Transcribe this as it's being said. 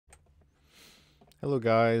Hello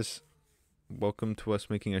guys, welcome to us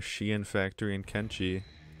making a Shein factory in Kenshi.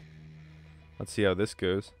 Let's see how this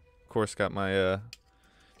goes. Of course, got my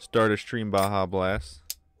starter stream Baja Blast,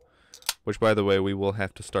 which by the way we will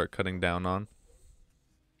have to start cutting down on.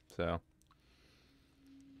 So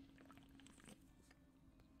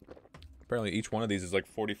apparently each one of these is like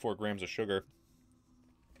 44 grams of sugar.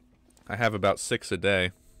 I have about 6 a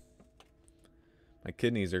day. My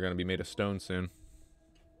kidneys are going to be made of stone soon.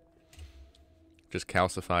 Just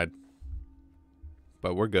calcified.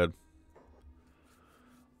 But we're good.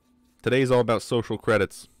 Today's all about social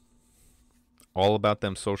credits. All about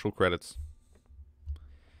them social credits.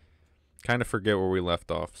 Kind of forget where we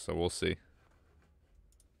left off, so we'll see.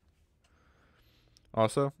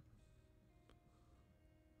 Also.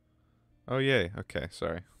 Oh, yay. Okay,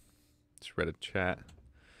 sorry. Just read a chat.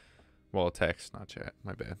 Well, a text, not chat.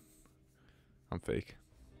 My bad. I'm fake.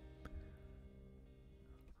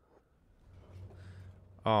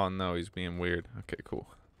 Oh no, he's being weird. Okay, cool.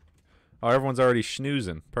 Oh, everyone's already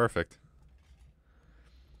schnoozing. Perfect.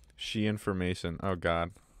 She information. Oh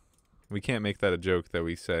god. We can't make that a joke that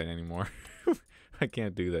we say anymore. I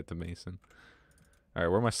can't do that to Mason.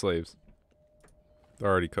 Alright, where are my slaves?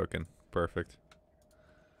 They're already cooking. Perfect.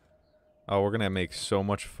 Oh, we're gonna make so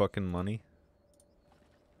much fucking money.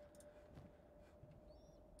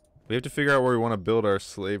 We have to figure out where we want to build our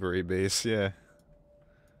slavery base. Yeah.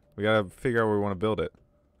 We gotta figure out where we want to build it.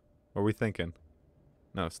 What are we thinking?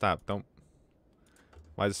 No, stop. Don't.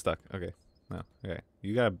 Why is it stuck? Okay. No. Okay.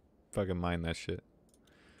 You gotta fucking mind that shit.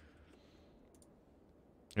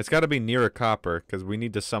 It's gotta be near a copper, because we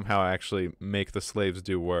need to somehow actually make the slaves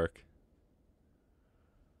do work.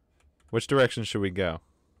 Which direction should we go?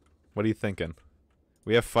 What are you thinking?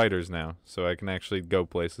 We have fighters now, so I can actually go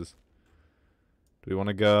places. Do we want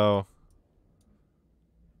to go...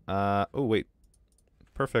 oh, wait.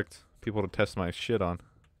 Perfect. People to test my shit on.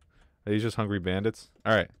 Are these just hungry bandits?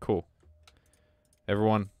 Alright, cool.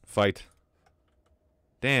 Everyone, fight.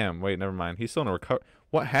 Damn, wait, never mind. He's still in a recovery.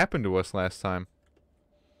 What happened to us last time?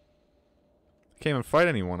 I can't even fight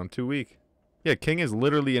anyone. I'm too weak. Yeah, King is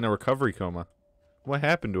literally in a recovery coma. What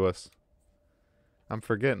happened to us? I'm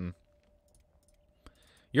forgetting.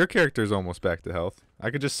 Your character's almost back to health. I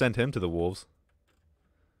could just send him to the wolves.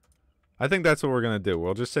 I think that's what we're gonna do.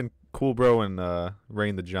 We'll just send Cool Bro and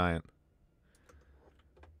Rain the Giant.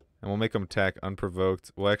 And we'll make them attack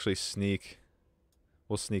unprovoked. We'll actually sneak.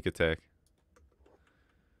 We'll sneak attack.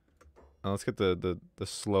 Now let's get the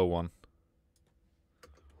slow one.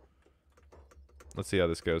 Let's see how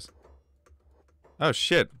this goes. Oh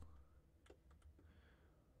shit.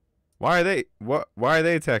 Why are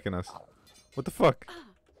they attacking us? What the fuck?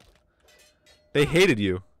 They hated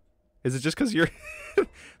you. Is it just cuz you're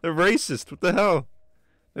they're racist? What the hell?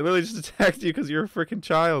 They literally just attacked you because you're a freaking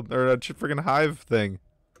child or a freaking hive thing.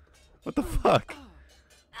 What the fuck?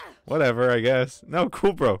 Whatever, I guess. No,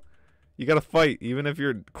 Cool Bro. You gotta fight, even if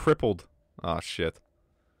you're crippled. Oh shit.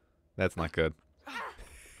 That's not good.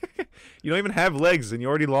 You don't even have legs and you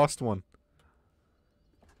already lost one.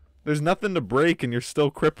 There's nothing to break and you're still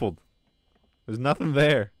crippled. There's nothing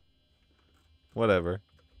there. Whatever.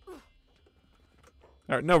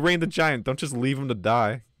 Alright, no, Rain the Giant. Don't just leave him to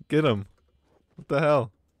die. Get him. What the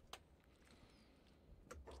hell?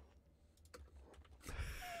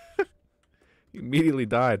 He immediately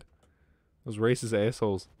died. Those racist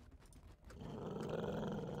assholes.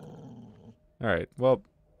 Alright, well,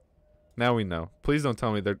 now we know. Please don't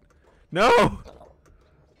tell me they're... No!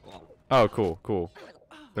 Oh, cool, cool.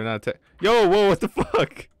 They're not attack... Yo, whoa, what the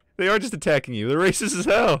fuck? They are just attacking you. They're racist as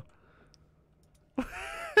hell.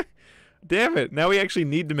 Damn it. Now we actually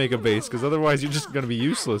need to make a base, because otherwise you're just going to be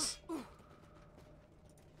useless.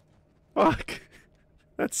 Fuck.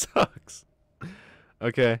 That sucks.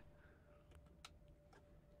 Okay.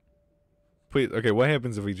 Please, okay, what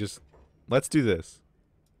happens if we just... Let's do this.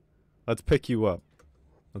 Let's pick you up.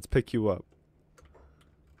 Let's pick you up.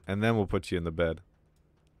 And then we'll put you in the bed.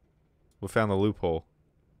 We found the loophole.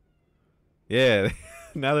 Yeah,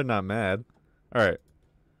 now they're not mad. Alright.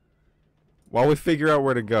 While we figure out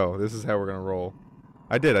where to go, this is how we're gonna roll.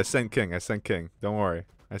 I did, I sent King, Don't worry.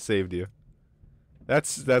 I saved you.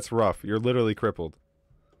 That's rough. You're literally crippled.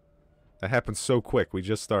 That happened so quick, we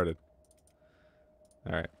just started.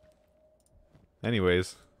 Alright.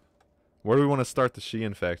 Anyways, where do we want to start the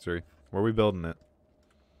Shein factory? Where are we building it?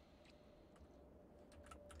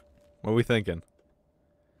 What are we thinking?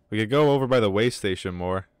 We could go over by the way station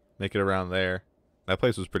more. Make it around there. That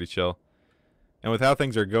place was pretty chill. And with how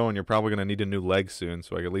things are going, you're probably going to need a new leg soon,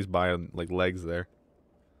 so I could at least buy like legs there.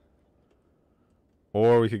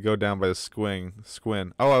 Or we could go down by the Squin.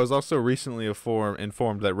 Oh, I was also recently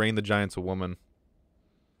informed that Rain the Giant's a woman.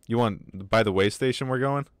 You want by the way station we're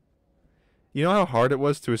going? You know how hard it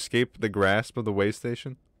was to escape the grasp of the way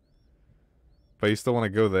station? But you still want to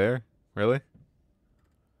go there? Really?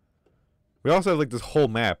 We also have like this whole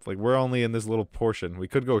map. Like we're only in this little portion. We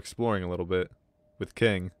could go exploring a little bit with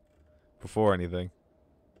King before anything.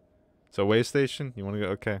 So way station? You want to go?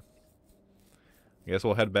 Okay. I guess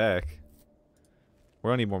we'll head back. We're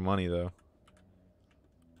gonna need more money though.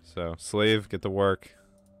 So slave, get to work.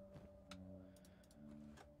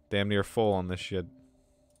 Damn near full on this shit.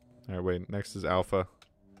 Alright, wait. Next is Alpha.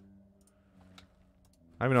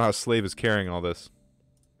 I don't even know how Slave is carrying all this.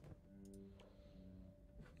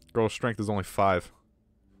 Girl's strength is only 5.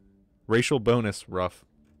 Racial bonus, rough.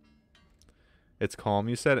 It's calm.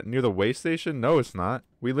 You said it near the way station? No, it's not.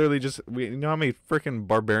 We literally just... you know how many freaking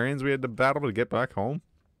barbarians we had to battle to get back home?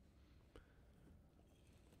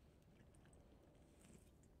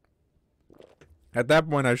 At that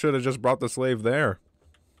point, I should have just brought the slave there.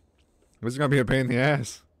 This is gonna be a pain in the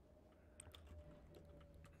ass.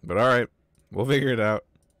 But alright. We'll figure it out.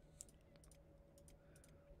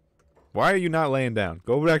 Why are you not laying down?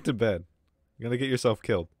 Go back to bed. You're gonna get yourself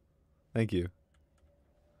killed. Thank you.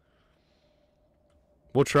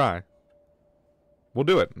 We'll try. We'll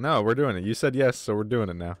do it. No, we're doing it. You said yes, so we're doing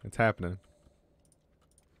it now. It's happening.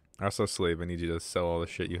 Also, slave, I need you to sell all the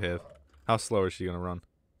shit you have. How slow is she gonna run?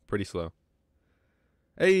 Pretty slow.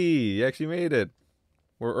 Hey, you actually made it.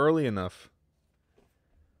 We're early enough.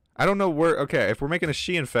 I don't know where... Okay, if we're making a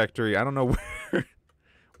Shein factory, I don't know where...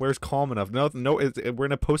 Where's calm enough? No, we're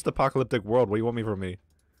in a post-apocalyptic world. What do you want me from me?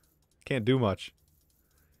 Can't do much.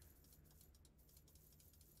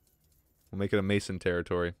 We'll make it a Mason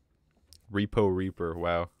territory. Repo Reaper.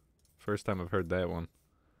 Wow. First time I've heard that one.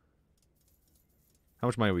 How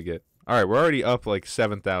much money we get? Alright, we're already up like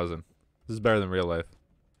 7,000. This is better than real life.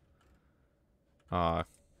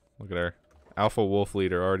 Look at her. Alpha Wolf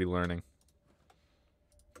Leader already learning.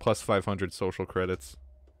 Plus 500 social credits.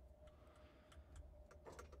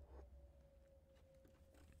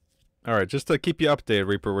 Alright, just to keep you updated,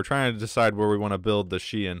 Reaper, we're trying to decide where we want to build the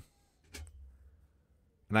Shein.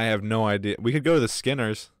 And I have no idea. We could go to the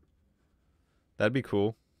Skinners. That'd be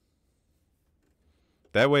cool.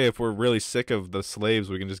 That way, if we're really sick of the slaves,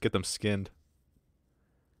 we can just get them skinned.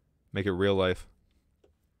 Make it real life.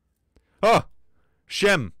 Oh!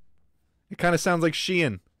 Shem! It kind of sounds like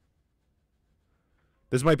Shein.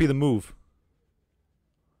 This might be the move.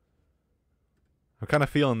 I'm kind of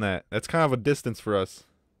feeling that. That's kind of a distance for us.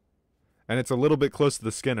 And it's a little bit close to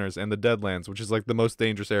the Skinners and the Deadlands, which is like the most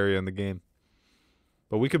dangerous area in the game.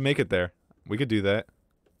 But we could make it there. We could do that.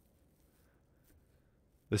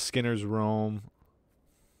 The Skinners roam.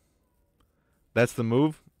 That's the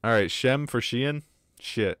move? Alright, Shem for Shein?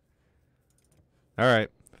 Shit.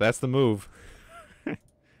 Alright, that's the move.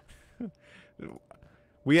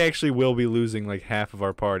 We actually will be losing like half of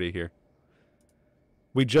our party here.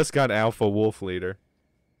 We just got Alpha Wolf Leader.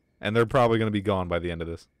 And they're probably going to be gone by the end of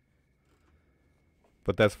this.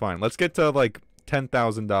 But that's fine. Let's get to like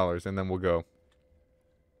 $10,000 and then we'll go.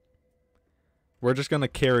 We're just going to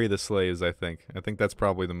carry the slaves, I think. I think that's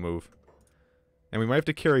probably the move. And we might have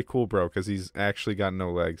to carry Cool Bro because he's actually got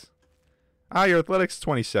no legs. Ah, your athletics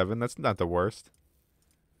 27. That's not the worst.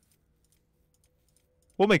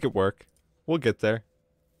 We'll make it work. We'll get there.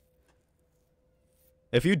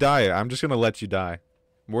 If you die, I'm just going to let you die.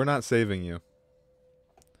 We're not saving you.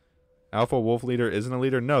 Alpha Wolf Leader isn't a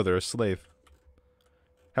leader? No, they're a slave.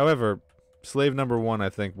 However, slave number 1, I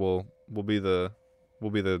think, will be the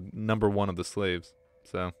number 1 of the slaves.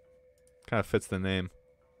 So, kind of fits the name.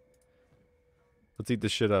 Let's eat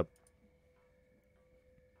this shit up.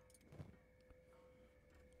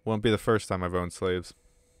 Won't be the first time I've owned slaves.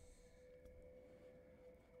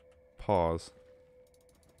 Pause.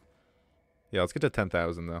 Yeah, let's get to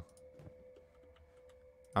 10,000 though.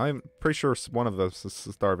 I'm pretty sure one of us is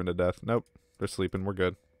starving to death. Nope, they're sleeping. We're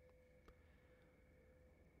good.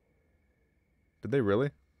 Did they really?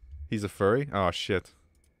 He's a furry? Oh shit.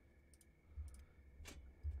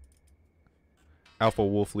 Alpha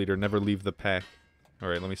Wolf Leader, never leave the pack.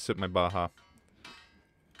 Alright, let me sip my Baja.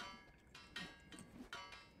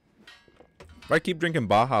 If I keep drinking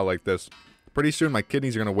Baja like this, pretty soon my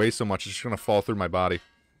kidneys are going to weigh so much it's just going to fall through my body.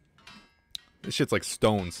 This shit's like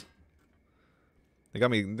stones. They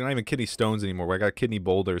got me, they're not even kidney stones anymore. I got kidney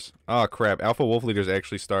boulders. Oh crap, Alpha Wolf Leader's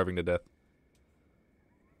actually starving to death.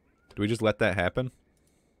 Do we just let that happen?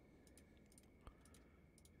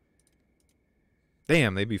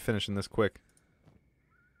 Damn, they'd be finishing this quick.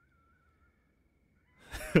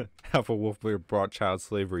 Alpha Wolf Leader brought child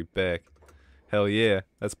slavery back. Hell yeah,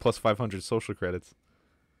 that's plus 500 social credits.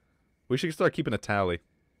 We should start keeping a tally.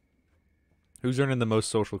 Who's earning the most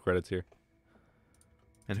social credits here?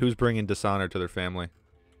 And who's bringing dishonor to their family?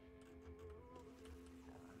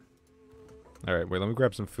 Alright, wait, let me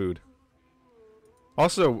grab some food.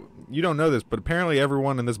 Also, you don't know this, but apparently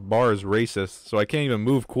everyone in this bar is racist, so I can't even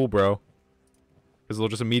move cool, bro. Because they'll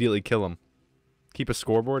just immediately kill him. Keep a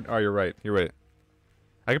scoreboard? Oh, you're right. You're right.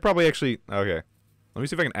 I could probably actually... Okay. Let me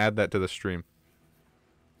see if I can add that to the stream.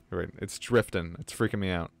 Alright, it's drifting. It's freaking me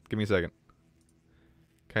out. Give me a second.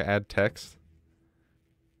 Can I add text?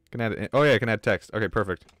 Can I add it in? Oh yeah, I can add text. Okay,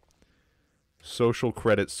 perfect. Social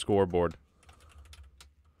credit scoreboard.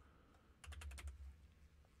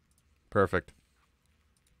 Perfect.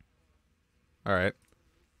 Alright.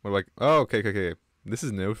 What do I... Oh, okay. This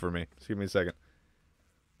is new for me. Just give me a second.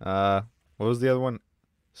 What was the other one?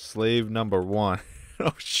 Slave number 1.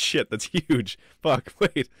 Oh shit, that's huge. Fuck,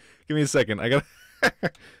 wait. Give me a second. I gotta...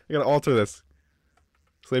 I gotta alter this.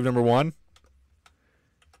 Slave number 1.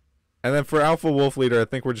 And then for Alpha Wolf Leader, I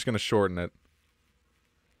think we're just gonna shorten it.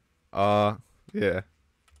 Yeah.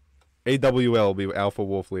 AWL will be Alpha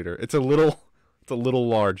Wolf Leader. It's a little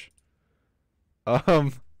large.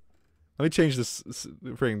 Let me change this.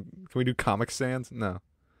 Can we do Comic Sans? No.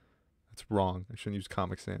 That's wrong. I shouldn't use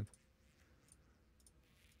Comic Sans.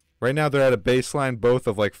 Right now they're at a baseline both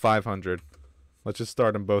of like 500. Let's just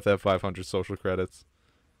start them both at 500 social credits.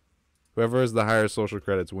 Whoever has the higher social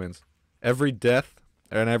credits wins. Every death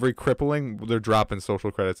and every crippling, they're dropping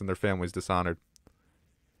social credits and their family's dishonored.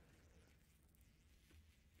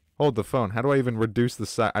 Hold the phone. How do I even reduce the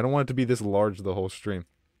size? I don't want it to be this large the whole stream.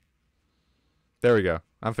 There we go.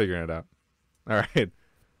 I'm figuring it out. Alright.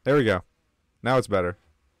 There we go. Now it's better.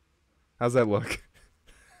 How's that look?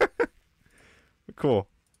 Cool.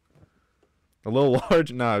 A little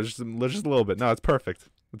large? No, just a little bit. No, it's perfect.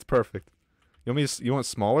 It's perfect. You want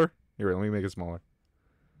smaller? Here, let me make it smaller.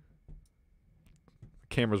 The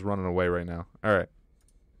camera's running away right now. Alright.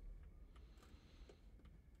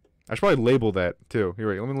 I should probably label that, too. Here,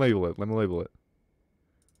 wait, let me label it.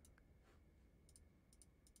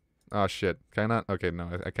 Oh, shit. Can I not? Okay,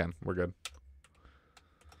 no, I can. We're good.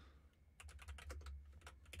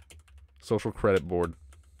 Social credit board.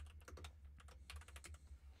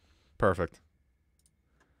 Perfect.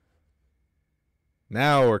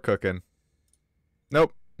 Now we're cooking.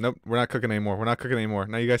 Nope. We're not cooking anymore.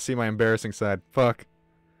 Now you guys see my embarrassing side. Fuck.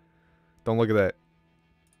 Don't look at that.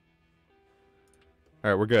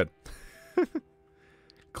 Alright, we're good.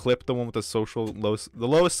 Clip the one with the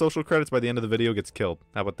lowest social credits by the end of the video gets killed.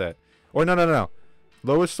 How about that? Or no.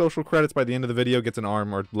 Lowest social credits by the end of the video gets an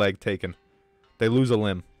arm or leg taken. They lose a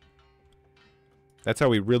limb. That's how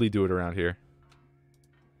we really do it around here.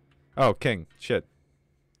 Oh, king. Shit.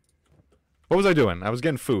 What was I doing? I was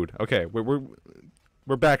getting food. Okay, we're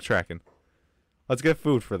backtracking. Let's get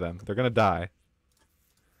food for them. They're gonna die.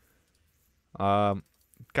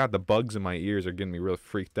 God, the bugs in my ears are getting me really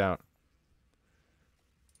freaked out.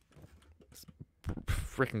 It's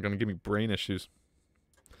freaking gonna give me brain issues.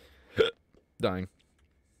 Dying.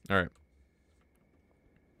 Alright.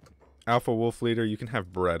 Alpha Wolf Leader, you can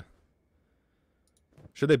have bread.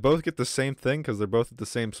 Should they both get the same thing? Because they're both at the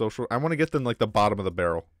same social... I want to get them, like, the bottom of the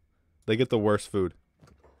barrel. They get the worst food.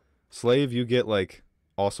 Slave, you get, like,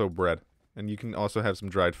 also bread. And you can also have some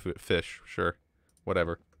dried fish. Sure.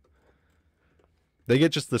 Whatever. They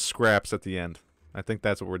get just the scraps at the end. I think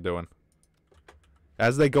that's what we're doing.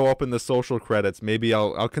 As they go up in the social credits, maybe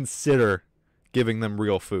I'll consider giving them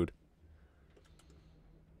real food.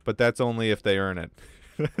 But that's only if they earn it.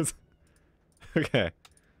 Okay.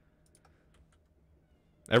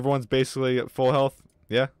 Everyone's basically at full health?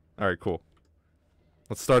 Yeah? Alright, cool.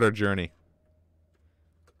 Let's start our journey.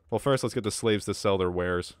 Well, first, let's get the slaves to sell their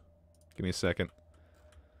wares. Give me a second.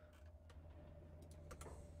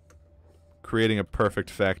 Creating a perfect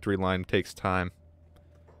factory line takes time.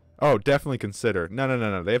 Oh, definitely consider.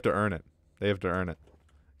 No. They have to earn it.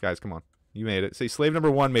 Guys, come on. You made it. See, slave number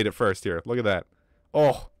 1 made it first here. Look at that.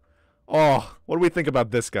 Oh. What do we think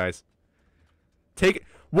about this, guys?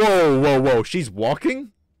 Whoa. She's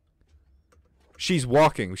walking? She's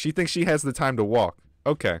walking. She thinks she has the time to walk.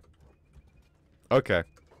 Okay. I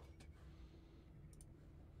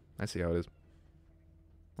see how it is.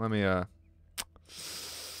 Let me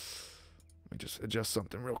just adjust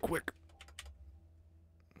something real quick.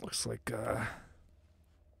 Looks like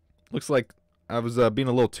I was being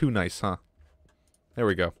a little too nice, huh? There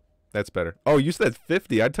we go. That's better. Oh, you said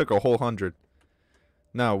 50. I took a whole 100.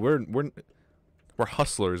 No, we're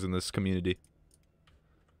hustlers in this community.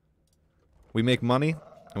 We make money,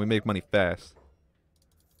 and we make money fast.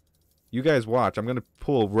 You guys watch. I'm gonna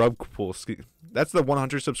pull a rug pull scheme. That's the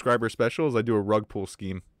 100 subscriber special. Is I do a rug pull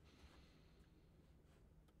scheme.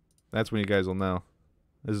 That's when you guys will know.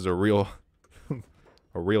 This is a real,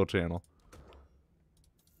 a real channel.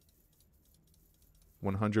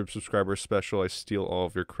 100 subscribers special. I steal all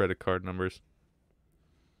of your credit card numbers.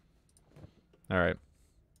 Alright.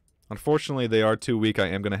 Unfortunately, they are too weak. I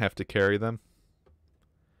am going to have to carry them.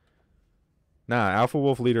 Nah, Alpha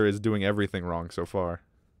Wolf Leader is doing everything wrong so far.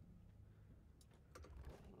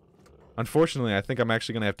 Unfortunately, I think I'm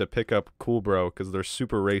actually going to have to pick up Cool Bro because they're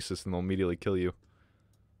super racist and they'll immediately kill you.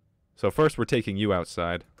 So first we're taking you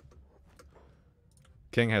outside.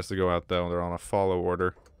 King has to go out though. They're on a follow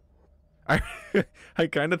order. I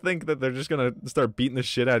kind of think that they're just going to start beating the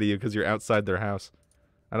shit out of you because you're outside their house.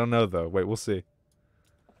 I don't know though. Wait, we'll see.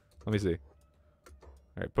 Let me see.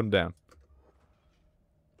 Alright, put him down.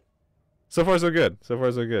 So far so good. So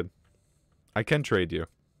far so good. I can trade you.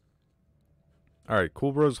 Alright,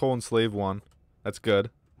 Cool Bro's holding Slave 1. That's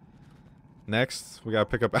good. Next, we gotta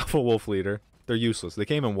pick up Alpha Wolf Leader. They're useless. They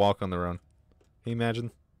can't even walk on their own. Can you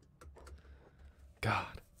imagine?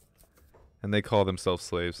 God. And they call themselves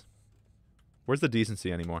slaves. Where's the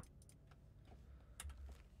decency anymore?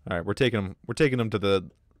 Alright, we're taking them to the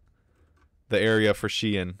area for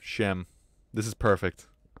Shein. Shem. This is perfect.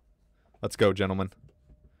 Let's go, gentlemen.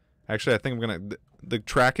 Actually, I think I'm gonna... The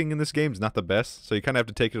tracking in this game is not the best, so you kind of have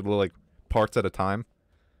to take it little, like, parts at a time.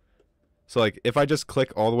 So, like, if I just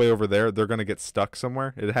click all the way over there, they're gonna get stuck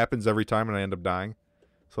somewhere. It happens every time and I end up dying.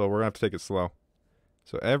 So we're gonna have to take it slow.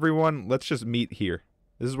 So everyone, let's just meet here.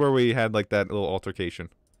 This is where we had, like, that little altercation.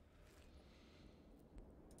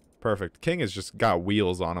 Perfect. King has just got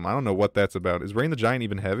wheels on him. I don't know what that's about. Is Rain the Giant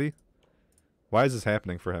even heavy? Why is this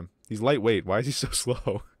happening for him? He's lightweight. Why is he so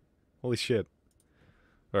slow? Holy shit.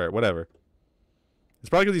 Alright, whatever. It's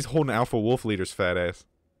probably because he's holding Alpha Wolf Leader's fat ass.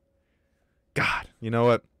 God, you know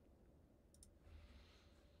what?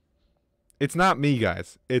 It's not me,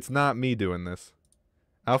 guys. It's not me doing this.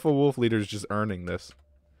 Alpha Wolf Leader's just earning this.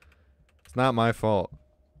 It's not my fault.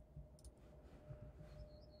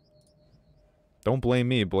 Don't blame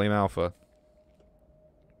me, blame Alpha.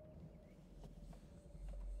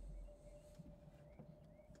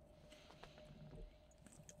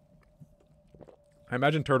 I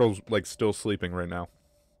imagine Turtle's, like, still sleeping right now.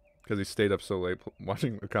 Because he stayed up so late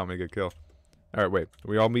watching a comedy get killed. Alright, wait.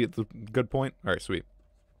 We all meet at the good point? Alright, sweet.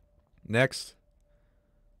 Next,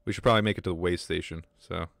 we should probably make it to the way station.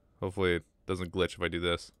 So, hopefully it doesn't glitch if I do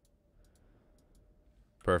this.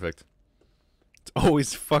 Perfect. It's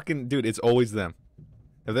always fucking... Dude, it's always them.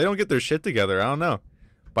 If they don't get their shit together, I don't know.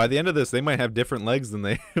 By the end of this, they might have different legs than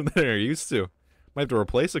they're used to. Might have to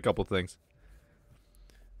replace a couple things.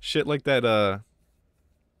 Shit like that,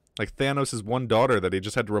 like Thanos' one daughter that he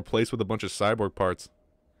just had to replace with a bunch of cyborg parts.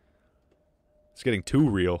 It's getting too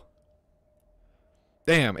real.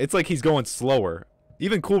 Damn, it's like he's going slower.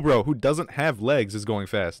 Even Cool Bro, who doesn't have legs, is going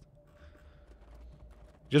fast.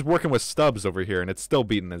 Just working with stubs over here, and it's still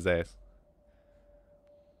beating his ass.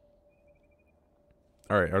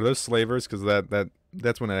 Alright, are those slavers? Because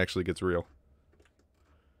that's when it actually gets real.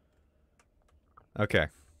 Okay.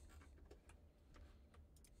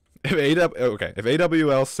 If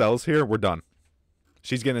AWL sells here, we're done.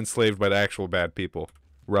 She's getting enslaved by the actual bad people.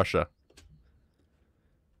 Russia.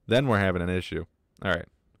 Then we're having an issue. Alright.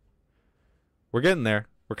 We're getting there.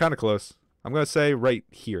 We're kind of close. I'm going to say right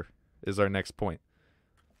here is our next point.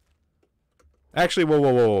 Actually,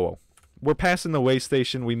 whoa. We're passing the way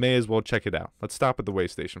station. We may as well check it out. Let's stop at the way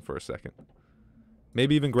station for a second.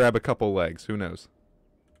 Maybe even grab a couple legs. Who knows?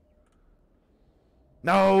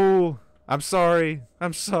 No! I'm sorry.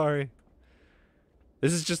 I'm sorry.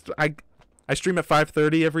 This is just... I stream at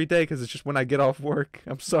 5:30 every day because it's just when I get off work.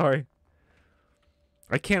 I'm sorry.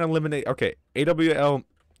 I can't eliminate... Okay, AWL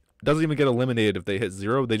doesn't even get eliminated if they hit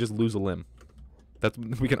 0. They just lose a limb.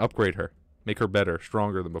 We can upgrade her. Make her better,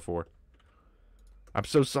 stronger than before. I'm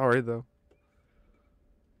so sorry, though.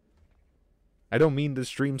 I don't mean to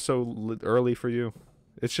stream so early for you.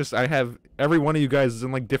 It's just I have... Every one of you guys is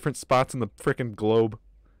in, like, different spots in the frickin' globe.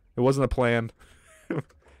 It wasn't a plan.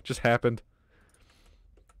 Just happened.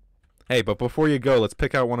 Hey, but before you go, let's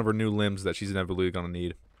pick out one of her new limbs that she's inevitably gonna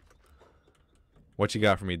need. What you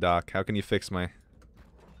got for me, Doc? How can you fix my...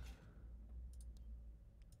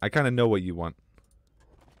 I kind of know what you want.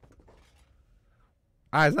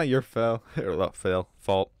 Ah, it's not your fault.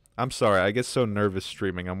 Fault. I'm sorry. I get so nervous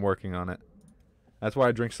streaming. I'm working on it. That's why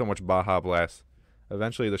I drink so much Baja Blast.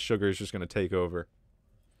 Eventually, the sugar is just going to take over.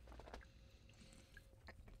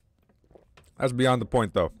 That's beyond the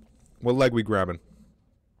point, though. What leg we grabbing?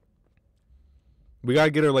 We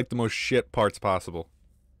gotta get her, like, the most shit parts possible.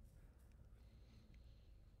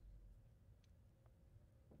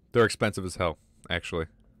 They're expensive as hell, actually.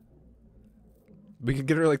 We can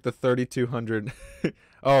get her like the 3200.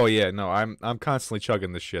 Oh yeah, no, I'm constantly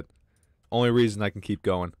chugging this shit. Only reason I can keep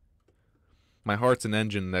going. My heart's an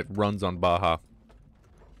engine that runs on Baja.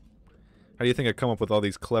 How do you think I come up with all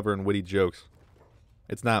these clever and witty jokes?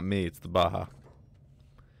 It's not me, it's the Baja.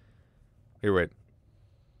 Here, wait.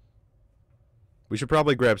 We should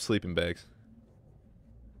probably grab sleeping bags.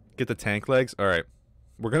 Get the tank legs? Alright.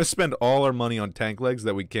 We're gonna spend all our money on tank legs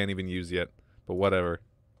that we can't even use yet. But whatever.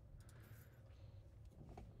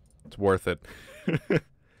 It's worth it.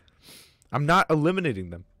 I'm not eliminating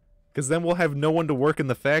them. Because then we'll have no one to work in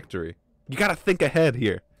the factory. You gotta think ahead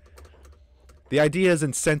here. The idea is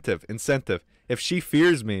incentive. Incentive. If she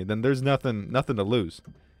fears me, then there's nothing to lose.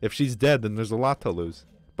 If she's dead, then there's a lot to lose.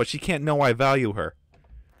 But she can't know I value her.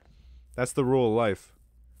 That's the rule of life.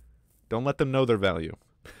 Don't let them know their value.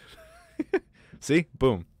 See?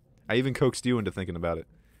 Boom. I even coaxed you into thinking about it.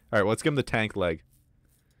 Alright, well, let's give him the tank leg.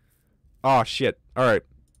 Aw, shit. Alright.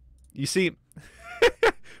 You see...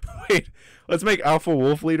 Wait. Let's make Alpha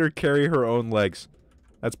Wolf Leader carry her own legs.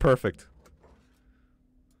 That's perfect.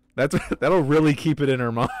 That'll really keep it in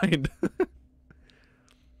her mind.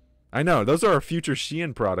 I know. Those are our future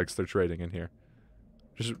Shein products they're trading in here.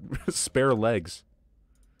 Just spare legs.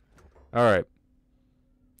 Alright.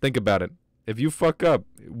 Think about it. If you fuck up,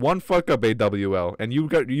 one fuck up AWL, and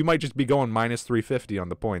you might just be going minus 350 on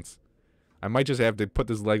the points. I might just have to put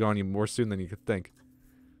this leg on you more soon than you could think.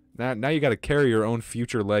 Now you gotta carry your own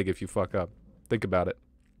future leg if you fuck up. Think about it.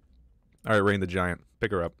 Alright, Rain the Giant.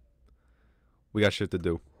 Pick her up. We got shit to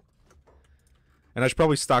do. And I should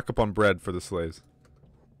probably stock up on bread for the slaves.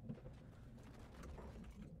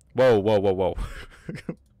 Whoa, whoa, whoa, whoa.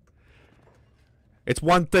 It's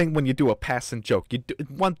one thing when you do a passing joke. It's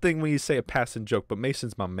one thing when you say a passing joke, but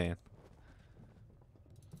Mason's my man.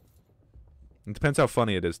 It depends how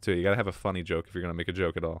funny it is, too. You gotta have a funny joke if you're gonna make a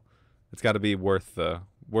joke at all. It's gotta be worth the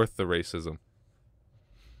racism.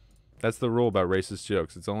 That's the rule about racist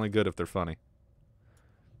jokes. It's only good if they're funny.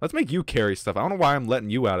 Let's make you carry stuff. I don't know why I'm letting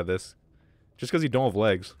you out of this. Just because you don't have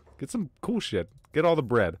legs. Get some cool shit. Get all the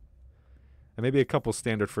bread. And maybe a couple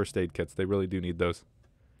standard first aid kits. They really do need those.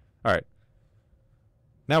 Alright.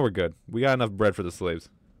 Now we're good. We got enough bread for the slaves.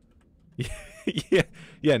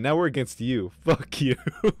 Yeah, now we're against you. Fuck you.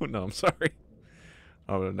 No, I'm sorry.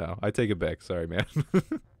 Oh, no. I take it back. Sorry, man.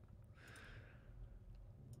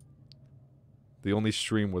 The only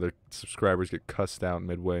stream where the subscribers get cussed out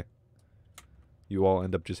midway. You all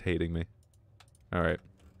end up just hating me. Alright.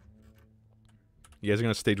 You guys are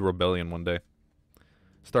gonna stage a rebellion one day.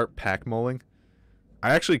 Start pack mulling.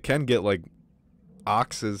 I actually can get, like,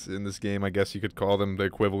 oxes in this game, I guess you could call them the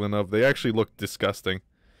equivalent of. They actually look disgusting.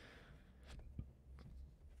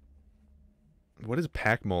 What is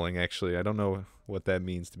pack mulling, actually? I don't know what that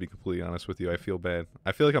means, to be completely honest with you. I feel bad.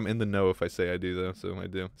 I feel like I'm in the know if I say I do, though, so I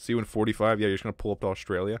do. See you in 45? Yeah, you're just gonna pull up to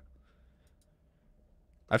Australia?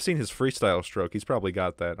 I've seen his freestyle stroke. He's probably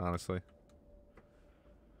got that, honestly.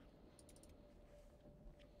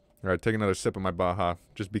 Alright, take another sip of my Baja.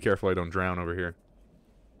 Just be careful I don't drown over here.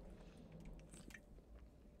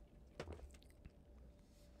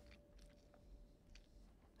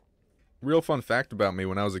 Real fun fact about me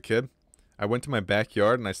when I was a kid. I went to my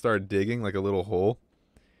backyard and I started digging like a little hole.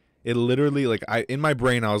 It literally, like, in my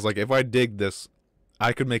brain I was like, if I dig this,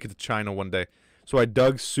 I could make it to China one day. So I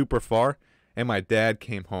dug super far, and my dad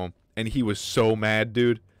came home, and he was so mad,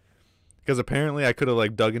 dude. Because apparently I could have,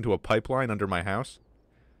 like, dug into a pipeline under my house.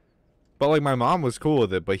 But, like, my mom was cool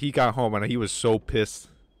with it, but he got home and he was so pissed.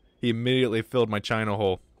 He immediately filled my China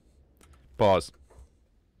hole. Pause.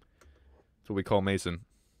 That's what we call Mason.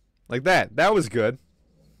 Like that. That was good.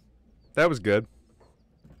 That was good.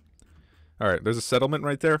 Alright, there's a settlement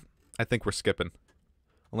right there. I think we're skipping.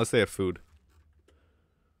 Unless they have food.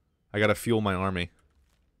 I gotta fuel my army.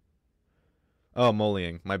 Oh,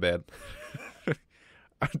 mollying. My bad.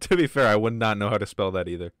 To be fair, I would not know how to spell that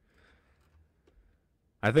either.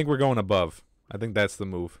 I think we're going above. I think that's the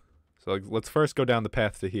move. So like, let's first go down the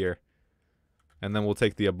path to here. And then we'll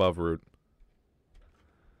take the above route.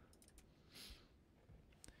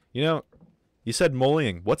 You know, you said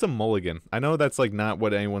mullying. What's a mulligan? I know that's like not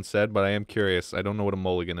what anyone said, but I am curious. I don't know what a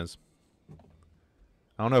mulligan is.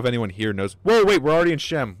 I don't know if anyone here knows. Whoa, wait, we're already in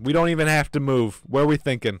Shem. We don't even have to move. Where are we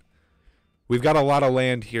thinking? We've got a lot of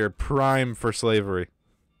land here, prime for slavery.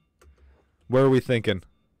 Where are we thinking?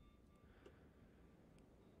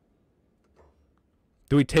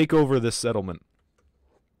 Do we take over this settlement?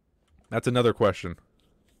 That's another question.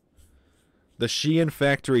 The Shein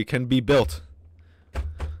factory can be built.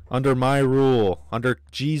 Under my rule. Under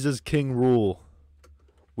Jesus King rule.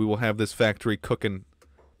 We will have this factory cooking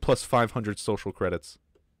plus 500 social credits.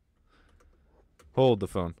 Hold the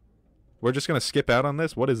phone. We're just gonna skip out on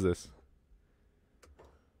this? What is this?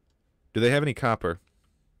 Do they have any copper?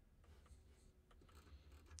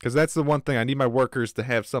 Because that's the one thing. I need my workers to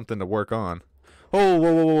have something to work on. Oh,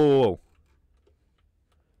 whoa, whoa, whoa, whoa, whoa.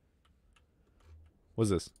 What's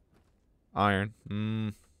this? Iron.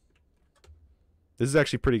 This is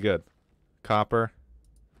actually pretty good. Copper.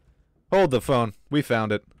 Hold the phone. We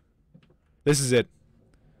found it. This is it.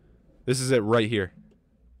 This is it right here.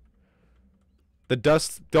 The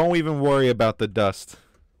dust. Don't even worry about the dust.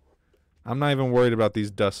 I'm not even worried about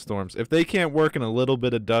these dust storms. If they can't work in a little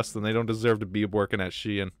bit of dust, then they don't deserve to be working at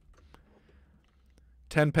Shein.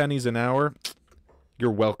 10 pennies an hour.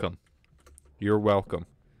 You're welcome. You're welcome.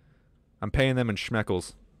 I'm paying them in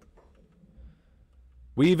schmeckles.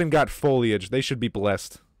 We even got foliage. They should be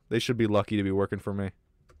blessed. They should be lucky to be working for me.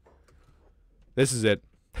 This is it.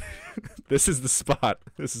 This is the spot.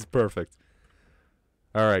 This is perfect.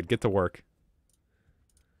 Alright, get to work.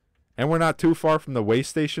 And we're not too far from the way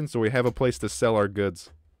station, so we have a place to sell our goods.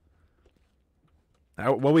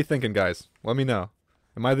 What are we thinking, guys? Let me know.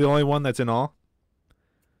 Am I the only one that's in awe?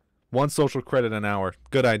 1 social credit an hour.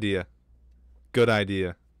 Good idea. Good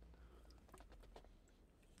idea.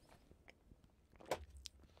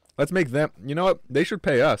 Let's make them... You know what? They should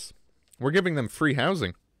pay us. We're giving them free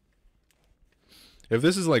housing. If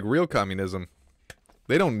this is like real communism,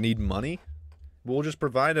 they don't need money. We'll just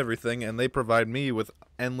provide everything, and they provide me with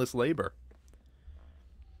endless labor.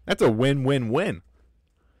 That's a win-win-win.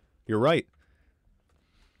 You're right.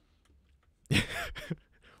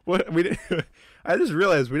 What we didn't, I just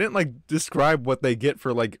realized we didn't like describe what they get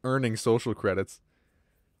for like earning social credits.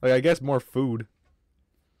 Like I guess more food.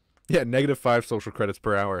 Yeah, -5 social credits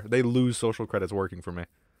per hour. They lose social credits working for me.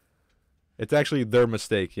 It's actually their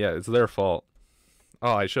mistake. Yeah, it's their fault.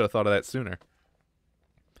 Oh, I should have thought of that sooner.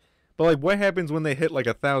 But like, what happens when they hit like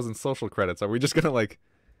 1,000 social credits? Are we just gonna like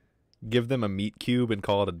give them a meat cube and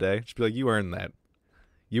call it a day? Just be like, you earned that.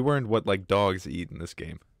 You earned what like dogs eat in this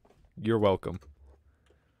game. You're welcome.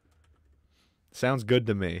 Sounds good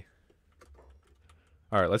to me.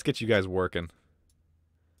 Alright, let's get you guys working.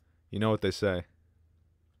 You know what they say.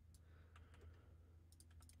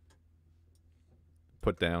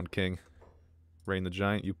 Put down, King. Rain the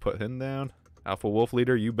Giant, you put him down. Alpha Wolf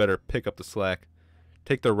Leader, you better pick up the slack.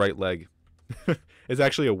 Take their right leg. It's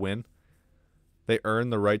actually a win. They earn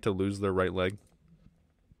the right to lose their right leg.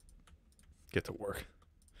 Get to work.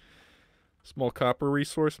 Small copper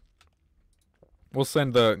resource. We'll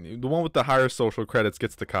send the one with the higher social credits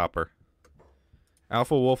gets the copper.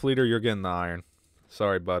 Alpha Wolf Leader, you're getting the iron.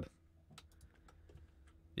 Sorry, bud.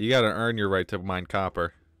 You gotta earn your right to mine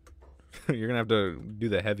copper. You're gonna have to do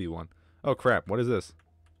the heavy one. Oh crap, what is this?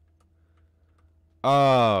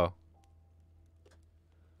 Oh.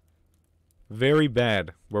 Very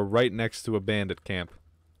bad. We're right next to a bandit camp.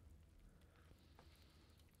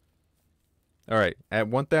 Alright, at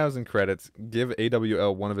 1,000 credits, give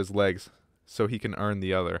AWL one of his legs so he can earn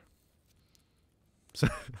the other. So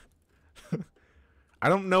I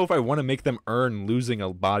don't know if I want to make them earn losing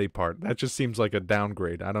a body part. That just seems like a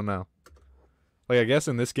downgrade. I don't know. Like, I guess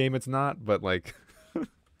in this game it's not, but like...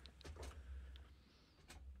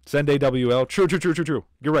 Send AWL. True.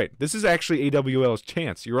 You're right. This is actually AWL's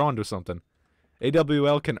chance. You're onto something.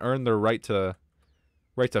 AWL can earn their right to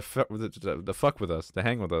fuck with us, to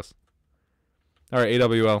hang with us. Alright,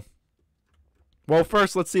 AWL. Well,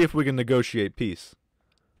 first, let's see if we can negotiate peace.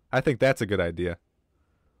 I think that's a good idea.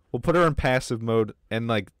 We'll put her in passive mode and,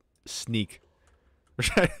 like, sneak. Or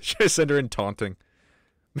should I send her in taunting?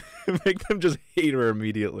 Make them just hate her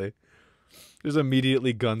immediately. Just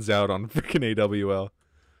immediately guns out on freaking AWL.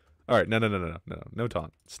 Alright, no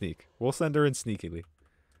taunt. Sneak. We'll send her in sneakily.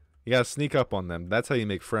 You gotta sneak up on them. That's how you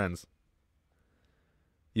make friends.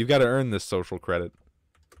 You've gotta earn this social credit.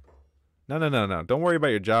 No. Don't worry about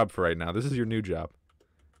your job for right now. This is your new job.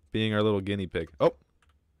 Being our little guinea pig. Oh!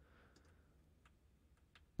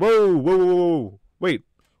 Whoa! Wait,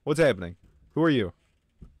 what's happening? Who are you?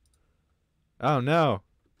 Oh no.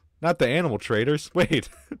 Not the animal traders. Wait.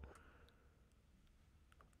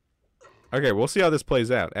 Okay, we'll see how this plays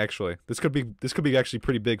out, actually. This could be actually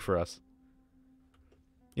pretty big for us.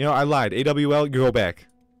 You know, I lied. AWL, you go back.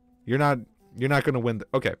 You're not gonna win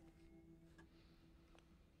okay.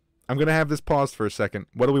 I'm gonna have this paused for a second.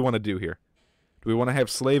 What do we want to do here? Do we want to have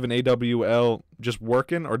Slave and AWL just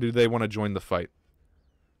working, or do they want to join the fight?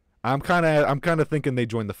 I'm kinda thinking they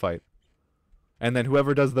join the fight. And then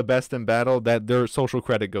whoever does the best in battle, that their social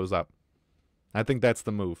credit goes up. I think that's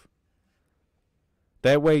the move.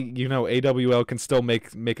 That way, you know, AWL can still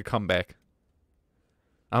make a comeback.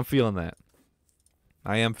 I'm feeling that.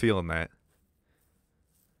 I am feeling that.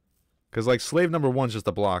 Because, like, slave number 1's just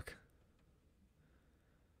a block.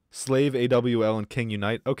 Slave, AWL, and king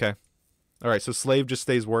unite. Okay. Alright, so slave just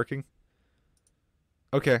stays working.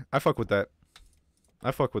 Okay, I fuck with that.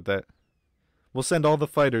 I fuck with that. We'll send all the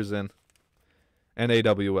fighters in. And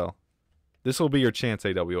AWL. This will be your chance,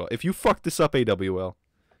 AWL. If you fuck this up, AWL,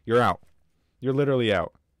 you're out. You're literally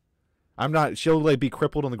out. I'm not... She'll, like, be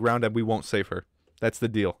crippled on the ground and we won't save her. That's the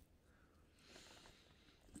deal.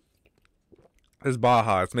 This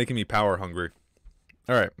Baja, it's making me power hungry.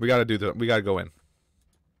 Alright, we gotta do the... We gotta go in.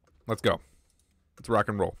 Let's go. Let's rock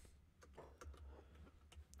and roll.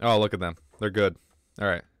 Oh, look at them. They're good.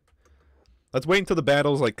 Alright. Let's wait until the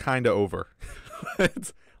battle's, like, kinda over.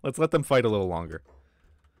 let's let them fight a little longer.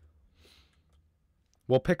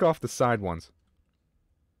 We'll pick off the side ones.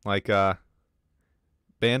 Like,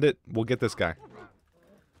 Bandit, we'll get this guy.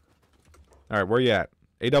 Alright, where you at?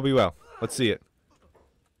 AWL. Let's see it.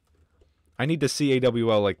 I need to see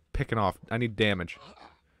AWL, like, picking off. I need damage.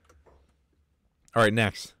 Alright,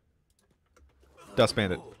 next. Dust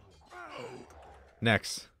Bandit.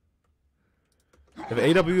 Next. If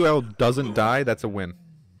AWL doesn't die, that's a win.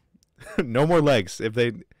 No more legs.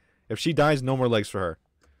 If she dies, no more legs for her.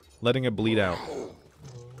 Letting it bleed out.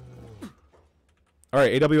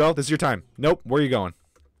 Alright, AWL, this is your time. Nope, where are you going?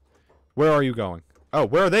 Where are you going? Oh,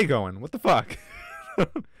 where are they going? What the fuck?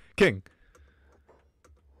 King.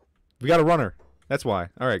 We got a runner. That's why.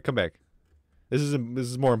 Alright, come back. This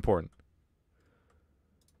is more important.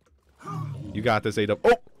 You got this, AWL.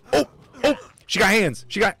 Oh! Oh! Oh! She got hands!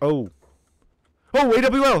 She got... Oh. Oh,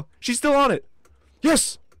 AWL! She's still on it!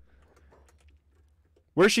 Yes!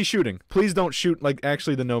 Where's she shooting? Please don't shoot, like,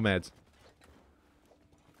 actually the nomads.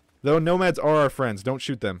 Though nomads are our friends. Don't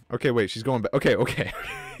shoot them. Okay, wait. She's going back. Okay, okay.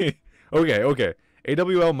 Okay, okay.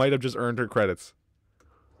 AWL might have just earned her credits.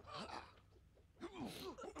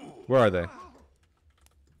 Where are they?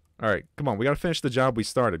 Alright, come on. We gotta finish the job we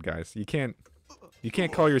started, guys. You can't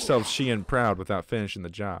call yourselves Shein proud without finishing the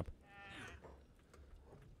job.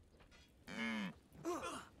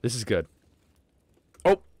 This is good.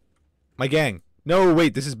 Oh! My gang. No,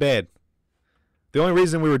 wait. This is bad. The only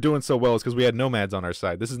reason we were doing so well is because we had nomads on our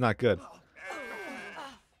side. This is not good.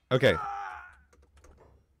 Okay.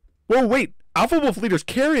 Whoa, wait! Alpha Wolf Leader's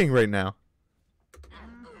carrying right now.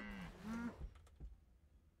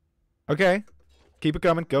 Okay. Keep it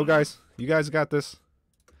coming. Go, guys. You guys got this.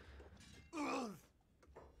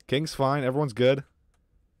 King's fine. Everyone's good.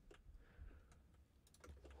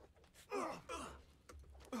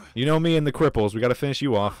 You know me and the cripples. We gotta finish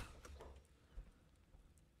you off.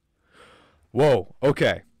 Whoa.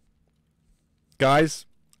 Okay. Guys,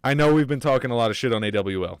 I know we've been talking a lot of shit on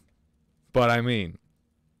AWL. But I mean...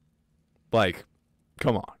 Like,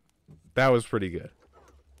 come on. That was pretty good.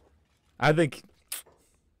 I think...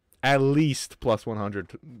 At least plus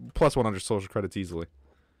 100 social credits easily.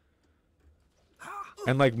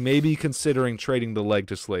 And like maybe considering trading the leg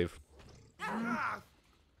to slave.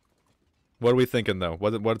 What are we thinking though?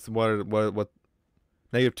 What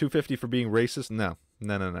negative 250 for being racist? No.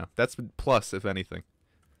 No. That's plus if anything.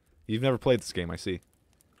 You've never played this game, I see.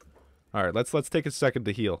 All right, let's take a second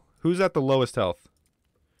to heal. Who's at the lowest health?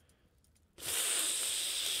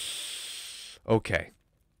 Okay.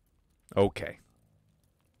 Okay.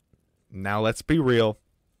 Now let's be real.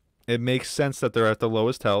 It makes sense that they're at the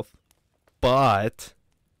lowest health, but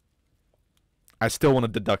I still want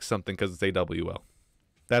to deduct something because it's AWL.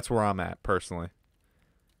 That's where I'm at, personally.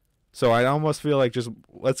 So I almost feel like just,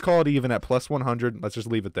 let's call it even at plus 100. Let's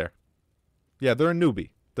just leave it there. Yeah, they're a newbie.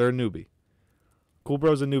 They're a newbie. Cool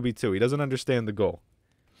Bro's a newbie too. He doesn't understand the goal.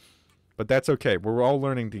 But that's okay. We're all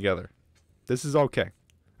learning together. This is okay.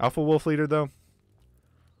 Alpha Wolf Leader, though.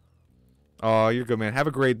 Oh, you're good, man. Have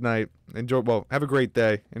a great night. Have a great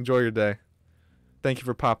day. Enjoy your day. Thank you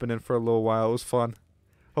for popping in for a little while. It was fun.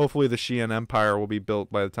 Hopefully the Shein Empire will be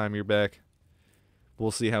built by the time you're back. We'll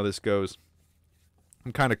see how this goes.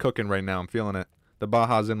 I'm kind of cooking right now. I'm feeling it. The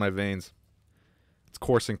Baja's in my veins. It's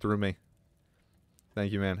coursing through me.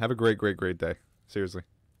 Thank you, man. Have a great day. Seriously.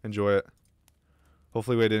 Enjoy it.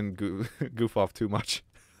 Hopefully we didn't goof off too much.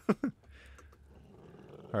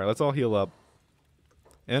 Alright, let's all heal up.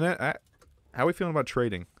 And how are we feeling about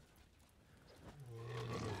trading?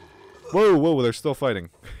 Whoa, they're still fighting.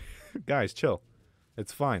 Guys, chill.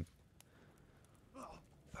 It's fine.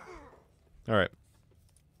 Alright.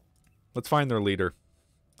 Let's find their leader.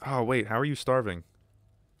 Oh, wait, how are you starving?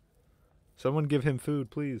 Someone give him food,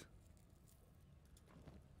 please.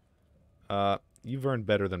 You've earned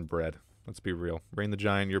better than bread. Let's be real. Rain the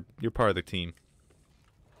Giant, you're part of the team.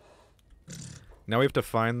 Now we have to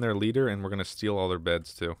find their leader, and we're going to steal all their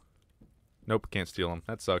beds, too. Nope, can't steal them.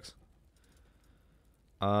 That sucks.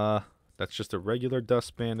 That's just a regular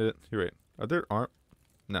dust bandit. You're right. Are there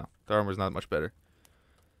No, the armor's not much better.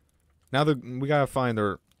 Now we gotta find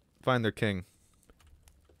their king.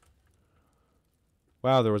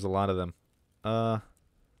 Wow, there was a lot of them.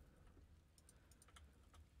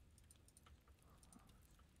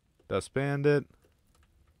 Dust bandit.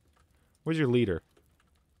 Where's your leader?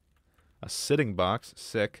 A sitting box.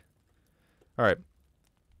 Sick. Alright.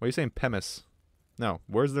 What are you saying, Pemis? No,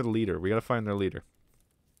 where's their leader? We gotta find their leader.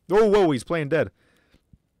 Oh, whoa, he's playing dead.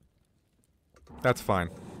 That's fine.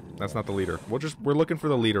 That's not the leader. We're looking for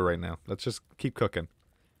the leader right now. Let's just keep cooking.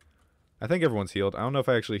 I think everyone's healed. I don't know if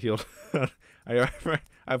I actually healed. I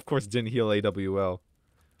of course didn't heal AWL.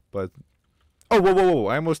 But oh, whoa.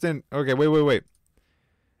 I almost didn't. Okay, wait.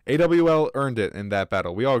 AWL earned it in that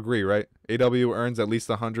battle. We all agree, right? AW earns at least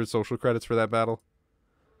 100 social credits for that battle.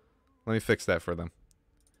 Let me fix that for them.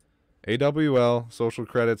 AWL social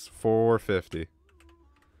credits 450.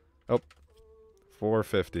 Oh,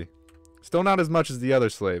 450. Still not as much as the other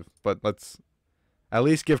slave, but let's at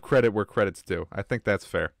least give credit where credit's due. I think that's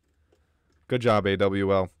fair. Good job,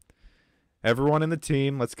 AWL. Everyone in the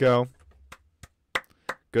team, let's go.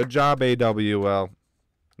 Good job, AWL.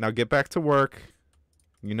 Now get back to work.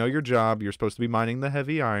 You know your job. You're supposed to be mining the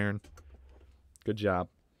heavy iron. Good job.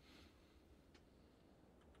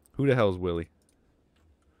 Who the hell's Willie?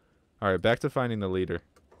 Alright, back to finding the leader.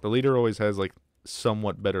 The leader always has, like,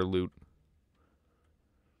 somewhat better loot.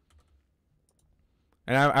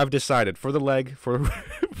 And I've decided, for the leg, for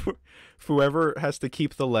whoever has to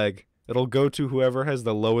keep the leg, it'll go to whoever has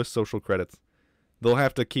the lowest social credits. They'll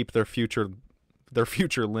have to keep their future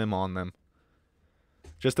limb on them.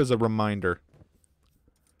 Just as a reminder.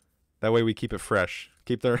 That way we keep it fresh.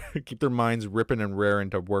 Keep their minds ripping and raring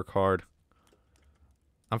to work hard.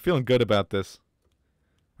 I'm feeling good about this.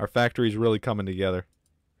 Our factory's really coming together.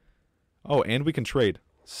 Oh, and we can trade.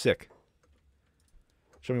 Sick.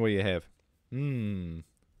 Show me what you have. Do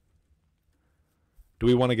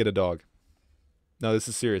we want to get a dog? No, this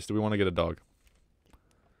is serious. Do we want to get a dog?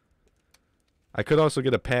 I could also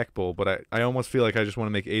get a pack bull, but I almost feel like I just want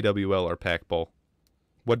to make AWL our pack bull.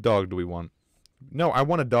 What dog do we want? No, I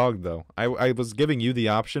want a dog, though. I was giving you the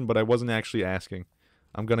option, but I wasn't actually asking.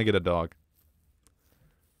 I'm going to get a dog.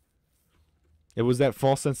 It was that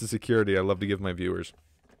false sense of security I love to give my viewers.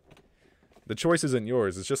 The choice isn't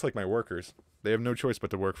yours. It's just like my workers. They have no choice but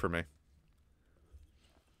to work for me.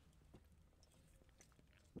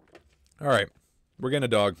 Alright. We're getting a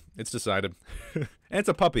dog. It's decided. And it's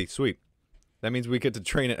a puppy. Sweet. That means we get to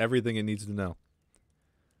train it everything it needs to know.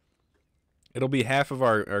 It'll be half of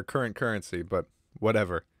our current currency, but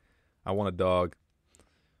whatever. I want a dog.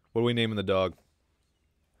 What are we naming the dog?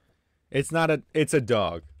 It's a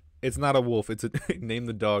dog. It's not a wolf. It's a name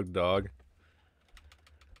the dog dog.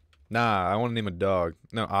 Nah, I want to name a dog.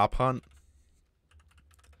 No, Op Hunt.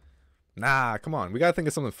 Nah, come on. We gotta think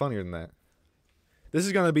of something funnier than that. This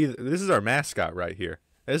is our mascot right here.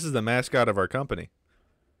 This is the mascot of our company.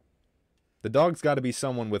 The dog's got to be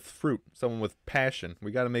someone with fruit, someone with passion.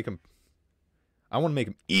 We got to make him. I want to make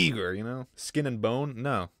him eager, you know, skin and bone.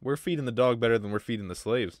 No, we're feeding the dog better than we're feeding the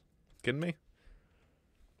slaves. Kidding me?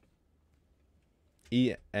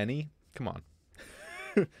 Any? Come on.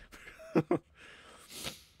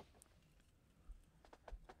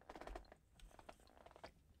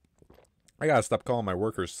 I gotta stop calling my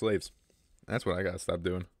workers slaves. That's what I gotta stop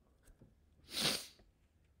doing.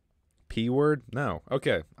 P word? No.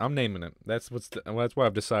 Okay, I'm naming it. That's what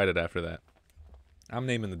I've decided after that. I'm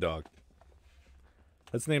naming the dog.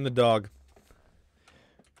 Let's name the dog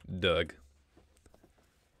Doug.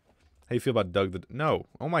 How you feel about Doug No.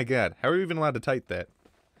 Oh my god. How are you even allowed to type that?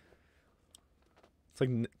 It's like,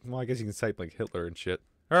 well, I guess you can type like Hitler and shit.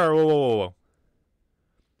 Alright, whoa.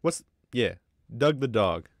 Yeah. Doug the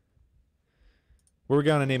dog. We're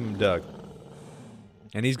gonna name him Doug.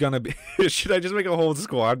 And he's gonna be... Should I just make a whole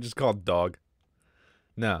squad just called Dog?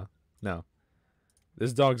 No.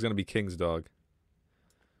 This dog's gonna be King's dog.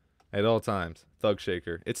 At all times. Thug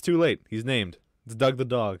Shaker. It's too late. He's named. It's Doug the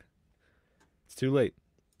dog. It's too late.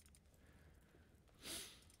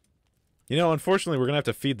 You know, unfortunately, we're gonna have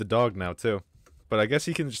to feed the dog now, too. But I guess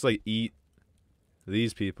he can just, like, eat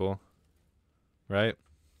these people. Right?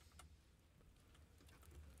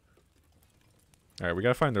 Alright, we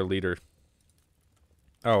gotta find their leader.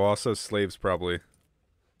 Oh, also slaves probably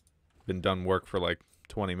been done work for like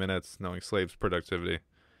 20 minutes, knowing slaves' productivity.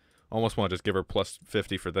 Almost want to just give her plus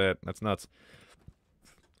 50 for that. That's nuts.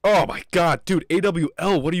 Oh my god, dude,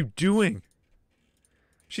 AWL, what are you doing?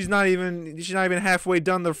 She's not even halfway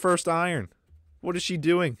done the first iron. What is she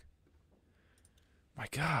doing? My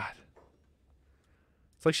god.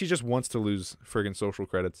 It's like she just wants to lose friggin' social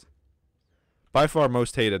credits. By far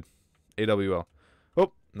most hated. AWL.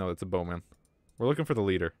 Oh, no, it's a bowman. We're looking for the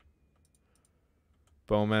leader.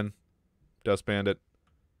 Bowman. Dust Bandit.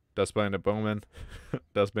 Dust Bandit Bowman.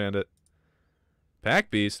 Dust Bandit. Pack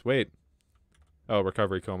Beast. Wait. Oh,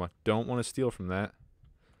 Recovery Coma. Don't want to steal from that.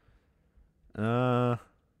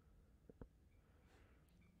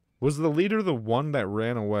 Was the leader the one that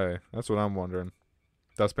ran away? That's what I'm wondering.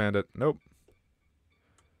 Dust Bandit. Nope.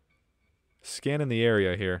 Scanning the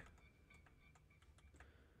area here.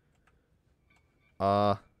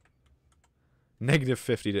 Negative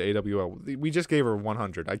 50 to AWL. We just gave her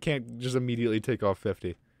 100. I can't just immediately take off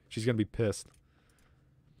 50. She's gonna be pissed.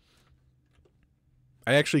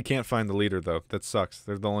 I actually can't find the leader, though. That sucks.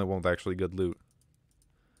 They're the only one with actually good loot.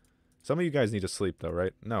 Some of you guys need to sleep, though,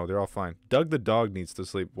 right? No, they're all fine. Doug the dog needs to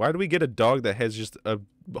sleep. Why do we get a dog that has just a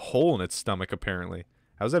hole in its stomach, apparently?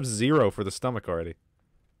 How does that have 0 for the stomach already?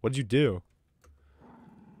 What'd you do?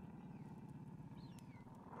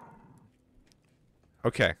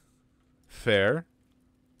 Okay. Fair.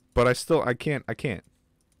 But I can't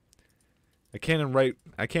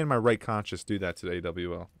in my right conscience do that to the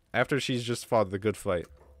AWL. After she's just fought the good fight.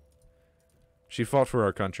 She fought for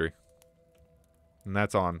our country. And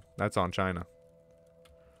that's on China.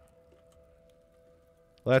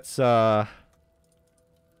 Let's this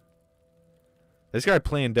guy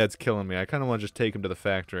playing dead's killing me. I kinda wanna just take him to the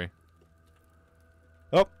factory.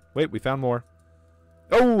 Oh, wait, we found more.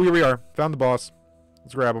 Oh, here we are. Found the boss.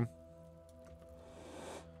 Let's grab him.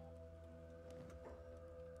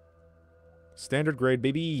 Standard grade,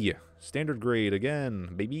 baby. Standard grade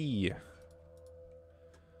again, baby.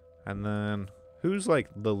 And then, who's like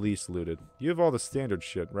the least looted? You have all the standard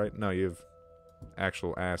shit, right? No, you have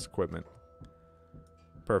actual ass equipment.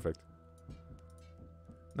 Perfect.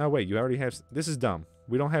 No, wait, you already have... This is dumb.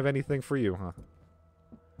 We don't have anything for you, huh?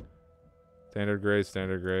 Standard grade,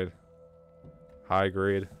 standard grade. High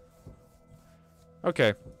grade.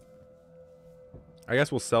 Okay. I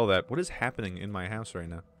guess we'll sell that. What is happening in my house right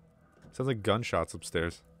now? Sounds like gunshots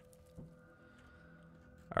upstairs.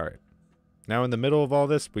 Alright. Now in the middle of all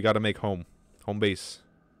this, we gotta make home. Home base.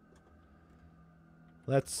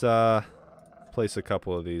 Let's, place a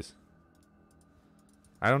couple of these.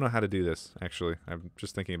 I don't know how to do this, actually. I'm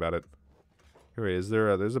just thinking about it. Here is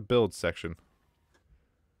there there's a build section.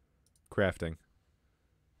 Crafting.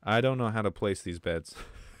 I don't know how to place these beds.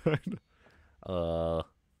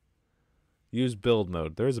 Use build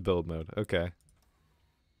mode. There is a build mode. Okay.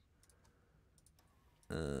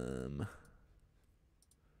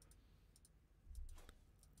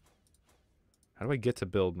 How do I get to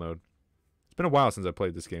build mode? It's been a while since I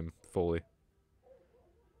played this game fully.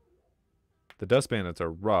 The Dust Bandits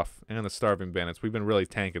are rough, and the Starving Bandits. We've been really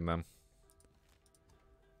tanking them.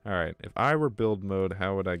 Alright, if I were build mode,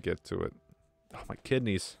 how would I get to it? Oh, my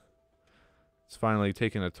kidneys. It's finally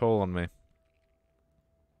taking a toll on me.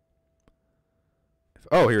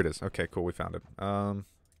 Oh, here it is. Okay, cool, we found it.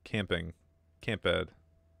 Camping. Camp bed.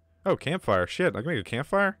 Oh, campfire. Shit, I can make a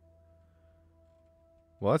campfire?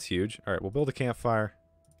 Well, that's huge. Alright, we'll build a campfire.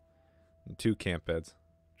 And 2 camp beds.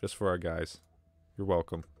 Just for our guys. You're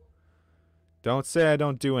welcome. Don't say I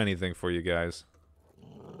don't do anything for you guys.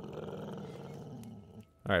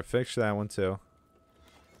 Alright, fix that one too.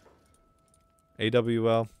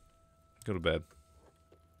 AWL, go to bed.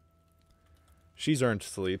 She's earned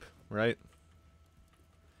sleep, right?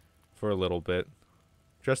 For a little bit.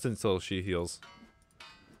 Just until she heals.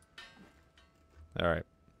 Alright.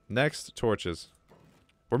 Next, torches.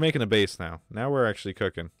 We're making a base now. Now we're actually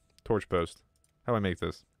cooking. Torch post. How do I make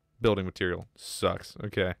this? Building material. Sucks.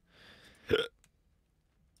 Okay.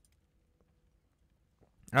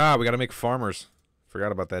 Ah, we gotta make farmers.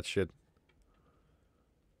 Forgot about that shit.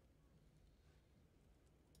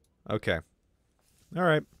 Okay.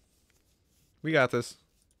 Alright. We got this.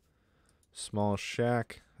 Small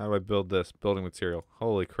shack. How do I build this? Building material.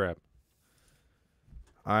 Holy crap.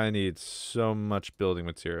 I need so much building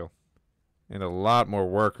material. And a lot more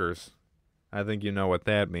workers. I think you know what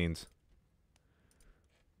that means.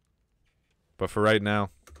 But for right now,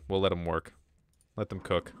 we'll let them work. Let them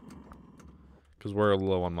cook. Because we're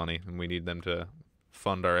low on money, and we need them to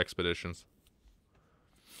fund our expeditions.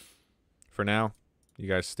 For now, you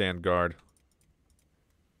guys stand guard.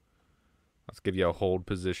 Let's give you a hold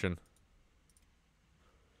position.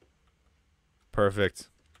 Perfect.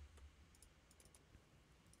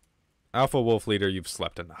 Alpha Wolf Leader, you've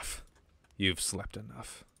slept enough. You've slept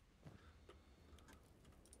enough.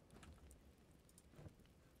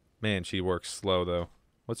 Man, she works slow, though.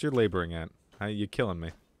 What's your laboring at? How you killing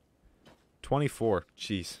me? 24.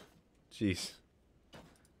 Jeez. Jeez.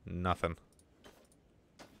 Nothing.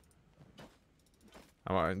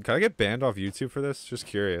 Can I get banned off YouTube for this? Just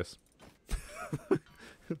curious. Is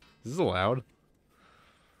this allowed?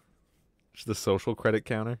 Just the social credit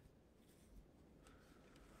counter.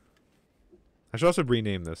 I should also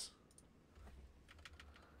rename this.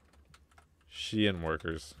 Shein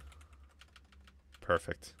workers.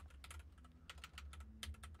 Perfect.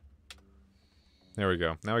 There we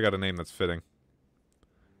go. Now I got a name that's fitting.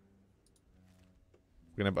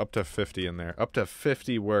 We're gonna have up to 50 in there. Up to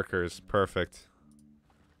 50 workers. Perfect.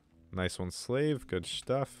 Nice one, slave. Good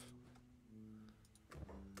stuff.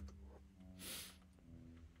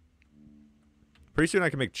 Pretty soon I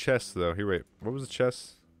can make chests, though. Here, wait. What was the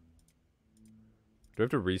chest? Do I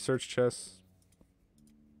have to research chests?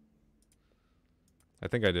 I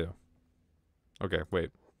think I do. Okay,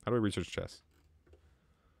 wait. How do I research chests?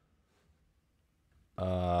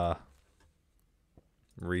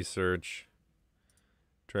 Research.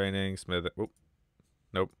 Training, smith. Oh,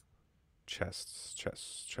 nope. Chests,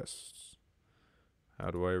 chests, chests.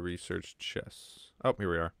 How do I research chests? Oh, here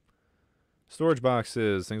we are. Storage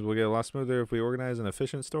boxes. Things will get a lot smoother if we organize an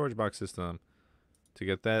efficient storage box system. To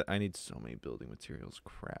get that, I need so many building materials.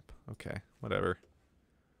 Crap. Okay, whatever.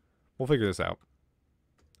 We'll figure this out.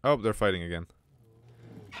 Oh, they're fighting again.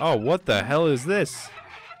 Oh, what the hell is this?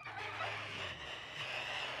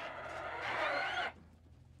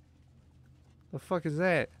 The fuck is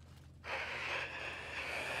that?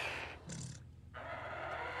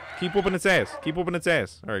 Keep whooping its ass. Keep whooping its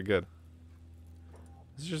ass. Alright, good.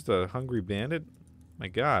 This is just a hungry bandit? My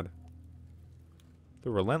god.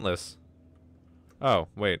 They're relentless. Oh,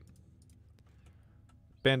 wait.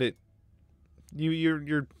 Bandit,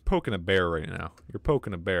 you're poking a bear right now. You're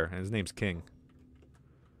poking a bear, and his name's King.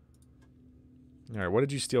 Alright, what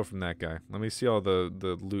did you steal from that guy? Let me see all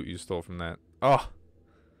the loot you stole from that. Oh!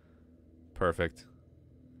 Perfect.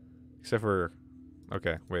 Except for...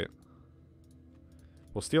 Okay, wait.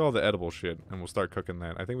 We'll steal all the edible shit, and we'll start cooking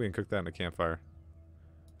that. I think we can cook that in a campfire.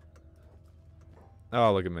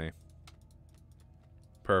 Oh, look at me.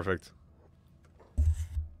 Perfect.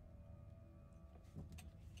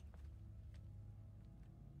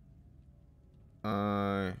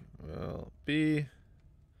 I will be...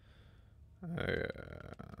 I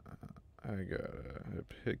gotta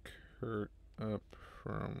pick her up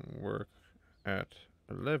from work at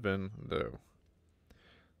 11, though.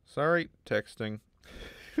 Sorry, texting.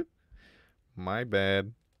 My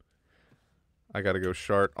bad. I gotta go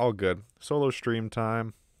shart. All good. Solo stream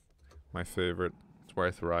time. My favorite. It's where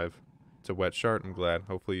I thrive. It's a wet shart. I'm glad.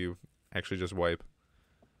 Hopefully you actually just wipe.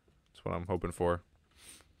 That's what I'm hoping for.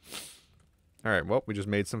 Alright, well, we just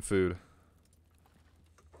made some food.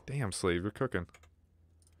 Damn, slave, you're cooking.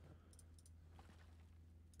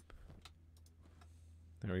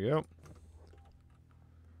 There we go.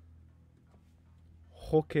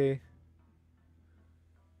 Okay.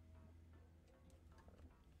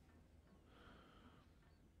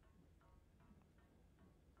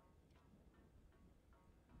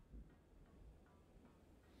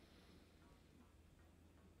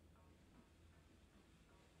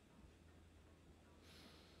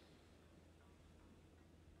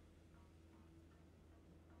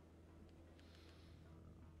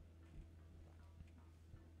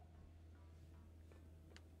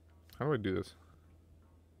 How do I do this?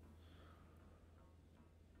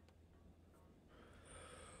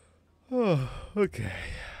 Oh, okay.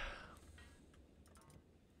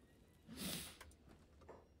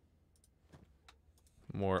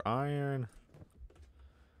 More iron.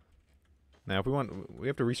 Now, if we want, we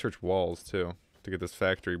have to research walls too to get this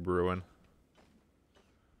factory brewing.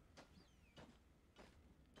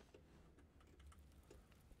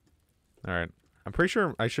 All right. I'm pretty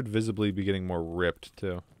sure I should visibly be getting more ripped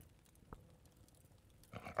too.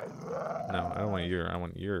 No, I don't want your. I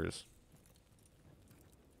want yours.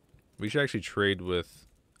 We should actually trade with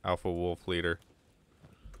Alpha Wolf Leader.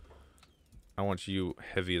 I want you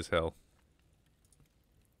heavy as hell.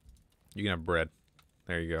 You can have bread.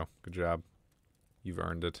 There you go. Good job. You've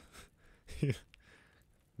earned it.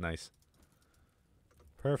 Nice.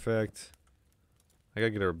 Perfect. I gotta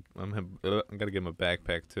get her. I gotta give him a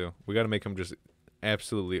backpack too. We gotta make him just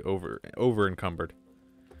absolutely over encumbered.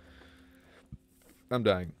 I'm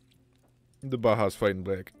dying. The Baja's fighting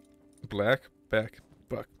back. Black back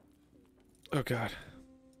buck. Oh god.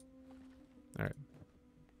 All right.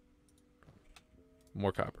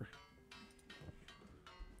 More copper.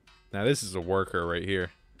 Now this is a worker right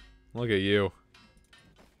here. Look at you.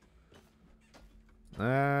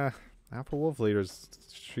 Alpha Wolf Leader's,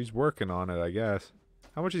 she's working on it, I guess.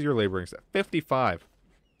 How much is your laboring stat? 55.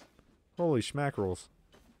 Holy schmackerels.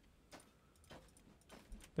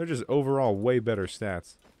 They're just overall way better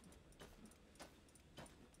stats.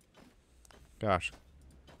 Gosh.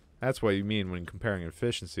 That's what you mean when comparing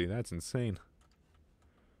efficiency. That's insane.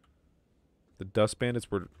 The dust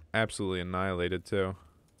bandits were absolutely annihilated, too.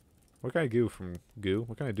 What can I do from goo?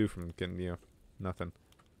 What can I do from getting, you know, nothing.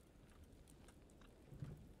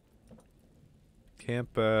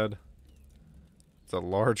 Camp bed. It's a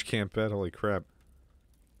large camp bed. Holy crap.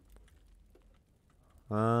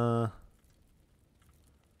 We're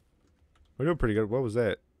doing pretty good. What was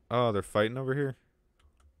that? Oh, they're fighting over here?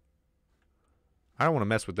 I don't want to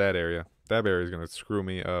mess with that area. That area is going to screw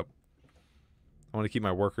me up. I want to keep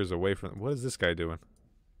my workers away from... What is this guy doing?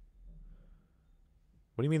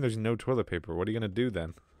 What do you mean there's no toilet paper? What are you going to do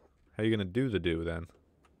then? How are you going to do the do then?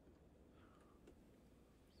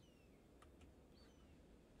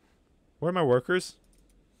 Where are my workers?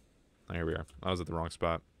 Oh, here we are. I was at the wrong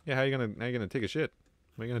spot. Yeah, how you gonna take a shit?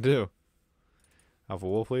 What are you gonna do? Alpha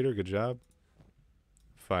Wolf Leader, good job.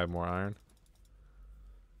 5 more iron.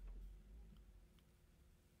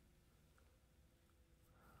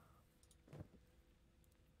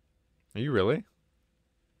 Are you really?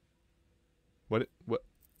 What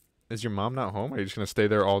is your mom not home? Are you just gonna stay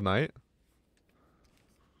there all night?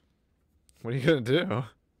 What are you gonna do?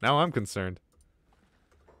 Now I'm concerned.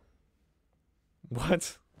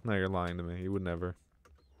 What? No, you're lying to me. You would never.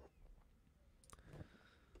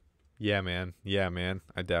 Yeah, man. Yeah, man.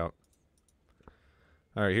 I doubt.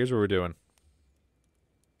 Alright, here's what we're doing.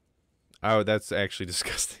 Oh, that's actually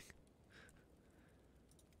disgusting.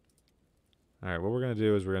 Alright, what we're going to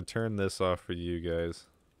do is we're going to turn this off for you guys.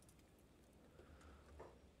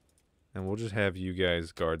 And we'll just have you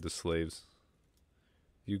guys guard the slaves.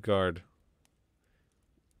 You guard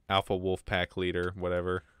Alpha Wolf Pack Leader,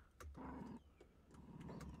 whatever.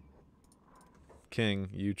 King,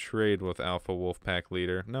 you trade with Alpha Wolf Pack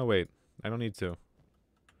Leader. No, wait. I don't need to.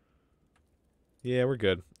 Yeah, we're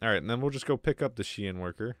good. Alright, and then we'll just go pick up the Shein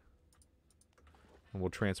worker. And we'll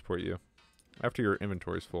transport you. After your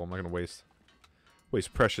inventory's full, I'm not going to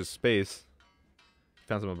waste precious space.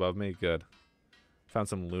 Found some above me? Good. Found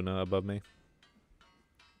some Luna above me.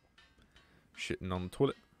 Shitting on the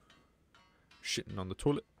toilet. Shitting on the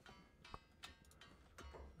toilet.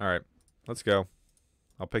 Alright, let's go.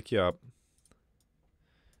 I'll pick you up.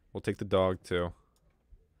 We'll take the dog too.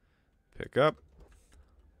 Pick up.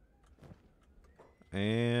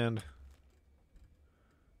 And...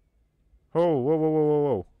 Oh, whoa, whoa, whoa, whoa,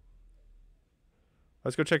 whoa.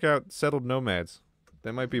 Let's go check out Settled Nomads.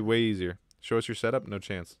 That might be way easier. Show us your setup? No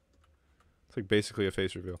chance. It's like basically a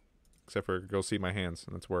face reveal. Except for go see my hands,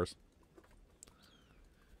 and it's worse.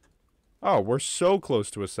 Oh, we're so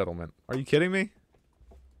close to a settlement. Are you kidding me?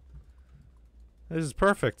 This is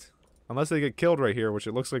perfect. Unless they get killed right here, which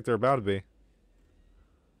it looks like they're about to be.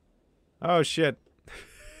 Oh, shit.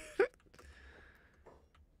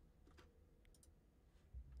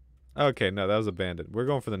 Okay, no, that was abandoned. We're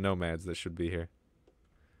going for the nomads that should be here.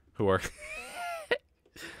 Who are...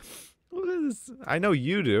 What is this? I know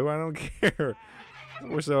you do. I don't care.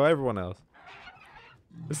 Or so everyone else.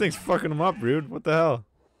 This thing's fucking them up, dude. What the hell?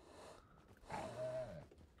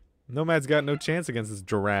 Nomad's got no chance against this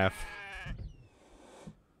giraffe.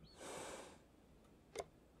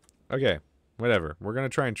 Okay, whatever. We're gonna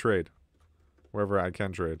try and trade. Wherever I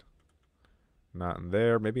can trade. Not in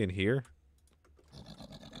there. Maybe in here?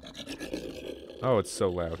 Oh, it's so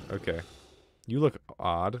loud. Okay. You look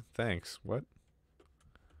odd. Thanks. What?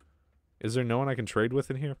 Is there no one I can trade with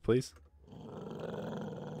in here, please?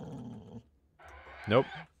 Nope.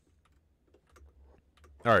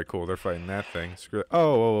 Alright, cool. They're fighting that thing. Screw it.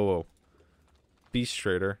 Oh, whoa, whoa, whoa. Beast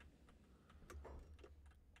Trader.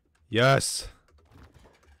 Yes!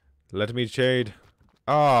 Let me trade.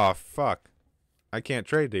 Oh, fuck. I can't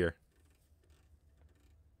trade here.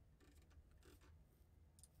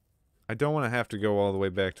 I don't want to have to go all the way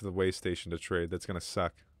back to the way station to trade. That's gonna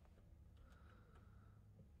suck.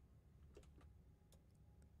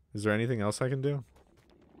 Is there anything else I can do?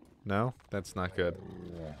 No? That's not good.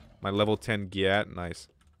 My level 10 Gyat, nice.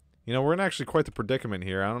 You know, we're in actually quite the predicament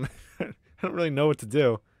here. I don't I don't really know what to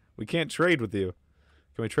do. We can't trade with you.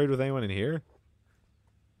 Can we trade with anyone in here?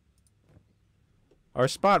 Our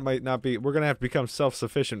spot might not be... We're going to have to become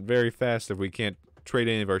self-sufficient very fast if we can't trade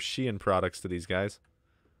any of our Shein products to these guys.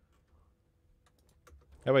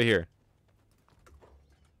 How about here?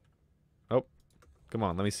 Oh. Come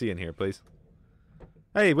on, let me see in here, please.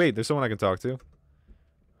 Hey, wait, there's someone I can talk to.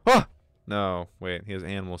 Oh! No, wait, he has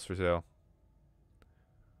animals for sale.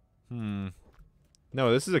 No,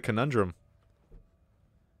 this is a conundrum.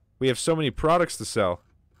 We have so many products to sell.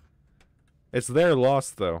 It's their loss,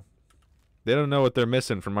 though. They don't know what they're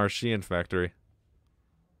missing from our Shein factory.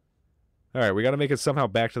 Alright, we gotta make it somehow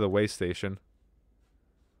back to the way station.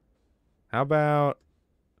 How about...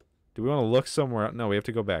 Do we want to look somewhere else? No, we have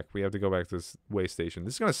to go back. We have to go back to this way station.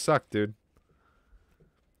 This is gonna suck, dude.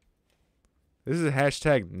 This is a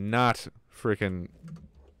hashtag not freaking...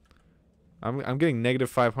 I'm getting negative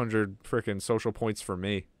 500 freaking social points for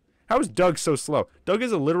me. How is Doug so slow? Doug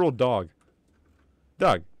is a literal dog.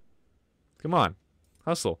 Doug. Come on.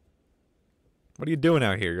 Hustle. What are you doing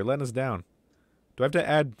out here? You're letting us down. Do I have to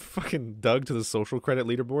add fucking Doug to the social credit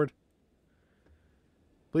leaderboard?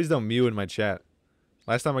 Please don't mew in my chat.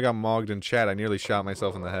 Last time I got mogged in chat, I nearly shot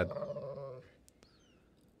myself in the head.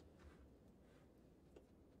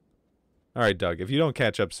 Alright, Doug, if you don't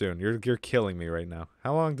catch up soon, you're killing me right now.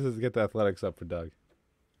 How long does it get the athletics up for Doug?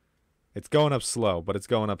 It's going up slow, but it's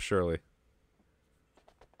going up surely.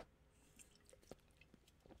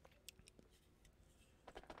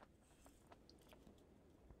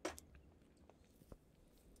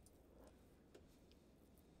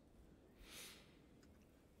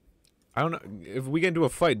 I don't know. If we get into a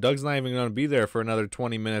fight, Doug's not even going to be there for another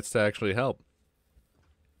 20 minutes to actually help.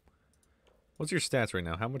 What's your stats right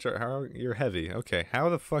now? How much are you're heavy? Okay. How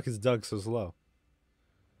the fuck is Doug so slow?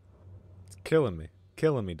 It's killing me.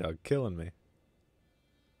 Killing me, Doug. Killing me.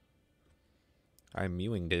 I'm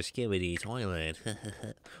mewing the skibidi toilet.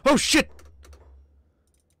 Oh shit!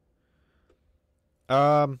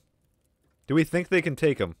 Do we think they can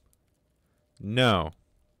take him? No.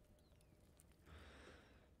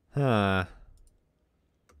 Huh.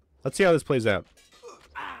 Let's see how this plays out.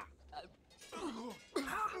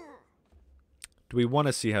 Do we want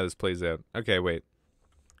to see how this plays out? Okay, wait.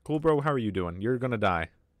 Cool, bro, how are you doing? You're gonna die.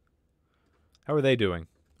 How are they doing?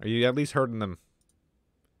 Are you at least hurting them?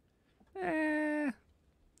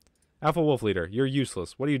 Alpha Wolf Leader, you're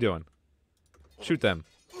useless. What are you doing? Shoot them.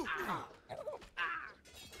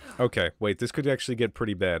 Okay, wait, this could actually get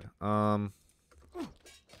pretty bad. Come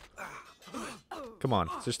on,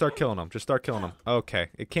 just start killing them. Just start killing them. Okay,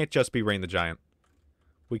 it can't just be Rain the Giant.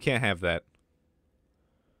 We can't have that.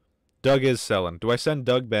 Doug is selling. Do I send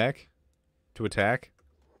Doug back to attack?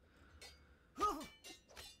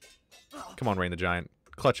 Come on, Rain the Giant.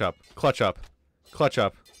 Clutch up. Clutch up. Clutch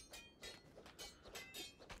up.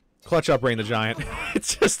 Clutch up, Rain the Giant.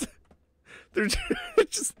 It's just... They're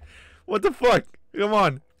just... What the fuck? Come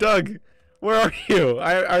on. Doug, where are you?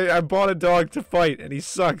 I bought a dog to fight, and he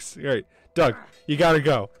sucks. All right, Doug, you gotta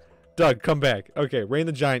go. Doug, come back. Okay, Rain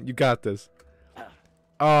the Giant, you got this.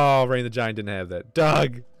 Oh, Rain the Giant didn't have that.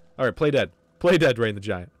 Doug! Alright, play dead. Play dead, Rain the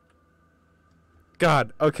Giant.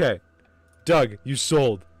 God, okay. Doug, you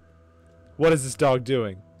sold. What is this dog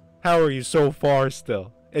doing? How are you so far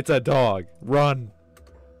still? It's a dog. Run.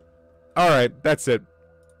 Alright, that's it.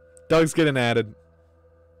 Doug's getting added.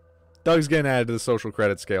 Doug's getting added to the social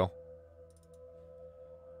credit scale.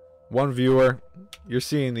 One viewer. You're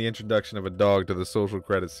seeing the introduction of a dog to the social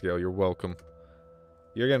credit scale. You're welcome.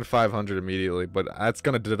 You're getting 500 immediately, but that's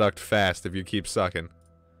gonna deduct fast if you keep sucking.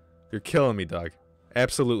 You're killing me, Doug.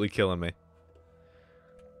 Absolutely killing me.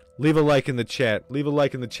 Leave a like in the chat. Leave a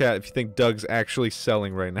like in the chat if you think Doug's actually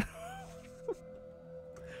selling right now.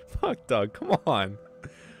 Fuck, Doug. Come on.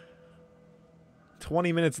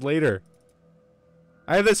 20 minutes later.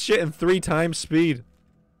 I have this shit in 3 times speed.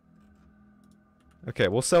 Okay,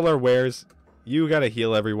 we'll sell our wares. You gotta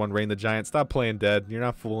heal everyone, Rain the Giant. Stop playing dead. You're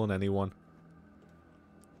not fooling anyone.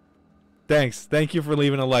 Thanks. Thank you for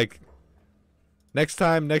leaving a like. Next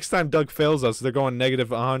time Doug fails us, they're going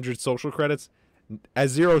negative 100 social credits. At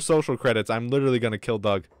 0 social credits, I'm literally gonna kill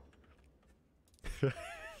Doug.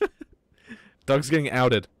 Doug's getting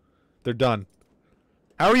outed. They're done.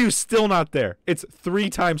 How are you still not there? It's 3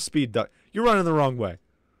 times speed, Doug. You're running the wrong way.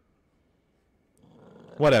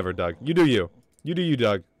 Whatever, Doug. You do you. You do you,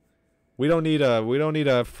 Doug. We don't need a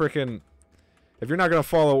frickin'... If you're not gonna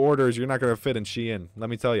follow orders, you're not gonna fit in Shein. Let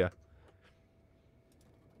me tell you.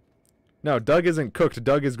 No, Doug isn't cooked.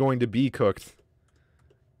 Doug is going to be cooked.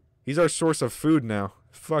 He's our source of food now.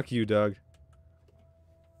 Fuck you, Doug.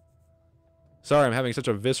 Sorry I'm having such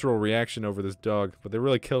a visceral reaction over this dog, but they're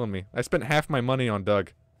really killing me. I spent half my money on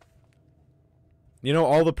Doug. You know,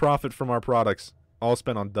 all the profit from our products, all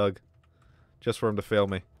spent on Doug. Just for him to fail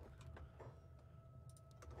me.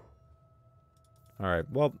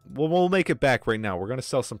 Alright, well, we'll make it back right now. We're gonna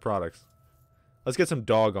sell some products. Let's get some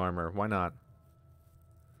dog armor. Why not?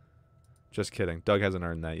 Just kidding. Doug hasn't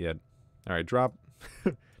earned that yet. Alright, drop.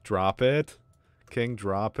 Drop it. King,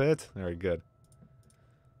 drop it. Alright, good.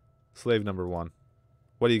 Slave number 1.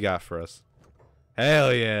 What do you got for us?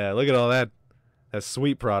 Hell yeah. Look at all that. That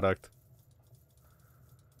sweet product.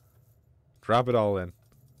 Drop it all in.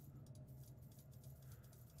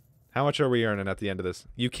 How much are we earning at the end of this?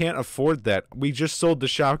 You can't afford that. We just sold the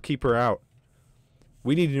shopkeeper out.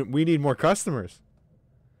 We need more customers.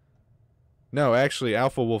 No, actually,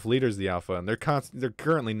 Alpha Wolf Leader's the Alpha, and they're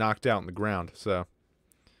currently knocked out in the ground, so...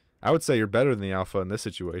 I would say you're better than the Alpha in this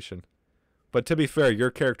situation. But to be fair,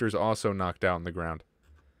 your character is also knocked out in the ground.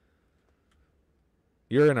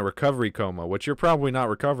 You're in a recovery coma, which you're probably not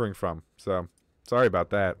recovering from, so... Sorry about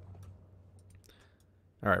that.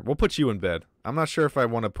 Alright, we'll put you in bed. I'm not sure if I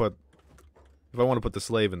want to put... the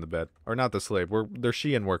slave in the bed. Or not the slave, they're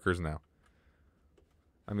Shein workers now.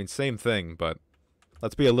 I mean, same thing, but...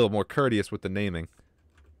 Let's be a little more courteous with the naming.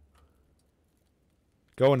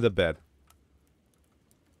 Go into the bed.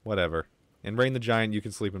 Whatever. And Rain the Giant, you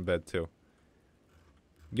can sleep in bed too.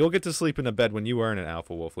 You'll get to sleep in a bed when you earn an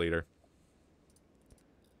Alpha Wolf Leader.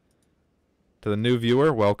 To the new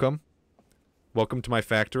viewer, welcome. Welcome to my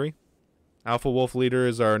factory. Alpha Wolf Leader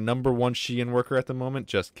is our #1 Shein worker at the moment.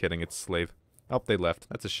 Just kidding, it's slave. Oh, they left.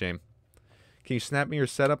 That's a shame. Can you snap me your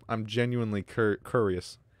setup? I'm genuinely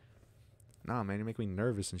curious. Nah, man, you make me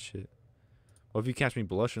nervous and shit. What if you catch me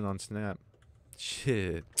blushing on Snap?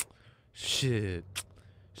 Shit. Shit.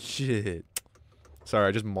 Shit. Sorry,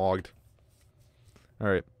 I just mogged.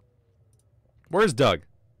 Alright. Where's Doug?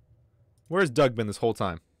 Where's Doug been this whole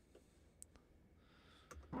time?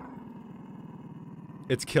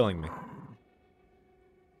 It's killing me.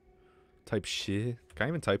 Type shit. Can I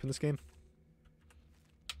even type in this game?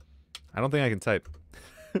 I don't think I can type.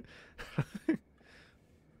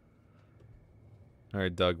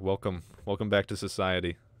 Alright, Doug, welcome. Welcome back to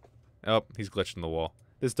society. Oh, he's glitched in the wall.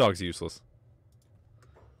 This dog's useless.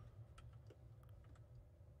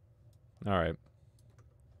 Alright.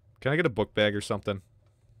 Can I get a book bag or something?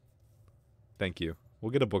 Thank you.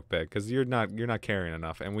 We'll get a book bag, because you're not carrying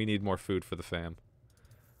enough, and we need more food for the fam.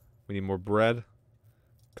 We need more bread.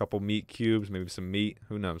 A couple meat cubes, maybe some meat.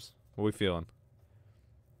 Who knows? What are we feeling?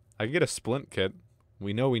 I could get a splint kit.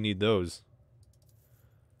 We know we need those.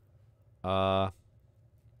 I'm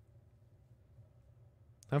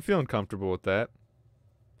feeling comfortable with that.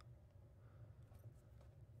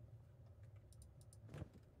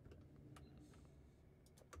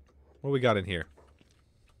 What do we got in here?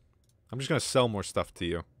 I'm just gonna sell more stuff to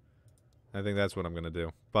you. I think that's what I'm gonna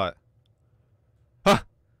do. But... Huh!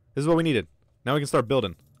 This is what we needed. Now we can start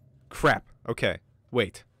building. Crap. Okay.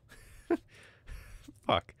 Wait.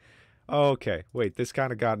 Fuck. Okay. Wait, this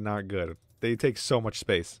kinda got not good. They take so much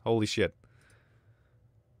space. Holy shit.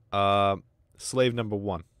 Slave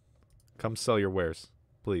 #1. Come sell your wares.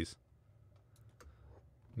 Please.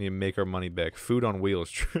 Need to make our money back. Food on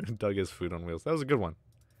wheels. Doug is food on wheels. That was a good one.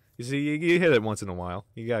 You see, you hit it once in a while.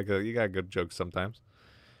 You got good jokes sometimes.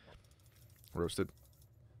 Roasted.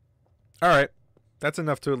 Alright. That's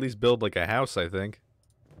enough to at least build like a house, I think.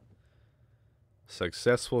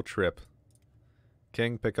 Successful trip.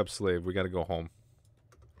 King, pick up slave. We gotta go home.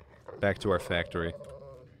 Back to our factory.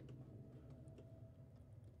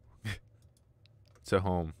 To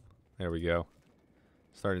home. There we go.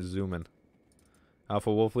 Starting zooming.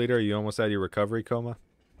 Alpha Wolf Leader, are you almost out of your recovery coma?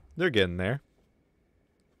 They're getting there.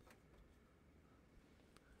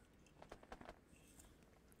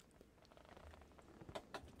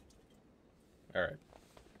 Alright.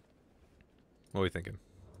 What are we thinking?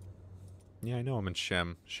 Yeah, I know I'm in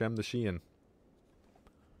Shem. Shem the Shein.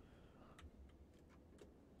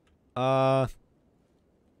 How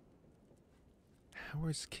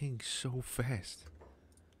is King so fast?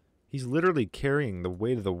 He's literally carrying the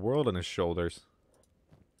weight of the world on his shoulders.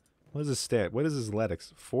 What is his stat? What is his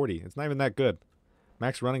athletics? 40. It's not even that good.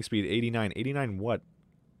 Max running speed, 89. 89 what?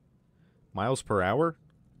 Miles per hour?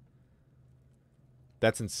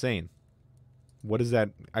 That's insane. What is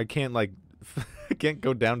that? I can't, like... I can't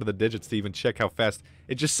go down to the digits to even check how fast.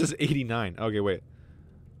 It just says 89. Okay, wait.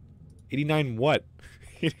 89 what?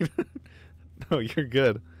 No, you're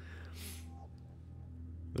good.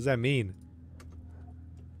 What does that mean?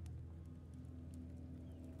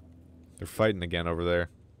 They're fighting again over there.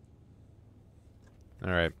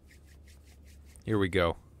 Alright. Here we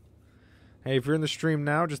go. Hey, if you're in the stream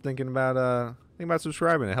now, just thinking about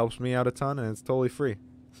subscribing. It helps me out a ton, and it's totally free.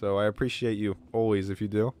 So I appreciate you, always, if you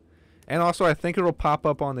do. And also, I think it'll pop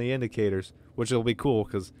up on the indicators, which will be cool,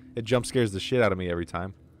 because it jump scares the shit out of me every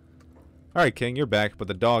time. Alright, King, you're back, but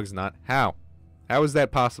the dog's not. How? How is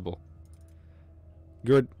that possible?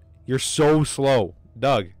 You're so slow.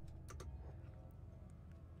 Doug.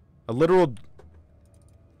 A literal...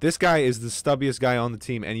 This guy is the stubbiest guy on the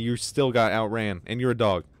team, and you still got outran. And you're a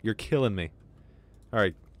dog. You're killing me.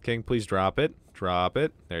 Alright, King, please drop it. Drop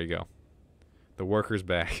it. There you go. The worker's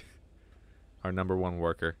back. Our #1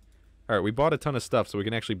 worker. Alright, we bought a ton of stuff, so we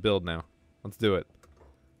can actually build now. Let's do it.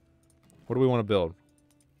 What do we want to build?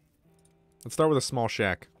 Let's start with a small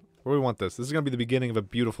shack. Where do we want this? This is going to be the beginning of a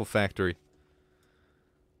beautiful factory.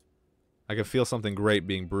 I can feel something great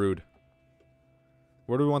being brewed.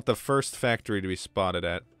 Where do we want the first factory to be spotted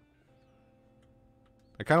at?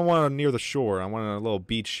 I kind of want it near the shore. I want a little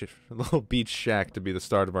beach shack to be the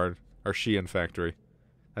start of our Shein factory.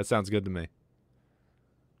 That sounds good to me.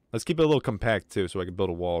 Let's keep it a little compact, too, so I can build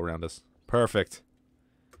a wall around us. Perfect.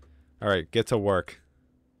 Alright, get to work.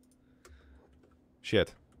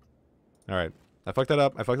 Shit. Alright. I fucked that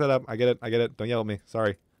up. I get it. Don't yell at me.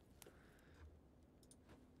 Sorry.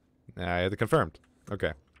 I had it confirmed.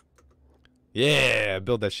 Okay. Yeah!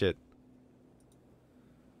 Build that shit.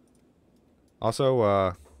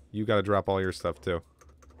 Also, you gotta drop all your stuff, too.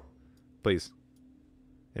 Please.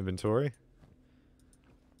 Inventory.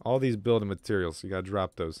 All these building materials, you gotta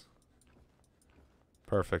drop those.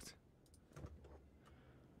 Perfect.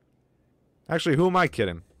 Actually, who am I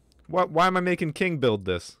kidding? Why am I making King build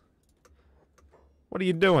this? What are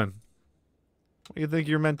you doing? What do you think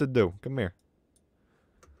you're meant to do? Come here.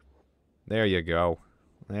 There you go.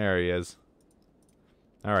 There he is.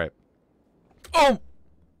 Alright. Oh!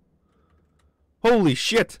 Holy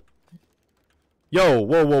shit! Yo,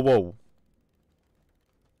 whoa.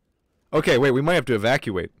 Okay, wait, we might have to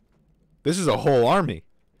evacuate. This is a whole army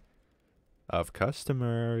of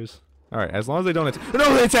customers. Alright, as long as they don't attack.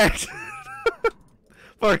 No, they attacked!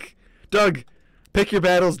 Fuck. Doug, pick your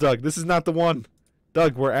battles, Doug. This is not the one.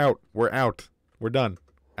 Doug, we're out. We're out. We're done.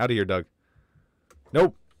 Out of here, Doug.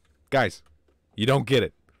 Nope. Guys, you don't get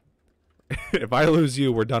it. If I lose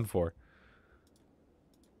you, we're done for.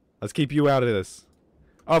 Let's keep you out of this.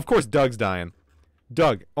 Oh, of course Doug's dying.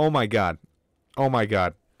 Doug, oh my god. Oh my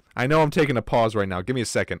god. I know I'm taking a pause right now. Give me a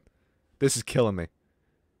second. This is killing me.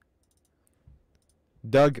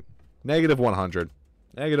 Doug, negative 100.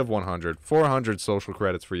 Negative 100. 400 social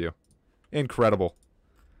credits for you. Incredible.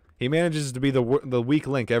 He manages to be the weak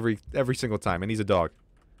link every single time, and he's a dog.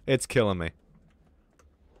 It's killing me.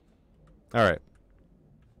 Alright.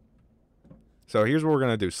 So here's what we're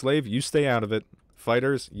going to do. Slave, you stay out of it.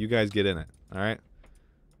 Fighters, you guys get in it. Alright?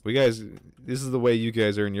 This is the way you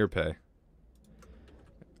guys earn your pay.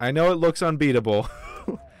 I know it looks unbeatable.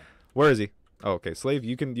 Where is he? Oh, okay. Slave,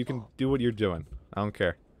 you can do what you're doing. I don't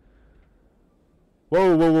care.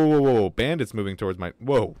 Whoa. Bandits moving towards my...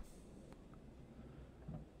 Whoa.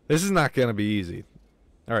 This is not going to be easy.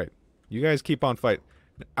 Alright. You guys keep on fighting.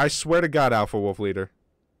 I swear to God, Alpha Wolf Leader.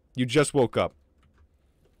 You just woke up.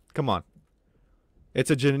 Come on. It's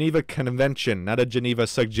a Geneva Convention, not a Geneva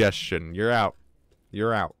suggestion. You're out.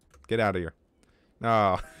 You're out. Get out of here.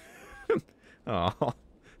 Oh. Oh.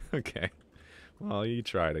 Okay. Well, you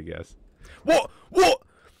tried, I guess. Whoa!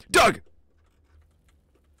 Doug!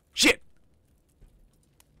 Shit!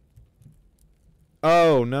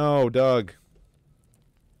 Oh, no, Doug.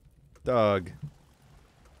 Doug.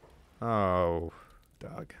 Oh,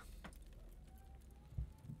 Doug.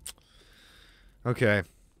 Okay.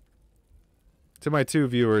 To my two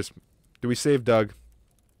viewers, do we save Doug?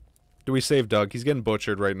 Do we save Doug? He's getting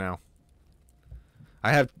butchered right now.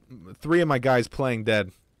 I have 3 of my guys playing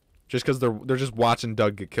dead. Just because they're just watching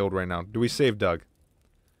Doug get killed right now. Do we save Doug?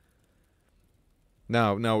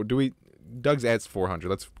 No. Do we... Doug's at 400.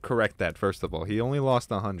 Let's correct that, first of all. He only lost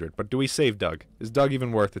 100. But do we save Doug? Is Doug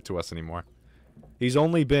even worth it to us anymore? He's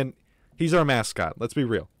only been... He's our mascot. Let's be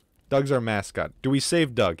real. Doug's our mascot. Do we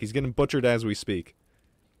save Doug? He's getting butchered as we speak.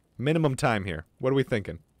 Minimum time here. What are we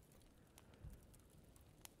thinking?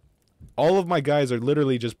 All of my guys are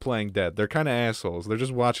literally just playing dead. They're kind of assholes. They're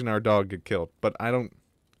just watching our dog get killed. But I don't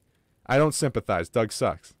sympathize. Doug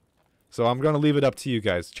sucks. So I'm going to leave it up to you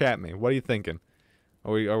guys. Chat me. What are you thinking?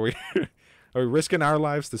 Are we are we risking our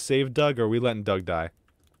lives to save Doug, or are we letting Doug die?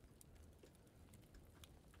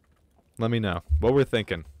 Let me know. What we're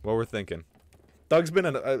thinking. Doug's been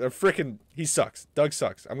a frickin'... He sucks. Doug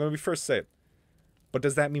sucks. I'm going to be first to say it. But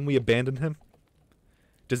does that mean we abandon him?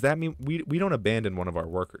 Does that mean we don't abandon one of our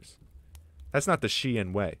workers? That's not the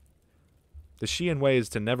Shein way. The Shein way is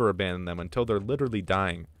to never abandon them until they're literally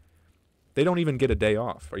dying. They don't even get a day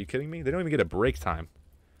off. Are you kidding me? They don't even get a break time.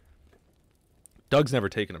 Doug's never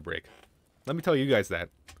taken a break. Let me tell you guys that.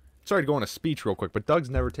 Sorry to go on a speech real quick, but Doug's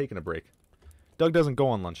never taken a break. Doug doesn't go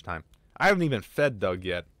on lunchtime. I haven't even fed Doug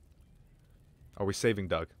yet. Are we saving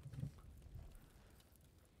Doug?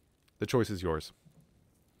 The choice is yours.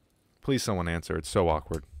 Please someone answer. It's so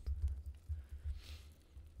awkward.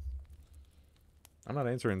 I'm not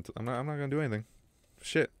answering. I'm not going to do anything.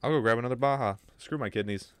 Shit. I'll go grab another Baja. Screw my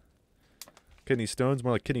kidneys. Kidney stones.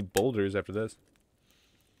 More like kidney boulders after this.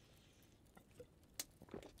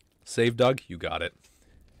 Save Doug. You got it.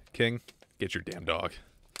 King, get your damn dog.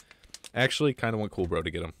 Actually, kind of want Cool Bro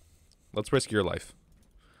to get him. Let's risk your life.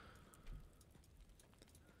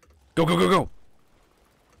 Go, go, go, go!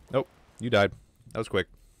 Nope. You died. That was quick.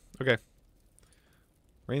 Okay.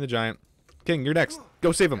 Rain the Giant. King, you're next.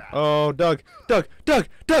 Go save him. Oh, Doug. Doug! Doug!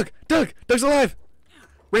 Doug! Doug! Doug's alive!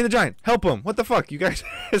 Rain the Giant. Help him. What the fuck? You guys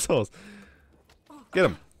are assholes. Get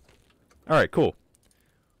him. Alright, cool.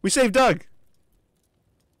 We saved Doug!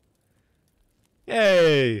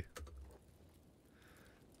 Yay!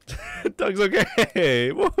 Doug's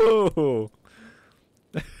okay! Woohoo!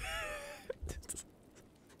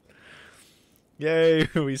 Yay!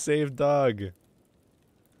 We saved Doug!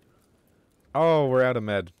 Oh, we're out of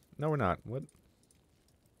med. No, we're not. What?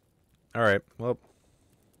 Alright, well.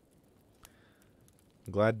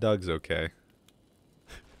 I'm glad Doug's okay.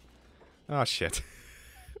 Oh, shit.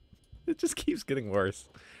 It just keeps getting worse.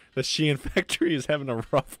 The Shein factory is having a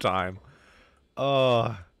rough time.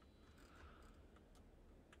 Alright.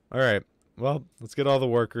 Well, let's get all the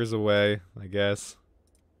workers away, I guess.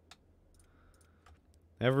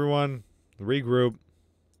 Everyone, regroup.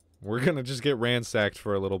 We're gonna just get ransacked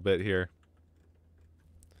for a little bit here.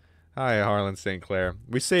 Hi, Harlan St. Clair.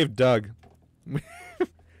 We saved Doug.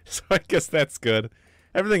 So I guess that's good.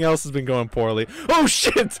 Everything else has been going poorly. Oh,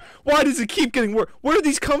 shit! Why does it keep getting worse? Where do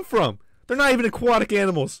these come from? They're not even aquatic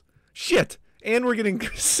animals. Shit! And we're getting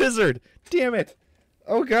scissored. Damn it.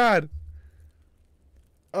 Oh, God.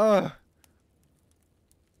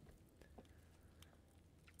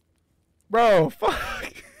 Bro,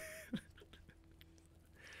 fuck.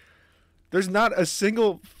 There's not a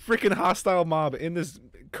single freaking hostile mob in this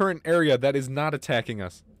current area that is not attacking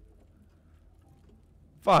us.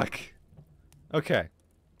 Fuck. Okay.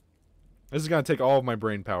 This is gonna take all of my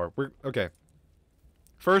brain power. Okay.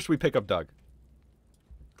 First, we pick up Doug.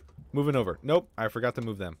 Moving over. Nope, I forgot to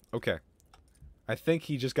move them. Okay. I think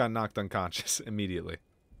he just got knocked unconscious immediately.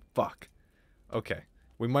 Fuck. Okay.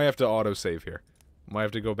 We might have to auto-save here. Might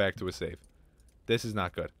have to go back to a save. This is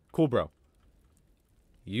not good. Cool, bro.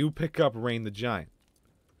 You pick up Rain the Giant.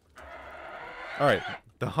 Alright.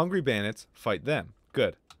 The Hungry Bandits fight them.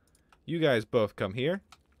 Good. You guys both come here.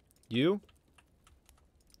 You.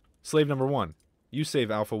 Slave number 1. You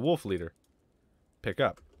save Alpha Wolf Leader. Pick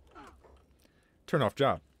up. Turn off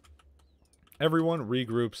job. Everyone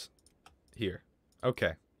regroups here.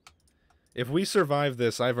 Okay. If we survive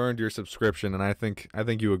this, I've earned your subscription, and I think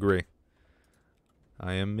you agree.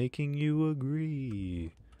 I am making you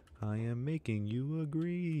agree. I am making you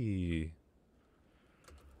agree.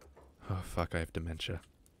 Oh, fuck, I have dementia.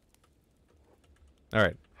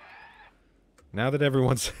 Alright. Now that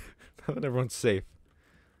everyone's safe.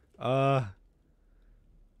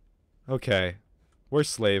 Okay. Where's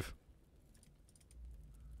Slave?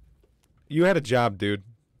 You had a job, dude.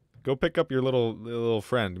 Go pick up your little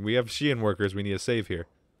friend. We have Shein workers we need to save here.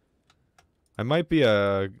 I might be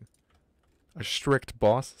a strict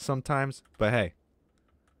boss sometimes, but hey.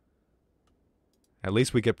 At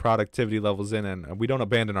least we get productivity levels in and we don't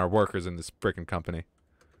abandon our workers in this frickin' company.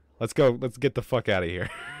 Let's go. Let's get the fuck out of here.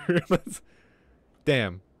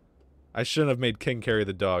 Damn. I shouldn't have made King carry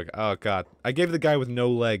the dog. Oh, God. I gave the guy with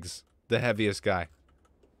no legs the heaviest guy.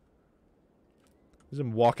 He's a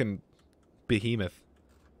walking behemoth.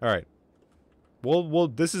 Alright. Well,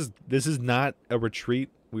 this is not a retreat.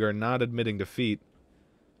 We are not admitting defeat.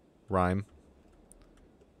 Rhyme.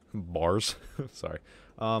 Bars. Sorry.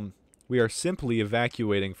 We are simply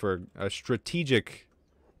evacuating for a strategic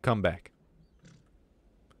comeback.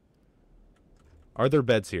 Are there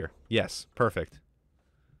beds here? Yes. Perfect.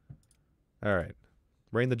 Alright.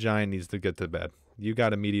 Rain the Giant needs to get to bed. You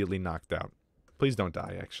got immediately knocked out. Please don't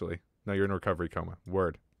die, actually. No, you're in recovery coma.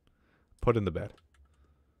 Word. Put in the bed.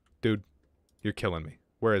 Dude, you're killing me.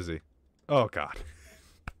 Where is he? Oh, God.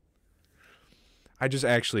 I just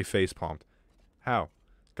actually facepalmed. How?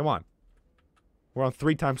 Come on. We're on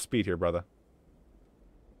 3 times speed here, brother.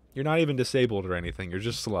 You're not even disabled or anything. You're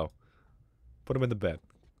just slow. Put him in the bed.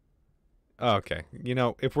 Okay. You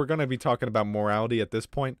know, if we're going to be talking about morality at this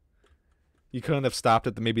point, you couldn't have stopped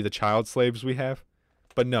at maybe the child slaves we have.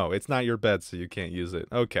 But no, it's not your bed, so you can't use it.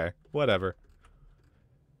 Okay. Whatever.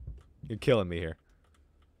 You're killing me here.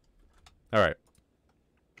 Alright.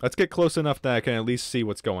 Let's get close enough that I can at least see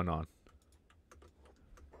what's going on.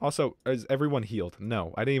 Also, is everyone healed?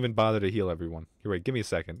 No, I didn't even bother to heal everyone. You're right, give me a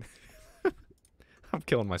second. I'm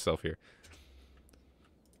killing myself here.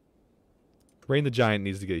 Rain the Giant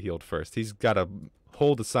needs to get healed first. He's got a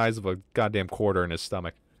hole the size of a goddamn quarter in his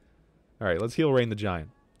stomach. Alright, let's heal Rain the Giant.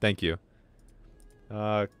 Thank you.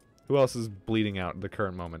 Who else is bleeding out at the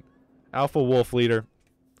current moment? Alpha Wolf Leader.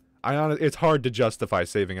 It's hard to justify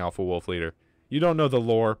saving Alpha Wolf Leader. You don't know the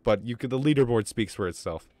lore, but the leaderboard speaks for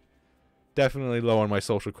itself. Definitely low on my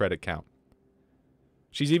social credit count.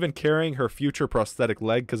 She's even carrying her future prosthetic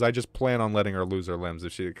leg because I just plan on letting her lose her limbs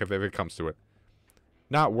if it comes to it.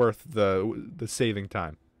 Not worth the saving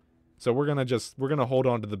time. So we're gonna hold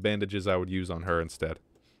on to the bandages I would use on her instead.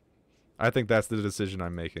 I think that's the decision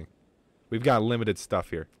I'm making. We've got limited stuff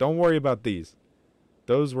here. Don't worry about these.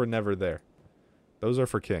 Those were never there. Those are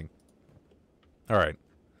for King. Alright.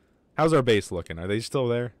 How's our base looking? Are they still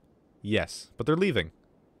there? Yes. But they're leaving.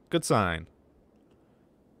 Good sign.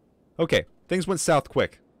 Okay. Things went south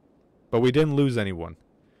quick. But we didn't lose anyone.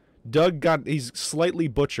 He's slightly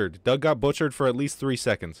butchered. Doug got butchered for at least 3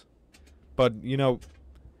 seconds. But, you know,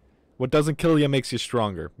 what doesn't kill you makes you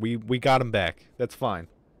stronger. We got him back. That's fine.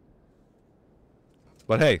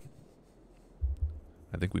 But hey.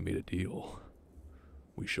 I think we made a deal.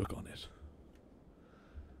 We shook on it.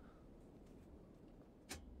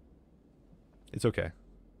 It's okay.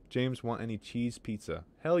 James, want any cheese pizza?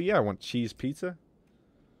 Hell yeah, I want cheese pizza.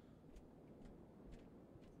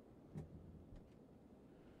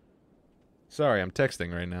 Sorry, I'm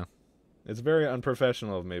texting right now. It's very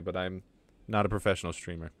unprofessional of me, but I'm not a professional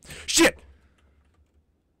streamer. Shit!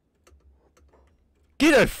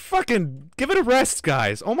 Give it a rest,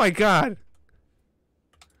 guys. Oh my god.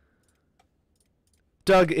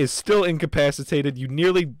 Doug is still incapacitated. You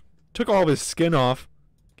nearly took all of his skin off.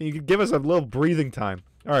 Can you give us a little breathing time?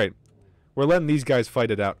 Alright. We're letting these guys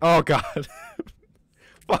fight it out. Oh god.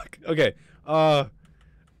 Fuck. Okay.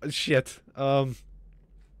 Shit.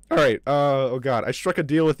 Alright, oh god, I struck a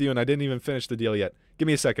deal with you and I didn't even finish the deal yet. Give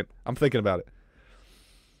me a second. I'm thinking about it.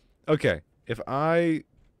 Okay, if I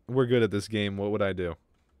were good at this game, what would I do?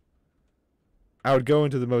 I would go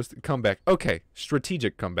into the most comeback. Okay,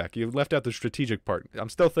 strategic comeback. You left out the strategic part. I'm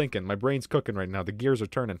still thinking. My brain's cooking right now. The gears are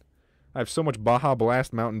turning. I have so much Baja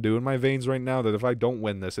Blast Mountain Dew in my veins right now that if I don't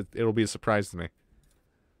win this, it'll be a surprise to me.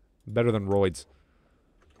 Better than roids.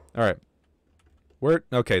 Alright.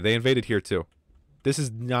 Okay, they invaded here too. This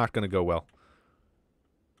is not going to go well.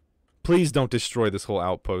 Please don't destroy this whole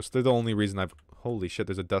outpost. They're the only reason I've... Holy shit,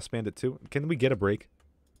 there's a dust bandit too? Can we get a break?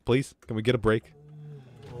 Please? Can we get a break?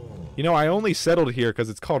 You know, I only settled here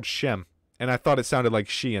because it's called Shem. And I thought it sounded like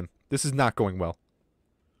Shein. This is not going well.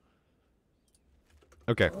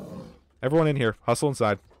 Okay. Everyone in here. Hustle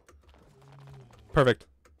inside. Perfect.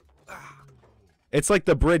 It's like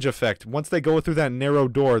the bridge effect. Once they go through that narrow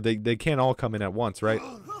door, they can't all come in at once, right?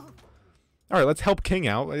 Alright, let's help King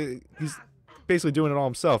out. He's basically doing it all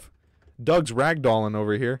himself. Doug's ragdolling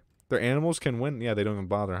over here. Their animals can win. Yeah, they don't even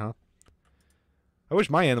bother, huh? I wish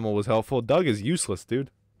my animal was helpful. Doug is useless,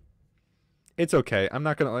 dude. It's okay. I'm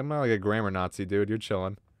not like a grammar Nazi, dude. You're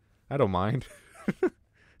chilling. I don't mind.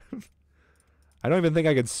 I don't even think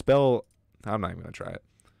I could spell... I'm not even gonna try it.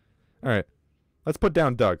 Alright. Let's put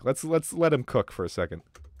down Doug. Let's let him cook for a second.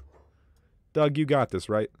 Doug, you got this,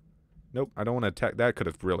 right? Nope, I don't want to attack. That could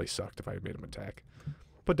have really sucked if I made him attack.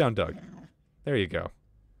 Put down Doug. There you go.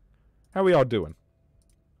 How are we all doing?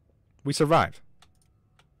 We survived.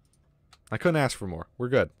 I couldn't ask for more. We're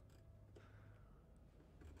good.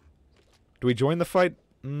 Do we join the fight?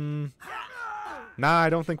 Nah, I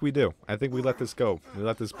don't think we do. I think we let this go. We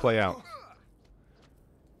let this play out.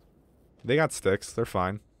 They got sticks. They're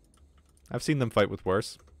fine. I've seen them fight with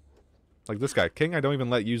worse. Like this guy. King, I don't even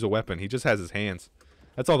let use a weapon. He just has his hands.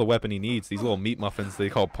 That's all the weapon he needs. These little meat muffins they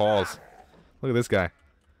call paws. Look at this guy.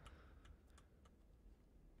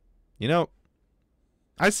 You know,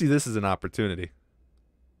 I see this as an opportunity.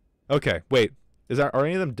 Okay, wait. Are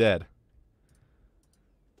any of them dead?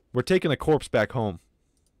 We're taking a corpse back home.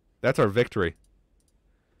 That's our victory.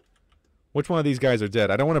 Which one of these guys are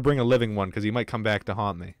dead? I don't want to bring a living one because he might come back to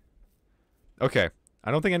haunt me. Okay.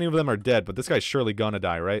 I don't think any of them are dead, but this guy's surely gonna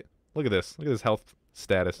die, right? Look at this. Look at his health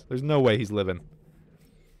status. There's no way he's living.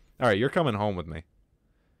 Alright, you're coming home with me.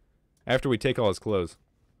 After we take all his clothes.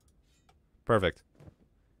 Perfect.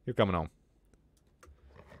 You're coming home.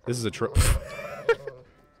 This is a trip.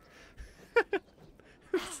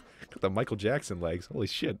 Got the Michael Jackson legs. Holy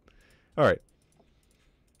shit. Alright.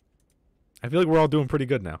 I feel like we're all doing pretty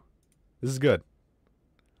good now. This is good.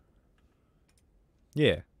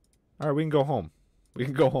 Yeah. Alright, we can go home. We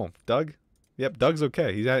can go home. Doug? Yep, Doug's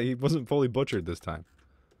okay. He wasn't fully butchered this time.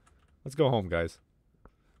 Let's go home, guys.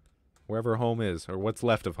 Wherever home is, or what's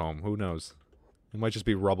left of home. Who knows? It might just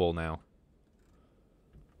be rubble now.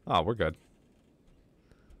 Oh, we're good.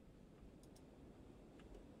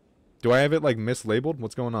 Do I have it, like, mislabeled?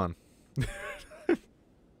 What's going on?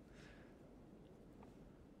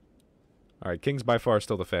 Alright, King's by far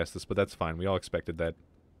still the fastest, but that's fine. We all expected that.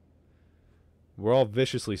 We're all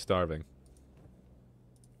viciously starving.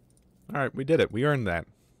 Alright, we did it. We earned that.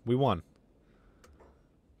 We won.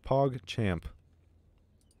 Pog champ.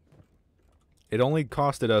 It only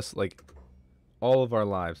costed us, like, all of our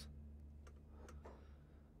lives.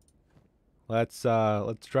 Let's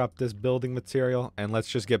drop this building material and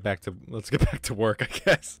let's get back to work, I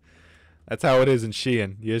guess. That's how it is in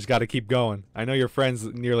Shein. You just gotta keep going. I know your friends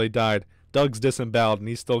nearly died. Doug's disemboweled and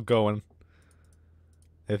he's still going.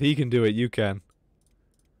 If he can do it, you can.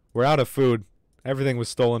 We're out of food. Everything was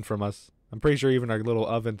stolen from us. I'm pretty sure even our little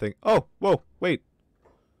oven thing. Oh, whoa, wait.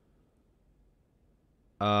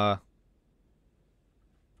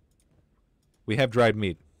 We have dried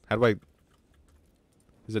meat. How do I...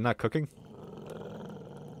 Is it not cooking?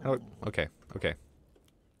 How... Okay, okay.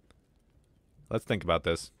 Let's think about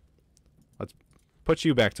this. Let's put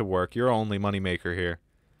you back to work. You're our only moneymaker here.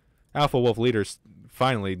 Alpha Wolf Leader's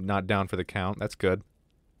finally not down for the count. That's good.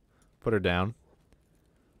 Put her down.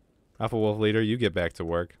 Alpha Wolf Leader, you get back to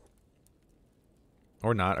work.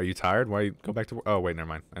 Or not. Are you tired? Why you go back to work? Oh, wait, never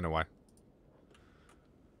mind. I know why.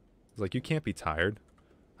 It's like, you can't be tired.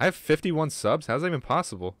 I have 51 subs? How's that even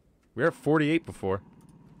possible? We were at 48 before.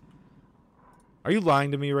 Are you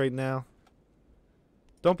lying to me right now?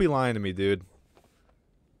 Don't be lying to me, dude.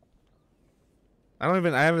 I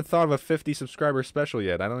haven't thought of a 50 subscriber special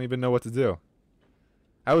yet. I don't even know what to do.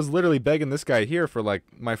 I was literally begging this guy here for, like,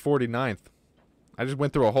 my 49th. I just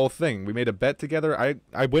went through a whole thing. We made a bet together.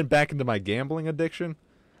 I went back into my gambling addiction.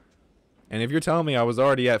 And if you're telling me I was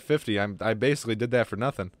already at 50, I basically did that for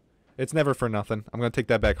nothing. It's never for nothing. I'm going to take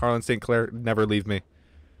that back. Harlan St. Clair, never leave me.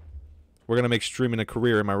 We're going to make streaming a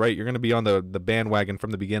career, am I right? You're going to be on the bandwagon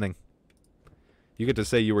from the beginning. You get to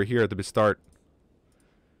say you were here at the start.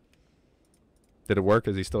 Did it work?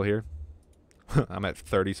 Is he still here? I'm at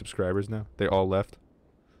 30 subscribers now. They all left.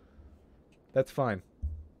 That's fine.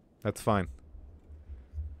 That's fine.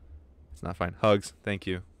 It's not fine. Hugs. Thank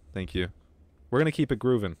you. Thank you. We're going to keep it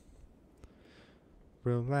grooving.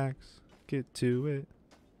 Relax. Get to it.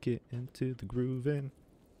 Get into the grooving.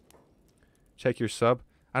 Check your sub.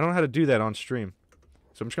 I don't know how to do that on stream.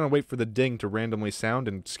 So I'm just going to wait for the ding to randomly sound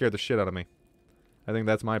and scare the shit out of me. I think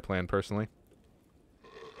that's my plan, personally.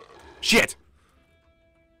 Shit!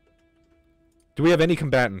 Do we have any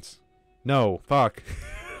combatants? No. Fuck.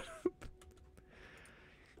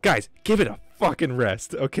 Guys, give it a fucking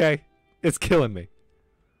rest, okay? It's killing me.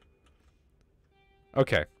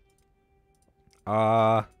 Okay.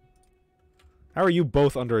 How are you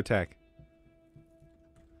both under attack?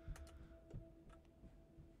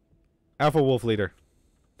 Alpha Wolf Leader.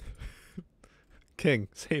 King,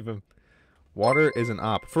 save him. Water is an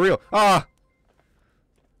op. For real. Ah!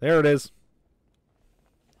 There it is.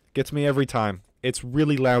 Gets me every time. It's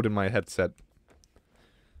really loud in my headset.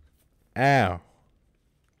 Ow.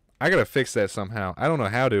 I gotta fix that somehow. I don't know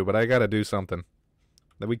how to, but I gotta do something.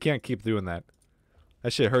 That we can't keep doing that.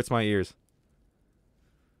 That shit hurts my ears.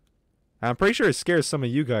 I'm pretty sure it scares some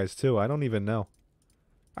of you guys, too. I don't even know.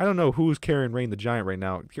 I don't know who's carrying Rain the Giant right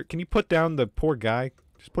now. Here, can you put down the poor guy?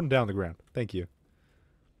 Just put him down on the ground. Thank you.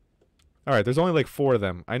 Alright, there's only like 4 of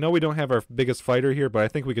them. I know we don't have our biggest fighter here, but I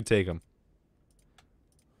think we could take him.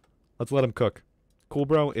 Let's let him cook. Cool,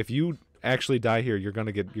 bro. If you actually die here, you're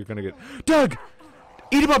gonna get... Doug!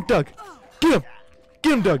 Eat him up, Doug! Get him!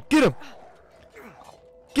 Get him, Doug! Get him!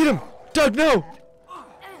 Get him! Doug, no!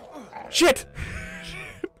 Shit!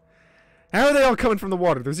 How are they all coming from the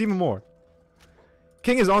water? There's even more.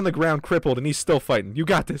 King is on the ground, crippled, and he's still fighting. You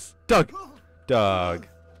got this. Doug! Doug.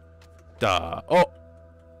 Duh. Oh!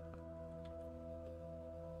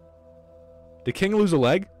 Did King lose a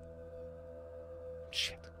leg?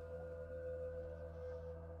 Shit.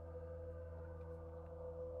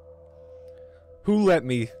 Who let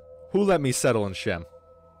me settle in Shem?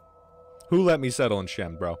 Who let me settle in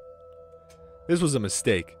Shem, bro? This was a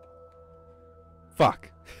mistake. Fuck.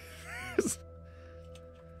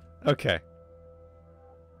 Okay.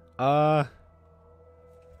 Don't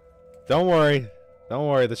worry. Don't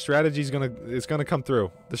worry. The strategy's gonna come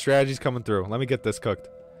through. The strategy's coming through. Let me get this cooked.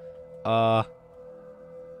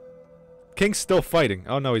 King's still fighting.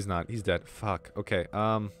 Oh no, he's not. He's dead. Fuck. Okay.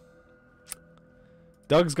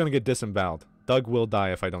 Doug's gonna get disemboweled. Doug will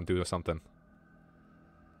die if I don't do something.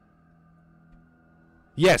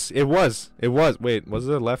 Yes, it was. It was. Wait, was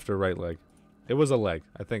it a left or right leg? It was a leg,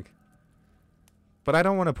 I think. But I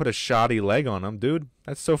don't want to put a shoddy leg on him, dude.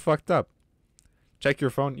 That's so fucked up. Check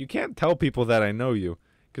your phone. You can't tell people that I know you,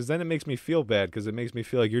 because then it makes me feel bad, because it makes me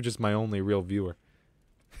feel like you're just my only real viewer.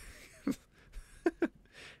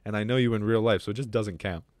 And I know you in real life, so it just doesn't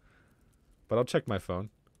count. But I'll check my phone.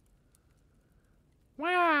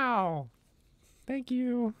 Wow. Thank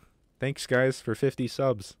you. Thanks, guys, for 50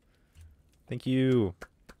 subs. Thank you.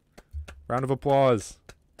 Round of applause.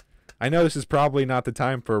 I know this is probably not the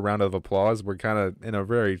time for a round of applause. We're kind of in a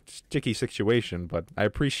very sticky situation, but I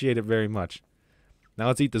appreciate it very much. Now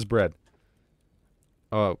let's eat this bread.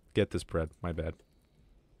 Oh, get this bread. My bad.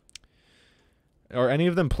 Are any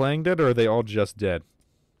of them playing dead, or are they all just dead?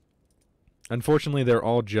 Unfortunately, they're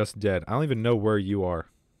all just dead. I don't even know where you are.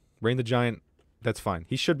 Rain the Giant, that's fine.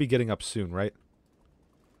 He should be getting up soon, right?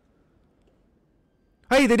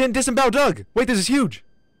 Hey, they didn't disembowel Doug! Wait, this is huge!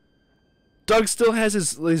 Doug still has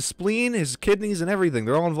his spleen, his kidneys, and everything.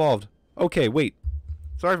 They're all involved. Okay, wait.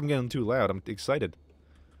 Sorry if I'm getting too loud. I'm excited.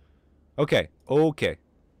 Okay, okay.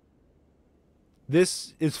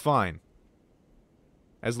 This is fine.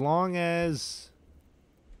 As long as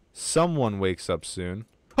someone wakes up soon.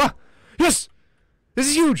 Ah! Yes! This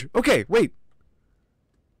is huge! Okay, wait.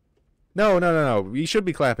 No. We should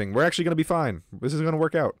be clapping. We're actually going to be fine. This is going to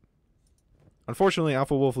work out. Unfortunately,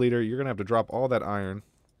 Alpha Wolf Leader, you're going to have to drop all that iron.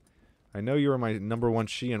 I know you were my #1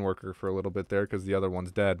 Shein worker for a little bit there because the other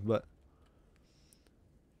one's dead, but...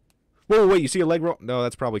 Whoa, wait, you see a leg roll? No,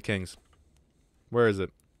 that's probably King's. Where is it?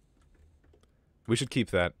 We should keep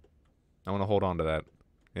that. I want to hold on to that.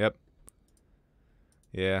 Yep.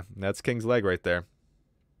 Yeah, that's King's leg right there.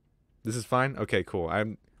 This is fine? Okay, cool.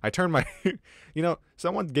 I turned my... You know,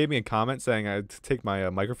 someone gave me a comment saying I had to take my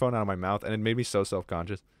microphone out of my mouth, and it made me so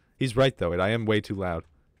self-conscious. He's right, though. I am way too loud.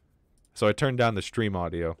 So I turned down the stream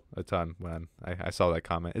audio a ton when I saw that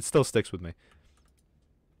comment. It still sticks with me.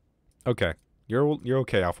 Okay. You're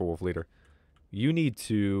okay, Alpha Wolf Leader. You need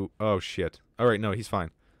to... Oh, shit. Alright, no, he's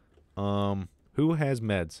fine. Who has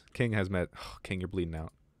meds? King has meds. Oh, King, you're bleeding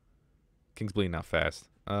out. King's bleeding out fast.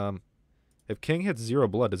 If King hits 0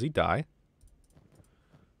 blood, does he die?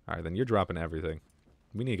 Alright, then you're dropping everything.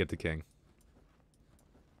 We need to get to King.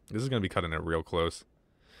 This is going to be cutting it real close.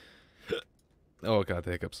 Oh, God,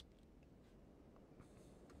 the hiccups.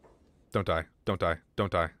 Don't die. Don't die.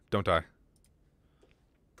 Don't die. Don't die.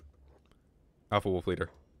 Alpha Wolf Leader,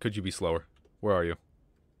 could you be slower? Where are you?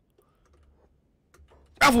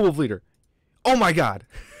 Alpha Wolf Leader! Oh my god!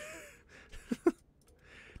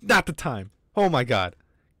 Not the time. Oh my god.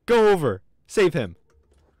 Go over. Save him.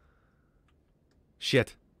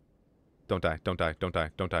 Shit. Don't die. Don't die. Don't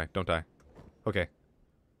die. Don't die. Don't die. Okay.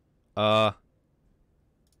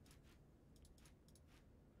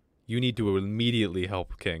 You need to immediately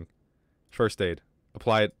help King. First aid.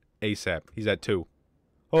 Apply it ASAP. He's at 2.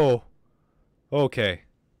 Oh. Okay.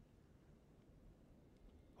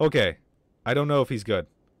 Okay. I don't know if he's good.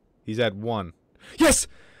 He's at 1. Yes!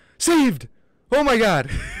 Saved! Oh my god!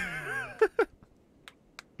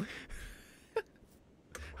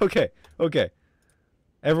 Okay. Okay.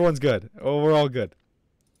 Everyone's good. Oh, we're all good.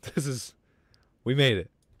 This is... We made it.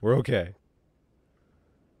 We're okay.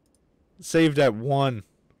 Saved at 1.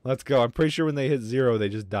 Let's go. I'm pretty sure when they hit 0, they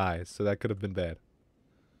just die. So that could have been bad.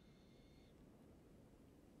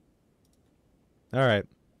 Alright.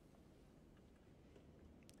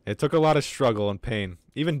 It took a lot of struggle and pain.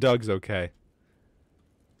 Even Doug's okay.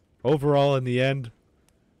 Overall, in the end,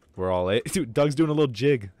 we're all Dude, Doug's doing a little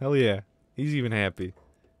jig. Hell yeah. He's even happy.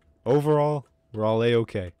 Overall, we're all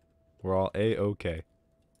A-okay. We're all A-okay.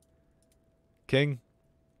 King,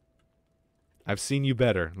 I've seen you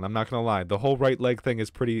better, and I'm not gonna lie. The whole right leg thing is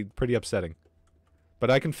pretty upsetting.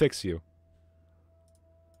 But I can fix you.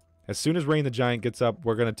 As soon as Rain the Giant gets up,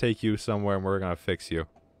 we're gonna take you somewhere and we're gonna fix you.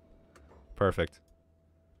 Perfect.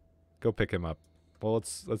 Go pick him up. Well,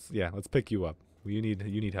 let's pick you up. You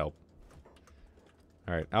need help.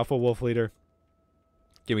 All right, Alpha Wolf Leader.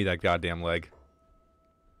 Give me that goddamn leg.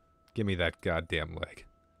 Give me that goddamn leg.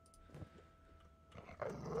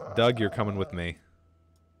 Doug, you're coming with me.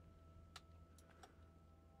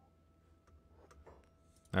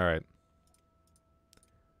 All right.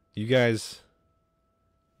 You guys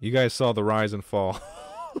saw the rise and fall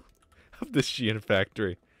of the Shein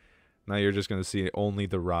factory. Now you're just gonna see only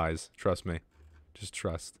the rise. Trust me. Just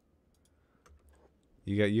trust.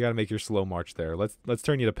 You gotta make your slow march there. Let's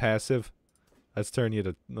turn you to passive. Let's turn you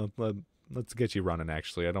to let's get you running.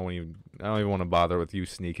 Actually, I don't even want to bother with you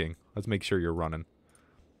sneaking. Let's make sure you're running.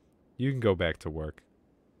 You can go back to work.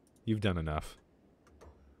 You've done enough.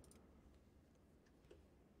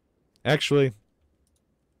 Actually,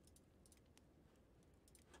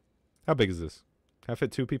 how big is this? Can I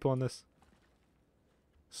fit 2 people on this?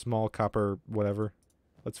 Small copper whatever.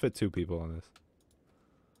 Let's fit 2 people on this.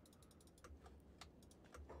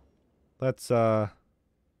 Let's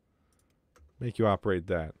make you operate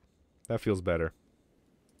that. That feels better.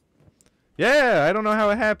 Yeah, I don't know how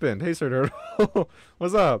it happened. Hey, Sir Turtle.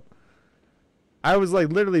 What's up? I was like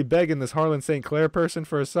literally begging this Harlan St. Clair person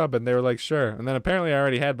for a sub, and they were like, sure. And then apparently I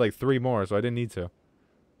already had like 3 more, so I didn't need to.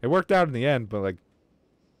 It worked out in the end, but like,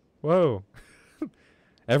 Whoa.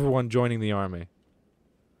 Everyone joining the army.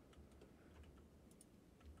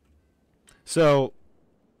 So,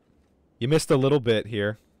 you missed a little bit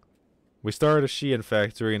here. We started a Shein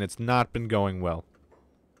factory and it's not been going well.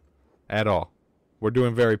 At all. We're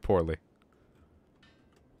doing very poorly.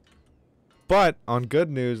 But, on good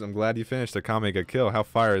news, I'm glad you finished the Kame ga Kill. How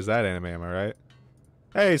fire is that anime, am I right?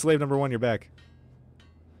 Hey, slave number 1, you're back.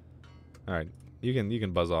 Alright, you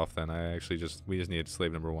can buzz off then. We just needed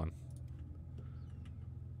slave number 1.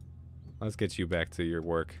 Let's get you back to your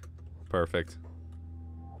work. Perfect.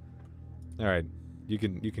 Alright, you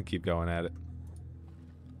can keep going at it.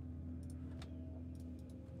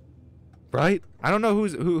 Right? I don't know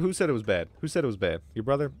who said it was bad. Who said it was bad? Your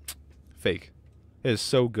brother? Fake. It is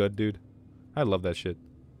so good, dude. I love that shit.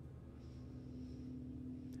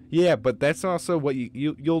 Yeah, but that's also what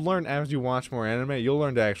you'll learn as you watch more anime. You'll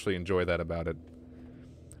learn to actually enjoy that about it.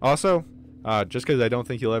 Also, just because I don't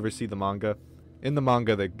think you'll ever see the manga, in the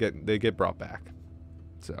manga they get brought back.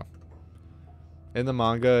 So, in the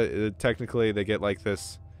manga, technically they get like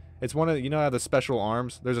this. It's one of you know how the special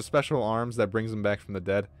arms. There's a special arms that brings them back from the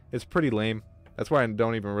dead. It's pretty lame. That's why I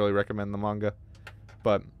don't even really recommend the manga.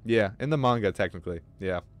 But yeah, in the manga technically,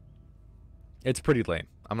 yeah, it's pretty lame.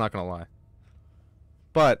 I'm not gonna lie.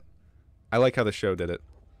 But I like how the show did it.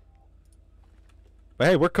 But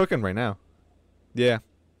hey, we're cooking right now. Yeah.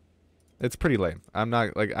 It's pretty lame. I'm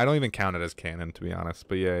not like I don't even count it as canon to be honest,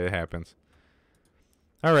 but yeah, it happens.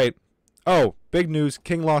 All right. Oh, big news.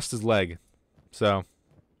 King lost his leg. So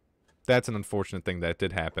that's an unfortunate thing that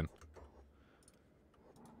did happen.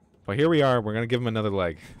 But here we are. We're going to give him another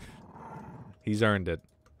leg. He's earned it.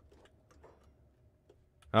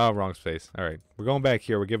 Oh, wrong space. All right. We're going back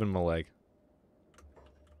here. We're giving him a leg.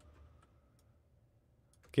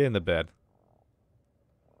 Get in the bed.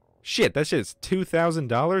 Shit, that shit's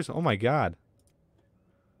 $2,000? Oh my god.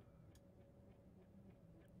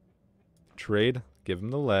 Trade. Give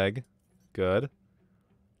him the leg. Good.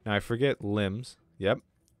 Now I forget limbs. Yep.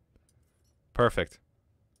 Perfect.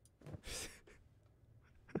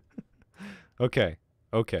 Okay.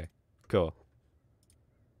 Okay. Cool.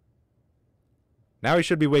 Now he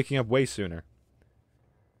should be waking up way sooner.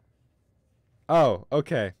 Oh,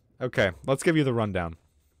 okay. Okay. Let's give you the rundown.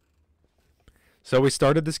 So we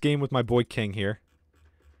started this game with my boy King here.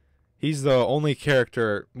 He's the only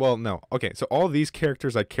character... Well, no. Okay, so all these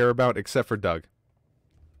characters I care about except for Doug.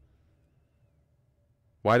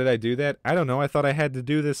 Why did I do that? I don't know. I thought I had to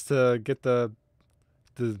do this to get the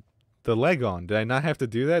leg on. Did I not have to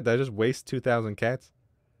do that? Did I just waste 2,000 cats?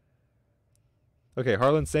 Okay,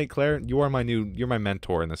 Harlan St. Clair, you're my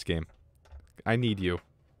mentor in this game. I need you.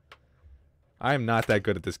 I am not that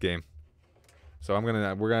good at this game. So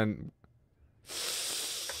we're gonna...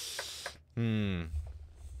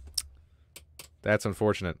 That's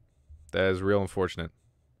unfortunate. That is real unfortunate.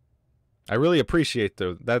 I really appreciate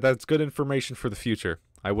that's good information for the future.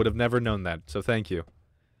 I would have never known that, so thank you.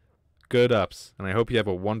 Good ups, and I hope you have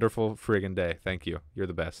a wonderful friggin' day. Thank you. You're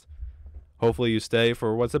the best. Hopefully you stay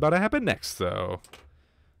for what's about to happen next, though.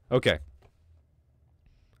 Okay.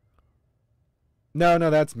 No,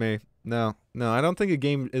 that's me. No, I don't think a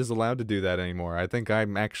game is allowed to do that anymore. I think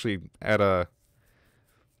I'm actually at a...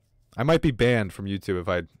 I might be banned from YouTube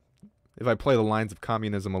if I play the lines of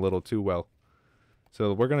communism a little too well.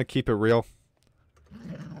 So we're going to keep it real.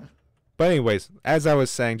 But anyways, as I was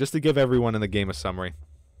saying, just to give everyone in the game a summary.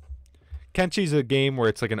 Kenshi's a game where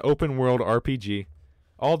it's like an open world RPG.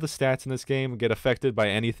 All the stats in this game get affected by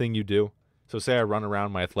anything you do. So say I run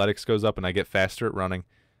around, my athletics goes up and I get faster at running.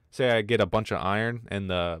 Say I get a bunch of iron and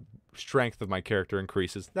the strength of my character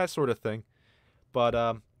increases. That sort of thing.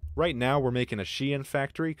 But right now we're making a Shein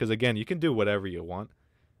factory because again, you can do whatever you want.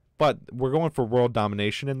 But we're going for world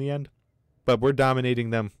domination in the end. But we're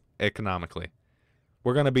dominating them economically.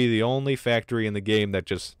 We're going to be the only factory in the game that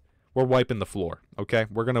just... We're wiping the floor, okay?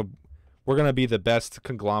 We're gonna be the best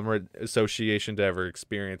conglomerate association to ever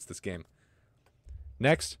experience this game.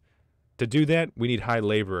 Next, to do that, we need high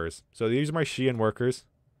laborers. So these are my Shein workers.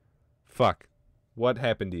 Fuck. What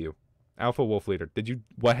happened to you? Alpha Wolf Leader,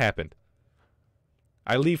 what happened?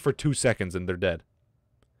 I leave for 2 seconds and they're dead.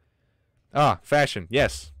 Ah, fashion,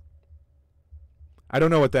 yes. I don't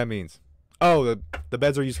know what that means. Oh, the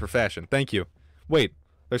beds are used for fashion. Thank you. Wait,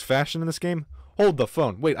 there's fashion in this game? Hold the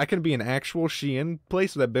phone. Wait, I can be an actual Shein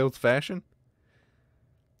place that builds fashion?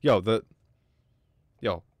 Yo,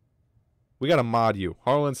 we gotta mod you.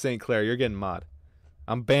 Harlan St. Clair, you're getting mod.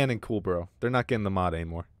 I'm banning Cool Bro. They're not getting the mod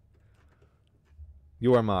anymore.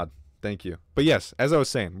 You are mod. Thank you. But yes, as I was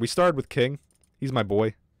saying, we started with King. He's my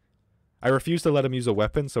boy. I refuse to let him use a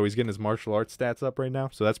weapon, so he's getting his martial arts stats up right now,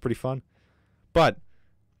 so that's pretty fun. But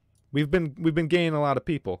We've been gaining a lot of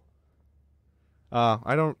people.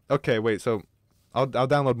 I don't. Okay, wait. So, I'll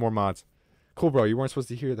download more mods. Cool, bro. You weren't supposed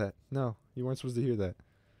to hear that. No, you weren't supposed to hear that.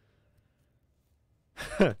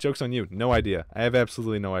 Joke's on you. No idea. I have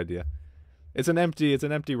absolutely no idea. It's an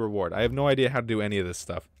empty reward. I have no idea how to do any of this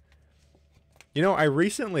stuff. You know, I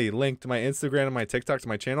recently linked my Instagram and my TikTok to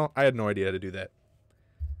my channel. I had no idea how to do that.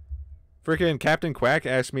 Freaking Captain Quack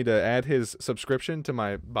asked me to add his subscription to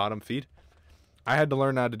my bottom feed. I had to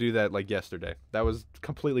learn how to do that like yesterday. That was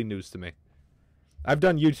completely news to me. I've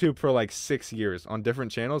done YouTube for like 6 years on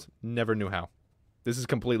different channels. Never knew how. This is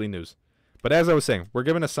completely news. But as I was saying, we're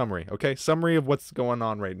giving a summary, okay? Summary of what's going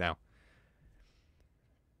on right now.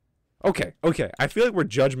 Okay. I feel like we're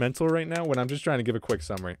judgmental right now when I'm just trying to give a quick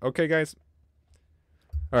summary. Okay, guys?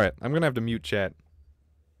 Alright, I'm going to have to mute chat.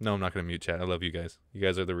 No, I'm not going to mute chat. I love you guys. You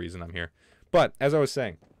guys are the reason I'm here. But, as I was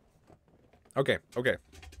saying. Okay.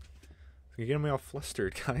 You're getting me all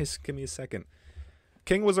flustered, guys. Give me a second.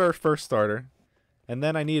 King was our first starter. And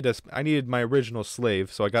then I needed my original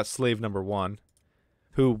slave, so I got slave number 1.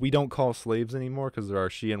 Who we don't call slaves anymore because they're our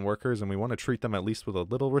Shein workers, and we want to treat them at least with a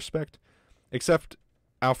little respect. Except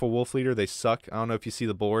Alpha Wolf Leader, they suck. I don't know if you see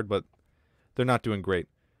the board, but they're not doing great.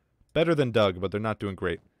 Better than Doug, but they're not doing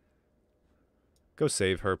great. Go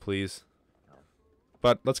save her, please.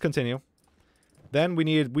 But let's continue. Then we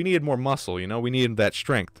needed more muscle, you know? We needed that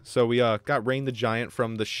strength. So we got Rain the Giant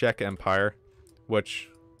from the Shek Empire, which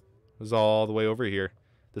was all the way over here.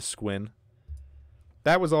 The Squin.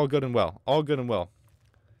 That was all good and well. All good and well.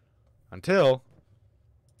 Until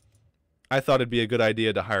I thought it'd be a good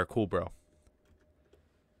idea to hire Cool Bro.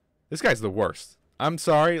 This guy's the worst. I'm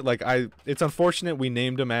sorry, like it's unfortunate we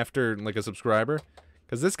named him after like a subscriber,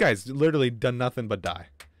 because this guy's literally done nothing but die.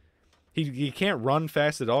 He can't run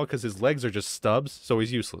fast at all because his legs are just stubs, so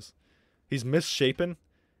he's useless. He's misshapen,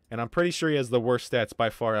 and I'm pretty sure he has the worst stats by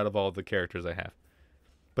far out of all of the characters I have.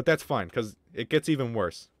 But that's fine, because it gets even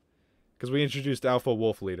worse. Because we introduced Alpha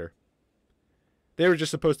Wolf Leader. They were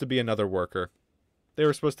just supposed to be another worker. They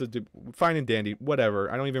were supposed to do fine and dandy,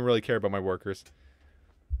 whatever. I don't even really care about my workers.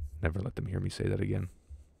 Never let them hear me say that again.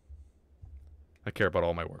 I care about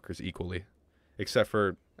all my workers equally. Except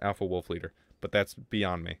for Alpha Wolf Leader. But that's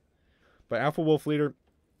beyond me. But Alpha Wolf Leader,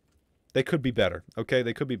 they could be better. Okay,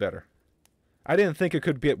 they could be better. I didn't think it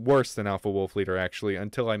could get worse than Alpha Wolf Leader, actually,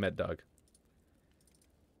 until I met Doug.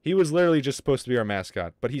 He was literally just supposed to be our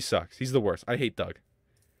mascot, but he sucks. He's the worst. I hate Doug.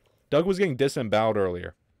 Doug was getting disemboweled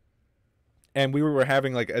earlier. And we were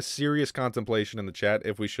having like a serious contemplation in the chat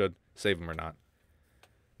if we should save him or not.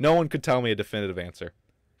 No one could tell me a definitive answer.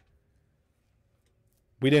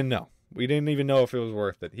 We didn't know. We didn't even know if it was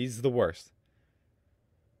worth it. He's the worst.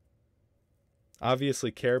 Obviously,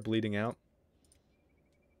 Care bleeding out.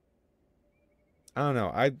 I don't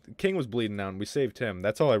know. King was bleeding out and we saved him.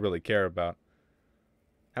 That's all I really care about.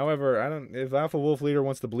 However, if Alpha Wolf Leader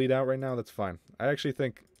wants to bleed out right now, that's fine. I actually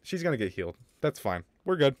think she's going to get healed. That's fine.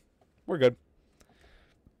 We're good. We're good.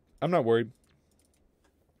 I'm not worried.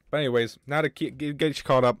 But anyways, now to get you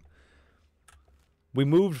caught up. We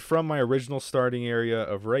moved from my original starting area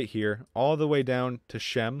of right here all the way down to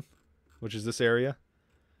Shem, which is this area.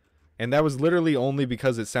 And that was literally only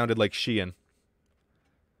because it sounded like Shein.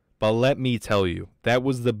 But let me tell you, that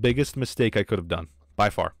was the biggest mistake I could have done. By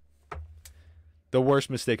far. The worst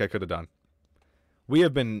mistake I could have done. We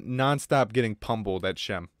have been nonstop getting pummeled at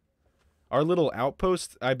Shem. Our little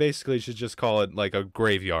outpost, I basically should just call it like a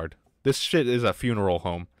graveyard. This shit is a funeral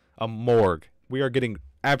home. A morgue. We are getting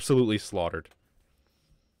absolutely slaughtered.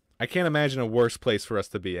 I can't imagine a worse place for us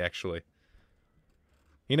to be, actually.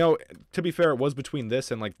 You know, to be fair, it was between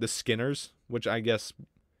this and like the Skinners, which I guess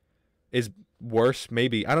is worse,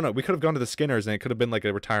 maybe. I don't know. We could have gone to the Skinners and it could have been like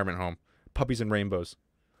a retirement home. Puppies and rainbows.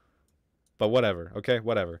 But whatever, okay?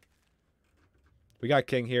 Whatever. We got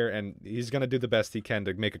King here, and he's going to do the best he can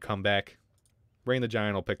to make a comeback. Rain the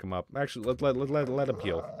Giant will pick him up. Actually, let him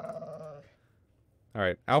heal.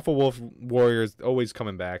 Alright, Alpha Wolf Warrior is always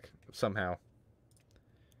coming back, somehow.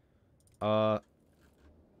 I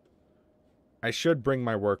should bring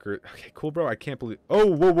my worker. Okay, cool, bro. I can't believe... Oh,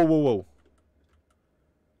 whoa.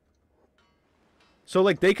 So,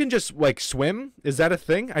 like, they can just, like, swim? Is that a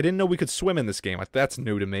thing? I didn't know we could swim in this game. That's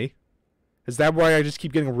new to me. Is that why I just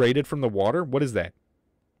keep getting raided from the water? What is that?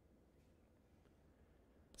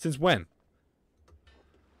 Since when?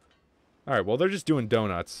 Alright, well, they're just doing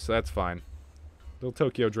donuts, so that's fine. Little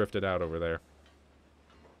Tokyo drifted out over there.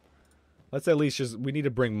 Let's at least just... We need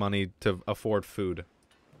to bring money to afford food.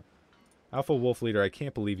 Alpha Wolf Leader, I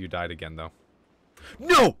can't believe you died again, though.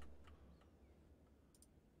 No!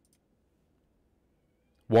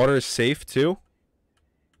 Water is safe, too?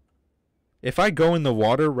 If I go in the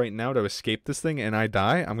water right now to escape this thing and I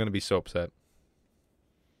die, I'm going to be so upset.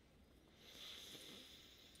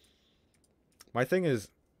 My thing is,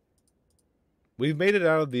 we've made it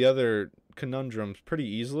out of the other conundrums pretty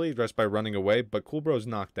easily just by running away, but Cool Bro's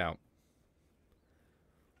knocked out.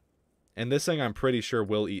 And this thing I'm pretty sure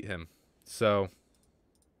will eat him. So.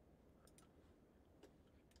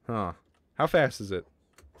 Huh. How fast is it?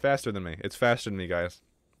 Faster than me. It's faster than me, guys.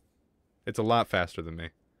 It's a lot faster than me.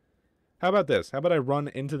 How about this? How about I run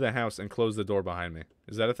into the house and close the door behind me?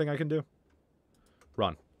 Is that a thing I can do?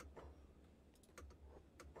 Run.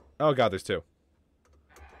 Oh god, there's two.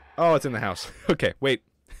 Oh, it's in the house. Okay, wait.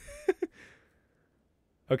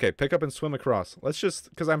 Okay, pick up and swim across. Let's just...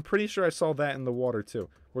 Because I'm pretty sure I saw that in the water, too.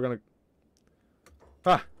 We're gonna...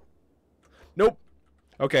 Ah! Nope!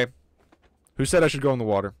 Okay. Who said I should go in the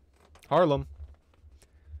water? Harlem.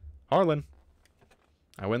 Harlan.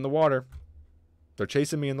 I went in the water. They're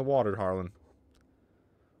chasing me in the water, Harlan.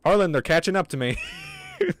 Harlan, they're catching up to me.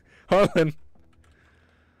 Harlan.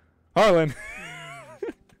 Harlan.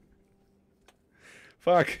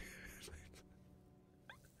 Fuck.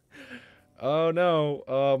 Oh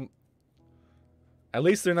no. At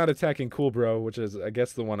least they're not attacking Cool Bro, which is, I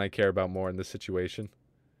guess, the one I care about more in this situation.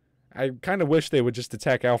 I kind of wish they would just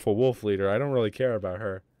attack Alpha Wolf Leader. I don't really care about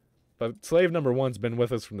her. But slave number 1's been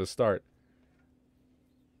with us from the start.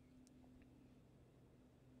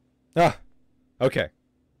 Ah. Okay.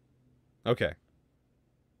 Okay.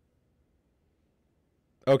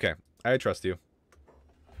 Okay. I trust you.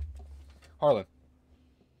 Harlan.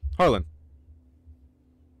 Harlan.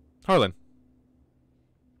 Harlan.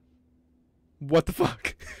 What the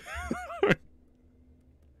fuck?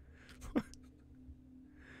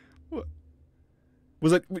 What?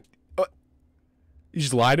 Was it... You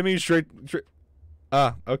just lied to me straight...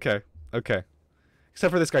 Ah, okay. Okay.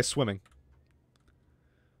 Except for this guy swimming.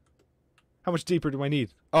 How much deeper do I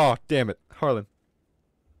need? Oh, damn it. Harlan.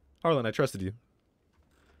 Harlan, I trusted you.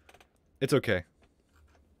 It's okay.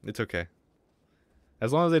 It's okay.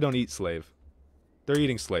 As long as they don't eat slave. They're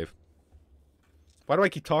eating slave. Why do I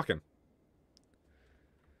keep talking?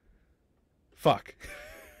 Fuck.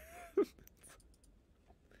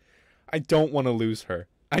 I don't want to lose her.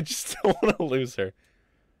 I just don't want to lose her.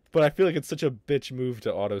 But I feel like it's such a bitch move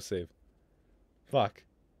to autosave. Fuck.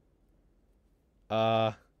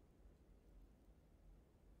 Huh.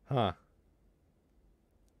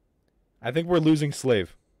 I think we're losing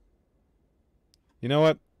slave. You know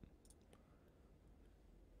what?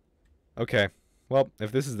 Okay. Well,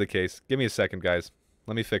 if this is the case, give me a second, guys.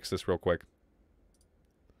 Let me fix this real quick.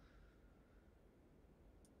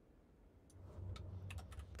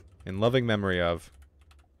 In loving memory of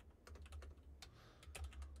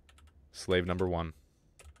slave number 1.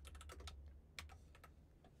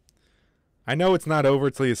 I know it's not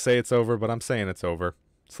over till you say it's over, but I'm saying it's over.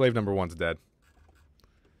 Slave number 1's dead.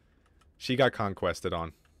 She got conquested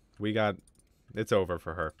on. We got... It's over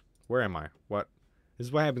for her. Where am I? What? This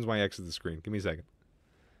is what happens when I exit the screen. Give me a second.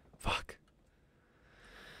 Fuck.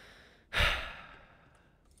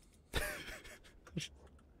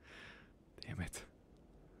 Damn it.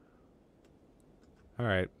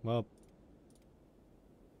 Alright, well...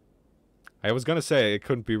 I was gonna say it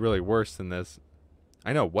couldn't be really worse than this.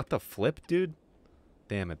 I know, what the flip, dude?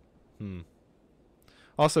 Damn it.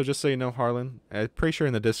 Also, just so you know, Harlan, I'm pretty sure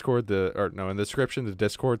in the Discord, in the description, the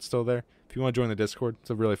Discord's still there. If you want to join the Discord, it's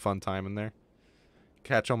a really fun time in there.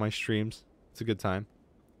 Catch all my streams. It's a good time.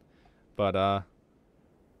 But,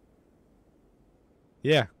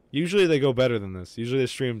 yeah. Usually they go better than this. Usually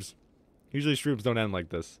streams don't end like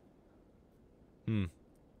this.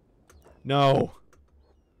 No.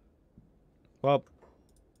 Well.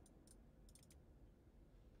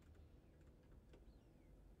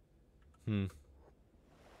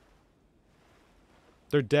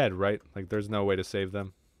 They're dead, right? Like, there's no way to save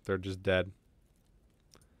them. They're just dead.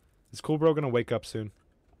 Is Cool Bro gonna wake up soon?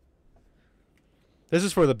 This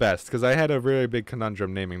is for the best, because I had a really big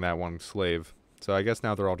conundrum naming that one slave. So I guess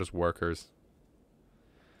now they're all just workers.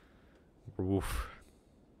 Oof.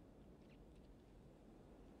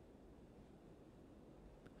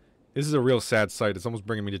 This is a real sad sight. It's almost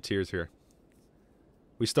bringing me to tears here.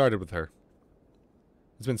 We started with her.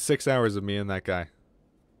 It's been 6 hours of me and that guy.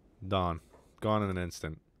 Dawn. Gone in an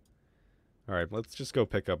instant. Alright, let's just go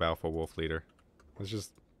pick up Alpha Wolf Leader.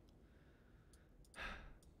 Let's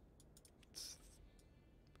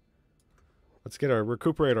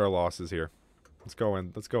recuperate our losses here. Let's go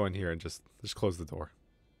in here and just close the door.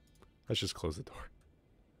 Let's just close the door.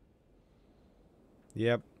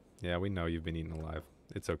 Yep. Yeah, we know you've been eaten alive.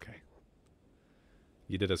 It's okay.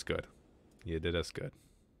 You did us good. You did us good.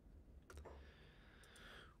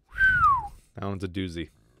 Whew. That one's a doozy.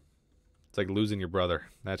 It's like losing your brother.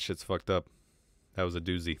 That shit's fucked up. That was a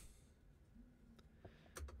doozy.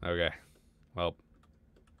 Okay. Well.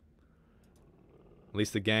 At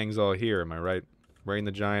least the gang's all here, am I right? Rain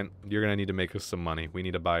the Giant, you're gonna need to make us some money. We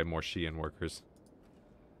need to buy more Shein workers.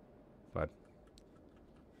 But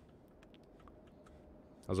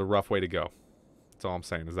that was a rough way to go. That's all I'm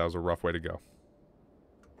saying, is that was a rough way to go.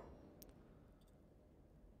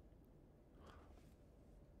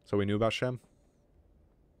 So we knew about Shem?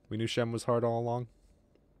 We knew Shem was hard all along?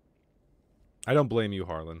 I don't blame you,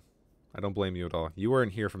 Harlan. I don't blame you at all. You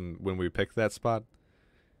weren't here from when we picked that spot.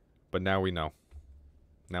 But now we know.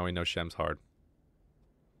 Now we know Shem's hard.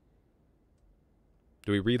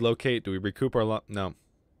 Do we relocate? Do we recoup our No.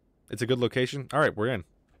 It's a good location? Alright, we're in.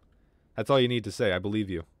 That's all you need to say. I believe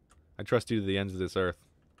you. I trust you to the ends of this earth.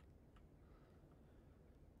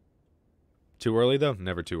 Too early, though?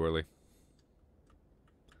 Never too early.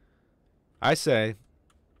 I say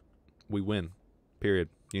we win. Period.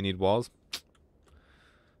 You need walls?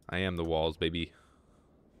 I am the walls, baby.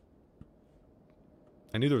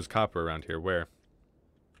 I knew there was copper around here. Where?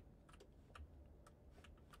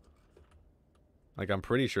 Like, I'm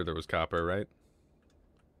pretty sure there was copper, right?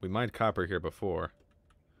 We mined copper here before.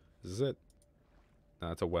 Is this it?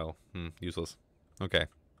 No, it's a well. Useless. Okay.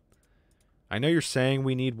 I know you're saying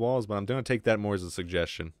we need walls, but I'm going to take that more as a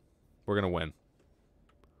suggestion. We're going to win.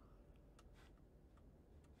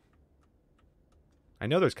 I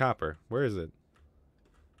know there's copper. Where is it?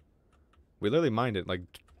 We literally mined it, like,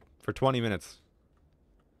 for 20 minutes.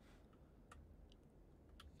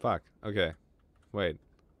 Fuck. Okay. Wait.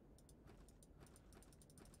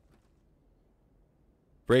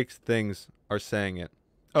 Break things are saying it.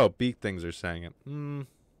 Oh, beak things are saying it.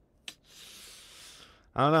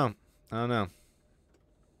 I don't know. I don't know.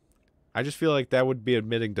 I just feel like that would be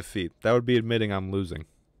admitting defeat. That would be admitting I'm losing.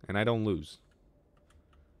 And I don't lose.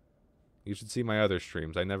 You should see my other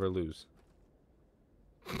streams. I never lose.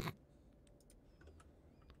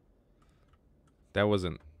 That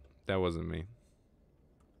wasn't me.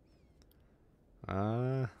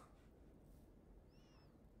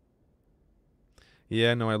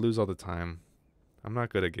 Yeah, no, I lose all the time. I'm not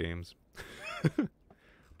good at games.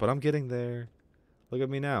 But I'm getting there. Look at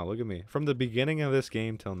me now. Look at me. From the beginning of this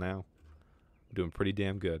game till now. I'm doing pretty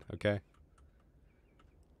damn good, okay?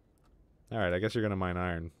 Alright, I guess you're gonna mine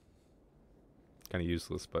iron. Kinda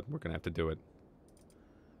useless, but we're gonna have to do it.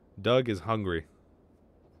 Doug is hungry.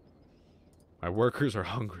 My workers are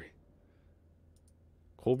hungry.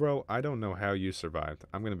 Cool, bro, I don't know how you survived.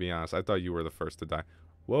 I'm gonna be honest. I thought you were the first to die.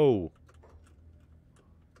 Whoa.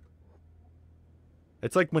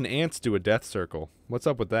 It's like when ants do a death circle. What's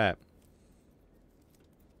up with that?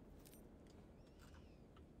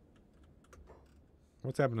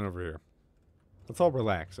 What's happening over here? Let's all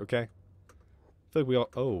relax, okay? I feel like we all...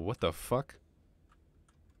 Oh, what the fuck?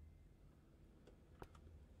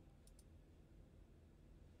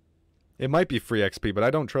 It might be free XP, but I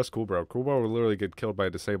don't trust Cool Bro. Cool Bro will literally get killed by a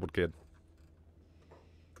disabled kid.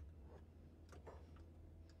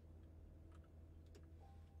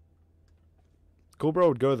 Cool Bro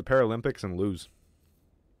would go to the Paralympics and lose.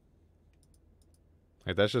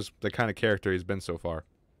 Like, that's just the kind of character he's been so far.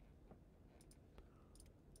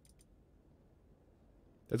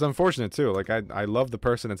 It's unfortunate, too. Like, I love the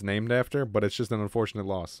person it's named after, but it's just an unfortunate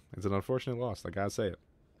loss. It's an unfortunate loss. I gotta say it.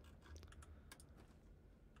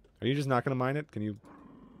 Are you just not gonna mine it? Can you...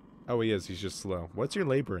 Oh, he is. He's just slow. What's your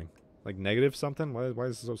laboring? Like, negative something? Why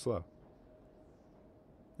is it so slow?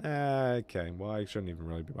 Okay. Well, I shouldn't even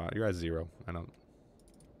really be... You're at 0.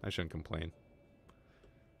 I shouldn't complain.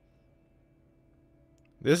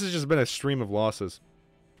 This has just been a stream of losses.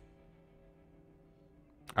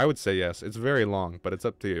 I would say yes. It's very long, but it's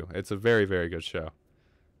up to you. It's a very, very good show.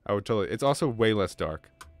 I would totally... It's also way less dark.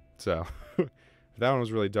 So, if that one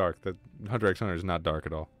was really dark, the Hunter x Hunter is not dark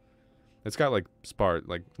at all. It's got, like,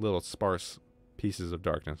 little sparse pieces of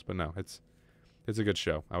darkness. But no, it's a good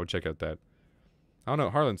show. I would check out that. I don't know.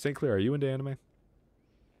 Harlan, St. Clair, are you into anime?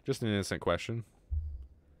 Just an innocent question.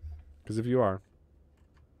 Because if you are,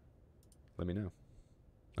 let me know.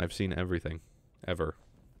 I've seen everything. Ever.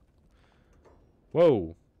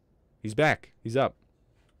 Whoa. He's back. He's up.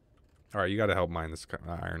 Alright, you gotta help mine this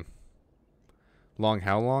iron. Long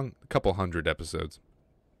how long? A couple 100 episodes.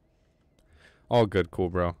 All good, cool,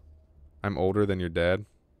 bro. I'm older than your dad.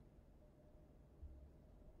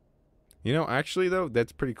 You know, actually, though,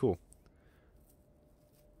 that's pretty cool.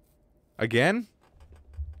 Again?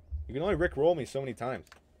 You can only rickroll me so many times.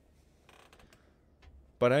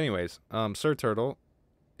 But anyways, Sir Turtle,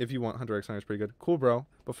 if you want, Hunter X Hunter is pretty good. Cool, bro.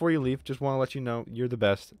 Before you leave, just want to let you know you're the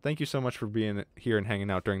best. Thank you so much for being here and hanging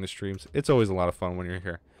out during the streams. It's always a lot of fun when you're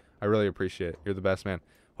here. I really appreciate it. You're the best, man.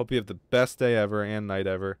 Hope you have the best day ever and night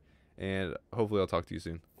ever, and hopefully I'll talk to you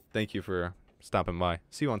soon. Thank you for stopping by.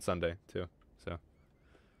 See you on Sunday, too. So,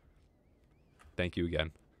 thank you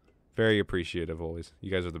again. Very appreciative always. You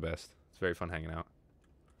guys are the best. It's very fun hanging out.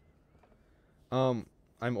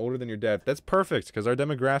 I'm older than your dad. That's perfect, because our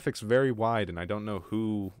demographic's very wide, and I don't know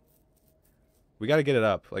who... We got to get it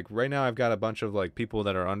up. Like, right now I've got a bunch of, like, people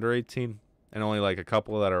that are under 18, and only, like, a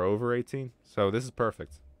couple that are over 18. So this is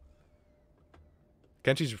perfect.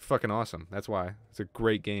 Kenshi's fucking awesome. That's why. It's a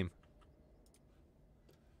great game.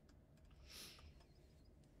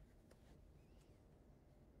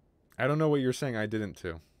 I don't know what you're saying. I didn't,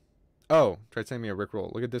 too. Oh, tried sending me a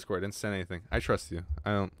Rickroll. Look at Discord. I didn't send anything. I trust you.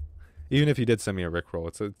 I don't... Even if you did send me a Rickroll,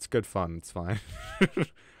 it's good fun. It's fine.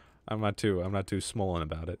 I'm not too swollen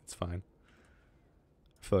about it. It's fine.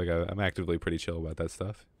 I feel like I'm actively pretty chill about that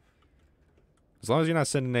stuff. As long as you're not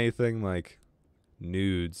sending anything like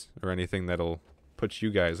nudes or anything that'll put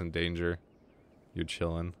you guys in danger, you're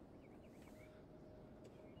chilling.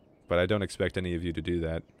 But I don't expect any of you to do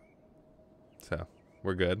that. So,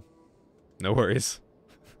 we're good. No worries.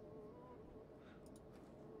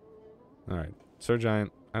 Alright. Sir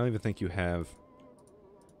Giant, I don't even think you have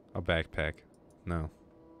a backpack. No.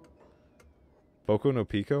 Boku no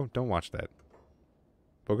Pico? Don't watch that.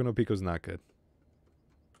 Boku no Pico's not good.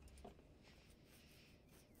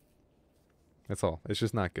 That's all. It's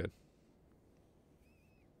just not good.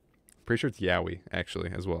 Pretty sure it's yaoi,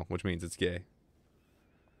 actually, as well, which means it's gay.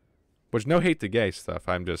 Which, no hate to gay stuff,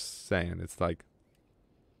 I'm just saying. It's like,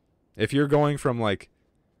 if you're going from, like,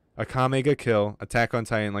 Akame ga Kill, Attack on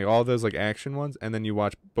Titan, like, all those, like, action ones, and then you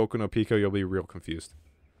watch Boku no Pico, you'll be real confused.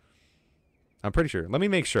 I'm pretty sure. Let me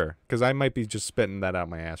make sure, because I might be just spitting that out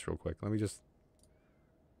my ass real quick. Let me just...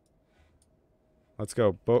 Let's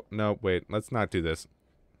go. No, wait. Let's not do this.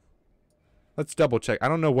 Let's double check. I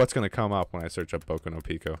don't know what's going to come up when I search up Boku no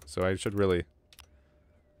Pico, so I should really...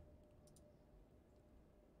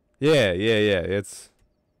 Yeah. It's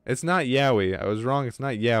not yaoi. I was wrong. It's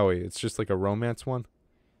not yaoi. It's just like a romance one.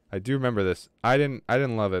 I do remember this. I didn't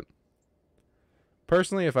love it.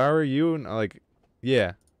 Personally, if I were you, like,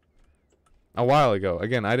 yeah. A while ago.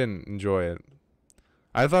 Again, I didn't enjoy it.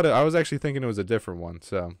 I was actually thinking it was a different one,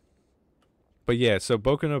 so. But yeah, so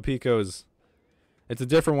Boku no Pico is, it's a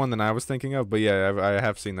different one than I was thinking of, but yeah, I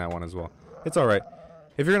have seen that one as well. It's alright.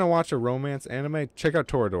 If you're going to watch a romance anime, check out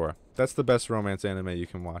Toradora. That's the best romance anime you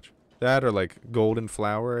can watch. That or like Golden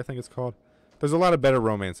Flower, I think it's called. There's a lot of better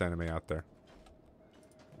romance anime out there.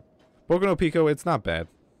 Boku no Pico, it's not bad.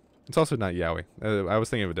 It's also not yaoi. I was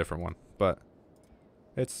thinking of a different one, but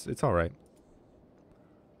it's alright.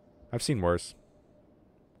 I've seen worse.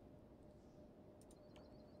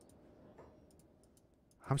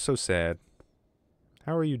 I'm so sad.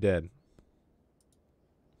 How are you dead?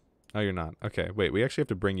 Oh, you're not. Okay, wait. We actually have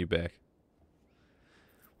to bring you back.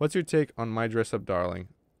 What's your take on My Dress Up Darling?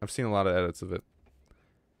 I've seen a lot of edits of it.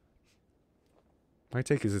 My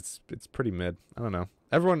take is it's pretty mid. I don't know.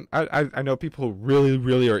 Everyone, I know people who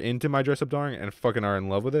really are into My Dress Up Darling and fucking are in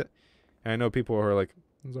love with it. And I know people who are like,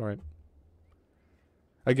 it's alright.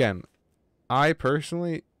 Again, I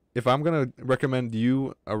personally, if I'm going to recommend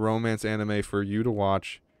you a romance anime for you to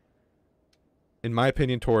watch, in my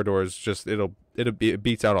opinion, Toradora is just, it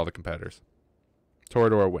beats out all the competitors.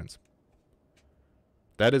 Toradora wins.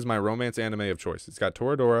 That is my romance anime of choice. It's got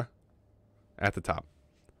Toradora at the top.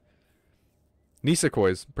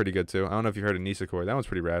 Nisekoi's pretty good too. I don't know if you heard of Nisekoi. That one's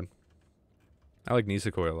pretty rad. I like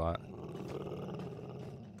Nisekoi a lot.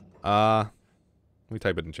 Let me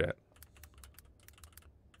type it in chat.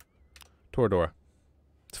 Toradora.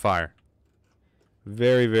 It's fire.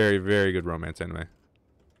 Very good romance anime.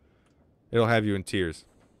 It'll have you in tears.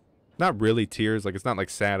 Not really tears, like it's not like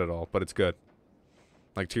sad at all, but it's good.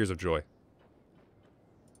 Like tears of joy.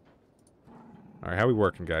 Alright, how we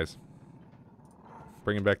working, guys?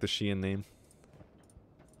 Bringing back the Shein name.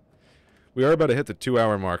 We are about to hit the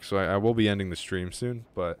 2-hour mark, so I will be ending the stream soon,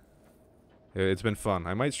 but it's been fun.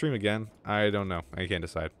 I might stream again. I don't know. I can't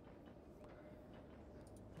decide.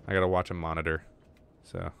 I gotta watch a monitor,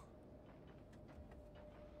 so.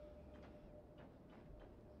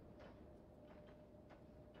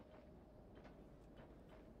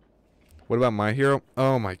 What about My Hero?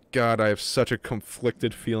 Oh my god, I have such a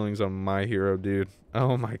conflicted feelings on My Hero, dude.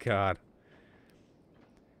 Oh my god.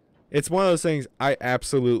 It's one of those things, I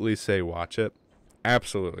absolutely say watch it.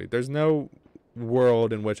 Absolutely. There's no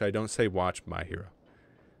world in which I don't say watch My Hero.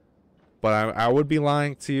 But I would be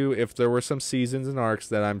lying to you if there were some seasons and arcs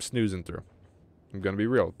that I'm snoozing through. I'm gonna be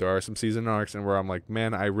real. There are some season arcs and where I'm like,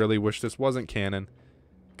 man, I really wish this wasn't canon,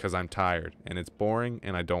 because I'm tired and it's boring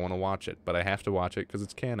and I don't want to watch it, but I have to watch it because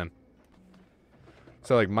it's canon.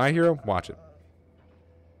 So like My Hero, watch it.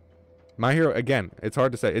 My Hero, again, it's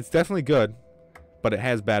hard to say. It's definitely good, but it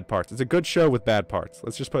has bad parts. It's a good show with bad parts.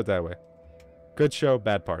 Let's just put it that way. Good show,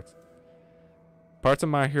 bad parts. Parts of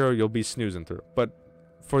My Hero you'll be snoozing through, but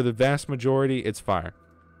for the vast majority, it's fire.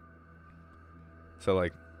 So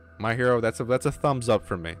like, My Hero, that's a thumbs up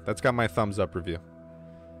from me. That's got my thumbs up review.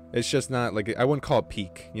 It's just not like, I wouldn't call it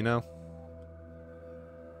peak, you know?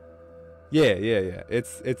 Yeah.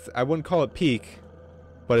 It's I wouldn't call it peak,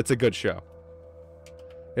 but it's a good show.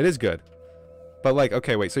 It is good. But like,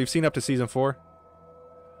 okay, wait, so you've seen up to season 4?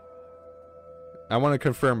 I want to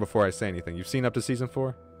confirm before I say anything. You've seen up to season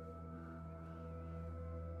 4?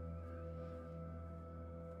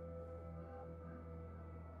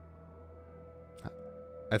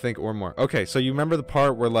 I think, or more. Okay, so you remember the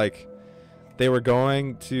part where like they were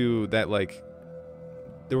going to that, like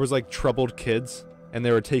there was like troubled kids and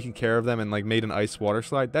they were taking care of them and like made an ice water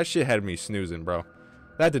slide? That shit had me snoozing, bro.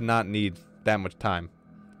 That did not need that much time.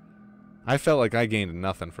 I felt like I gained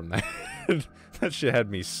nothing from that. That shit had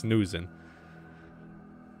me snoozing.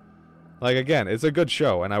 Like, again, it's a good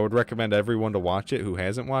show, and I would recommend everyone to watch it who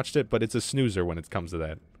hasn't watched it, but it's a snoozer when it comes to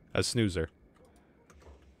that. A snoozer.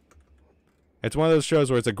 It's one of those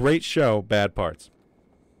shows where it's a great show, bad parts.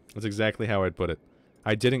 That's exactly how I'd put it.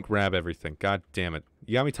 I didn't grab everything. God damn it.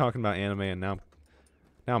 You got me talking about anime, and now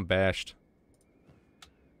I'm bashed.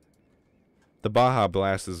 The Baja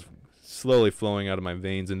Blast is slowly flowing out of my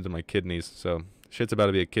veins into my kidneys, so shit's about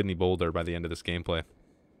to be a kidney boulder by the end of this gameplay.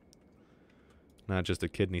 Not just a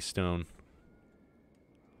kidney stone.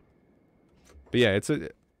 But yeah,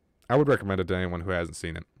 I would recommend it to anyone who hasn't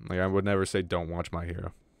seen it. Like, I would never say don't watch My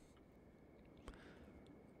Hero.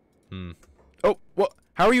 Oh, what?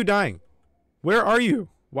 How are you dying? Where are you?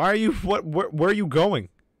 Why are you, where are you going?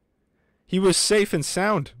 He was safe and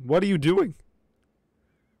sound. What are you doing?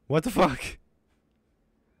 What the fuck?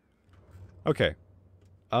 Okay.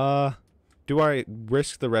 Do I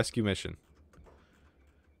risk the rescue mission?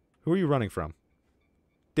 Who are you running from?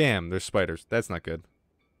 Damn, there's spiders. That's not good.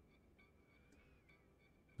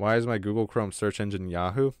 Why is my Google Chrome search engine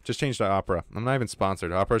Yahoo? Just change to Opera. I'm not even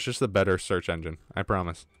sponsored. Opera's just the better search engine. I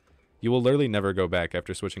promise. You will literally never go back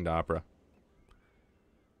after switching to Opera.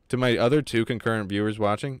 To my other 2 concurrent viewers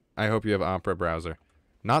watching, I hope you have Opera browser.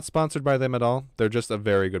 Not sponsored by them at all. They're just a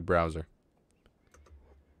very good browser.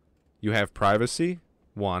 You have privacy.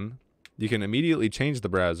 1. You can immediately change the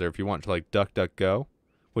browser if you want to, like DuckDuckGo,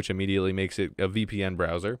 which immediately makes it a VPN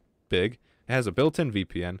browser. Big. It has a built-in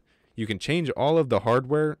VPN. You can change all of the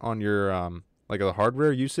hardware on your, like the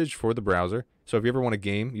hardware usage for the browser. So if you ever want a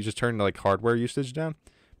game, you just turn like hardware usage down.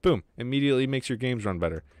 Boom. Immediately makes your games run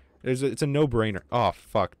better. It's a no-brainer. Oh,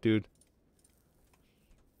 fuck, dude.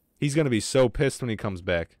 He's going to be so pissed when he comes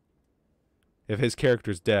back. If his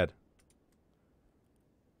character's dead.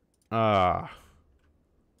 Alpha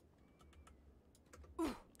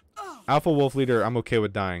Wolf Leader, I'm okay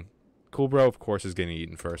with dying. Cool Bro, of course, is getting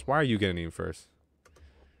eaten first. Why are you getting eaten first?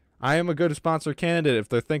 I am a good sponsor candidate if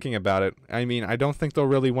they're thinking about it. I mean, I don't think they'll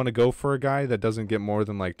really want to go for a guy that doesn't get more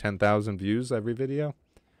than like 10,000 views every video.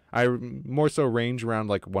 I more so range around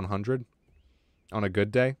like 100 on a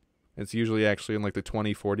good day. It's usually actually in like the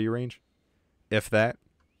 20-40 range, if that.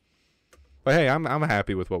 But hey, I'm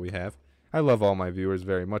happy with what we have. I love all my viewers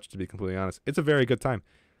very much, to be completely honest. It's a very good time.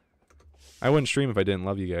 I wouldn't stream if I didn't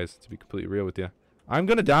love you guys, to be completely real with you. I'm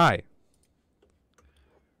gonna die.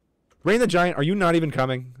 Rain the Giant, are you not even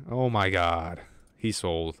coming? Oh my god. He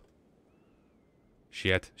sold.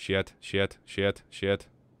 Shit.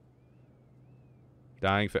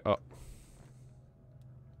 Dying oh.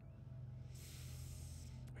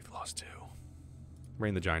 We've lost 2.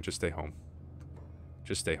 Rain the Giant, just stay home.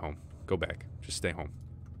 Just stay home. Go back. Just stay home.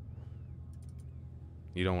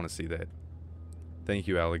 You don't want to see that. Thank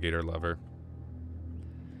you, alligator lover.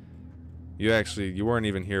 You weren't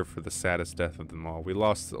even here for the saddest death of them all. We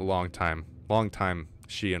lost a long time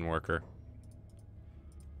Shein worker.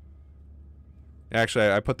 Actually,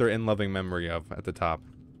 I put their in-loving memory of at the top.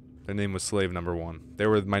 Their name was Slave Number 1. They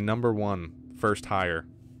were my number 1 first hire,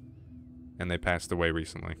 and they passed away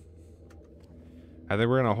recently. I think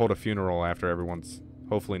we're gonna hold a funeral after everyone's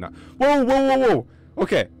hopefully not. Whoa!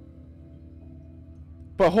 Okay.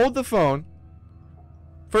 But hold the phone.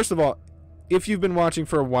 First of all, if you've been watching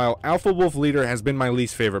for a while, Alpha Wolf Leader has been my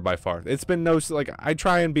least favorite by far. It's been like, I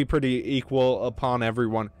try and be pretty equal upon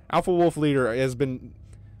everyone. Alpha Wolf Leader has been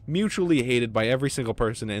mutually hated by every single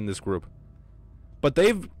person in this group. But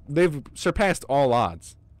they've surpassed all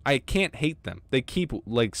odds. I can't hate them. They keep,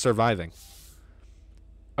 like, surviving.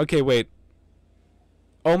 Okay, wait.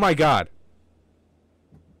 Oh my god.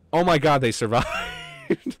 Oh my god, they survived.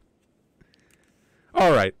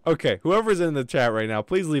 Alright, okay. Whoever's in the chat right now,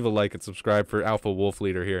 please leave a like and subscribe for Alpha Wolf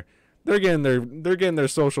Leader here. They're getting their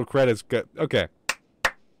social credits. Okay.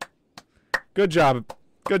 Good job.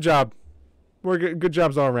 Good job. We're good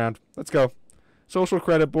jobs all around. Let's go. Social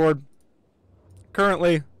credit board.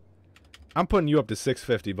 Currently, I'm putting you up to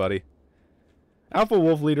 650, buddy. Alpha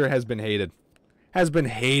Wolf Leader has been hated. Has been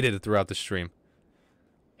hated throughout the stream.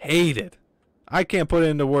 Hated. I can't put it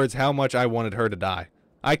into words how much I wanted her to die.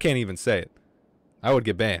 I can't even say it. I would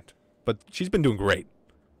get banned. But she's been doing great.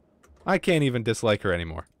 I can't even dislike her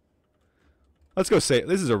anymore. Let's go say it.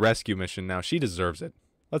 This is a rescue mission now. She deserves it.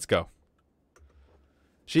 Let's go.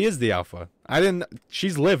 She is the alpha.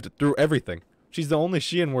 She's lived through everything. She's the only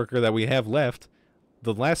Shein worker that we have left.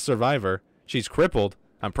 The last survivor. She's crippled.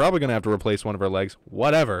 I'm probably going to have to replace one of her legs.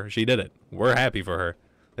 Whatever. She did it. We're happy for her.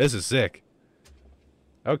 This is sick.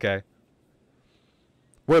 Okay.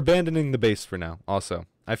 We're abandoning the base for now, also.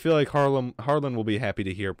 I feel like Harlan will be happy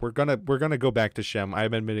to hear. We're gonna go back to Shem.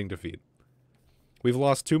 I'm admitting defeat. We've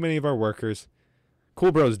lost too many of our workers.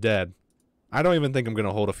 Cool Bro's dead. I don't even think I'm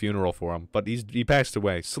gonna hold a funeral for him, but he passed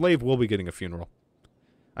away. Slave will be getting a funeral.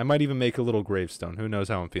 I might even make a little gravestone. Who knows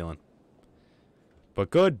how I'm feeling.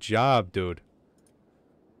 But good job, dude.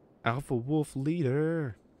 Alpha Wolf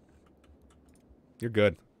Leader. You're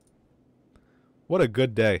good. What a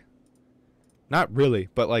good day. Not really,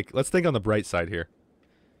 but like, let's think on the bright side here.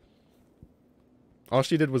 All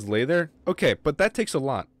she did was lay there? Okay, but that takes a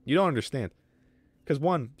lot. You don't understand. Because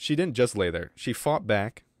one, she didn't just lay there. She fought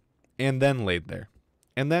back and then laid there.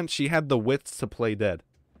 And then she had the wits to play dead.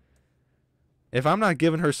 If I'm not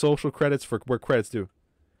giving her social credits for where credit's due.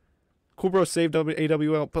 Cool Bro saved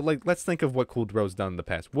AWL, but like, let's think of what Cool Bro's done in the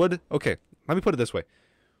past. Okay, let me put it this way.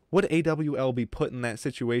 Would AWL be put in that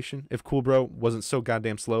situation if Cool Bro wasn't so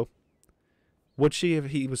goddamn slow? Would she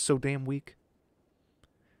if he was so damn weak?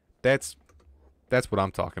 That's what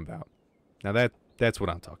I'm talking about. Now that's what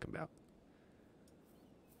I'm talking about.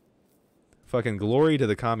 Fucking glory to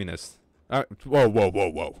the communists. Whoa, whoa, whoa,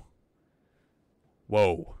 whoa.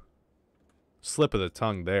 Whoa. Slip of the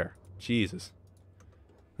tongue there. Jesus.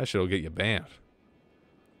 That shit'll get you banned.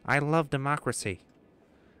 I love democracy.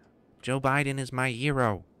 Joe Biden is my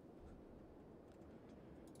hero.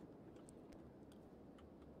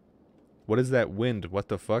 What is that wind? What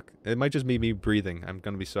the fuck? It might just be me breathing. I'm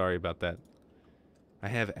gonna be sorry about that. I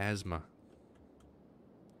have asthma.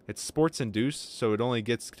 It's sports induced, so it only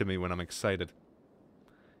gets to me when I'm excited.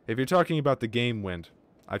 If you're talking about the game wind,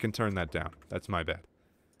 I can turn that down. That's my bad.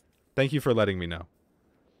 Thank you for letting me know.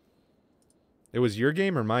 It was your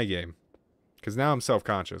game or my game? Because now I'm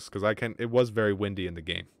self-conscious, because it was very windy in the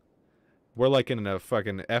game. We're like in a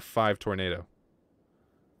fucking F5 tornado.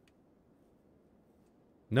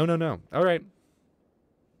 No, no, no. Alright.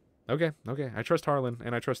 Okay, okay. I trust Harlan,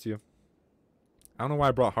 and I trust you. I don't know why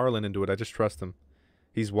I brought Harlan into it. I just trust him.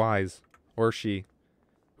 He's wise. Or she.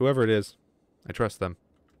 Whoever it is. I trust them.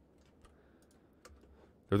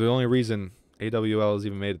 They're the only reason AWL has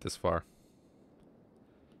even made it this far.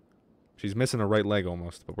 She's missing a right leg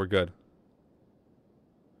almost, but we're good.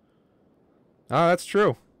 Ah, that's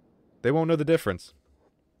true. They won't know the difference.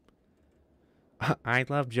 I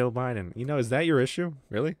love Joe Biden. You know, is that your issue?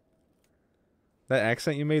 Really? That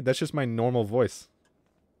accent you made? That's just my normal voice.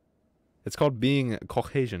 It's called being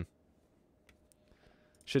Caucasian.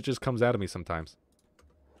 Shit just comes out of me sometimes.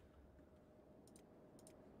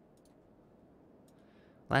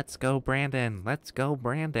 Let's go, Brandon. Let's go,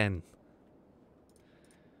 Brandon.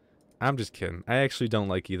 I'm just kidding. I actually don't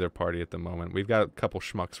like either party at the moment. We've got a couple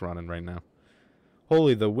schmucks running right now.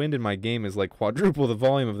 Holy, the wind in my game is like quadruple the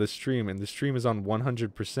volume of this stream, and the stream is on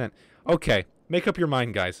 100%. Okay, make up your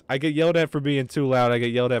mind, guys. I get yelled at for being too loud. I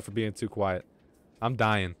get yelled at for being too quiet. I'm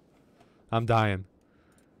dying. I'm dying.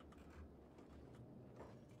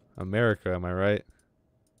 America, am I right?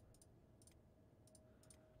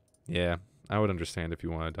 Yeah, I would understand if you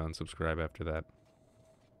wanted to unsubscribe after that.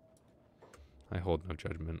 I hold no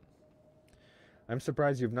judgment. I'm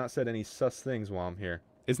surprised you've not said any sus things while I'm here.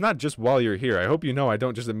 It's not just while you're here. I hope you know I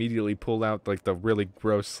don't just immediately pull out like the really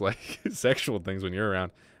gross like sexual things when you're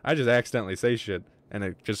around. I just accidentally say shit, and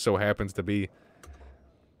it just so happens to be.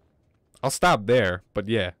 I'll stop there, but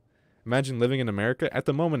yeah. Imagine living in America. At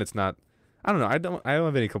the moment, it's not. I don't know. I don't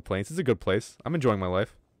have any complaints. It's a good place. I'm enjoying my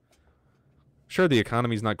life. Sure, the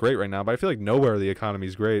economy's not great right now, but I feel like nowhere the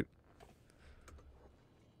economy's great.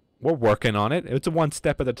 We're working on it. It's a one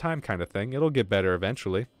step at a time kind of thing. It'll get better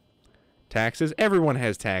eventually. Taxes. Everyone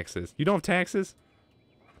has taxes. You don't have taxes?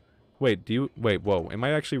 Wait, wait, whoa. Am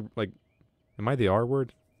I actually, like, am I the R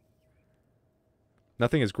word?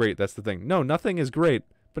 Nothing is great, that's the thing. No, nothing is great,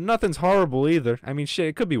 but nothing's horrible either. I mean, shit,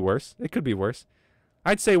 it could be worse. It could be worse.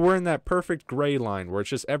 I'd say we're in that perfect gray line where it's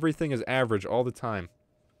just everything is average all the time.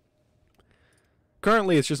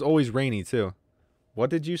 Currently, it's just always rainy, too. What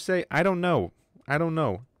did you say? I don't know. I don't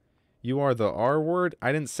know. You are the R word?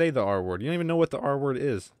 I didn't say the R word. You don't even know what the R word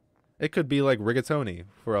is. It could be like rigatoni,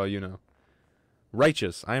 for all you know.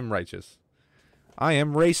 Righteous. I am righteous. I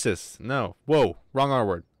am racist. No. Whoa. Wrong R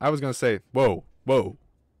word. I was going to say, whoa. Whoa.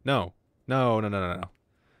 No. No, no, no, no, no.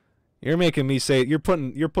 You're making me say, you're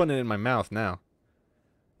putting it in my mouth now.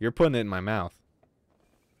 You're putting it in my mouth.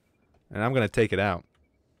 And I'm going to take it out.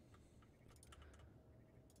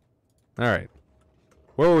 Alright.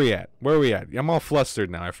 Where are we at? Where are we at? I'm all flustered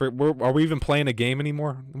now. Are we even playing a game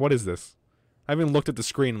anymore? What is this? I haven't looked at the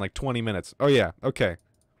screen in like 20 minutes. Oh yeah, okay.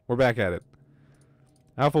 We're back at it.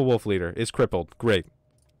 Alpha Wolf Leader is crippled. Great.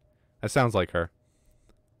 That sounds like her.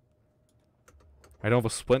 I don't have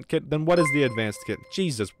a splint kit? Then what is the advanced kit?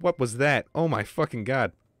 Jesus, what was that? Oh my fucking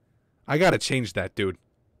god. I gotta change that, dude.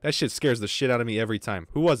 That shit scares the shit out of me every time.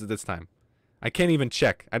 Who was it this time? I can't even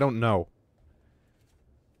check. I don't know.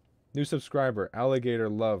 New subscriber, Alligator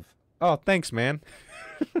Love. Oh, thanks, man.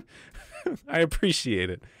 I appreciate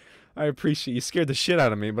it. I appreciate you. Scared the shit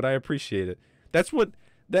out of me, but I appreciate it. That's what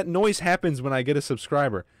that noise happens when I get a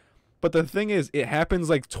subscriber. But the thing is, it happens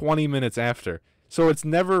like 20 minutes after. So it's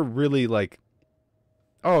never really like,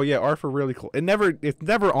 oh yeah, Arthur really cool. It's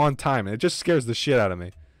never on time, and it just scares the shit out of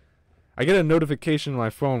me. I get a notification on my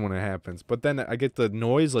phone when it happens, but then I get the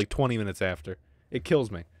noise like 20 minutes after. It kills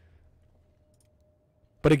me.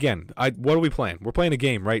 But again, what are we playing? We're playing a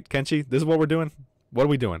game, right, Kenshi? This is what we're doing? What are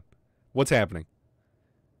we doing? What's happening?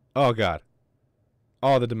 Oh, God.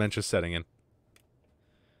 Oh, the dementia's setting in.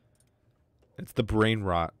 It's the brain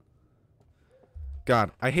rot.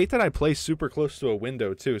 God, I hate that I play super close to a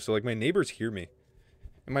window, too, so, like, my neighbors hear me.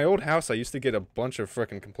 In my old house, I used to get a bunch of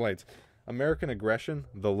frickin' complaints. American aggression,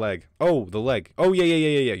 the leg. Oh, the leg. Oh, yeah.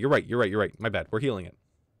 You're right. My bad. We're healing it.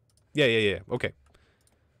 Yeah. Okay.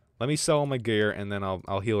 Let me sell my gear, and then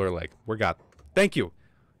I'll heal her leg. We're got. Thank you.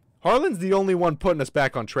 Harlan's the only one putting us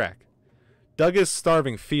back on track. Doug is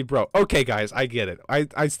starving. Feed bro. Okay, guys, I get it.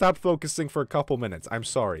 I stopped focusing for a couple minutes. I'm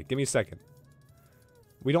sorry. Give me a second.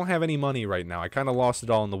 We don't have any money right now. I kind of lost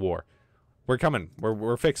it all in the war. We're coming.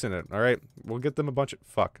 We're fixing it. All right. We'll get them a bunch of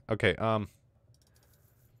fuck. Okay.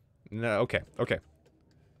 No. Okay.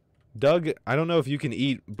 Doug, I don't know if you can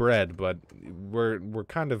eat bread, but we're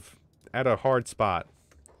kind of at a hard spot.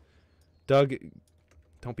 Doug,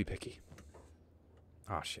 don't be picky.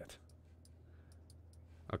 Ah, shit.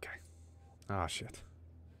 Okay. Ah, shit.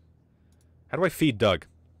 How do I feed Doug?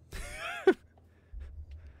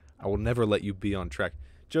 I will never let you be on track.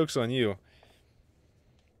 Joke's on you.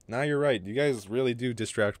 Nah, you're right. You guys really do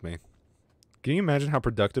distract me. Can you imagine how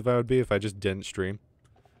productive I would be if I just didn't stream?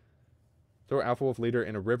 Throw Alpha Wolf Leader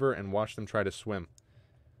in a river and watch them try to swim.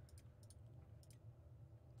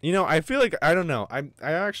 You know, I feel like, I don't know. I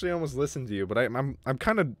actually almost listened to you, but I'm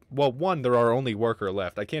kind of, well, one, they're our only worker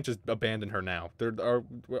left. I can't just abandon her now. They're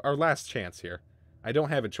our last chance here. I don't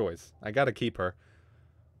have a choice. I gotta keep her.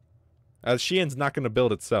 Shein's not gonna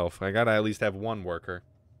build itself. I gotta at least have one worker.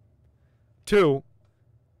 Two,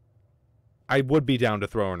 I would be down to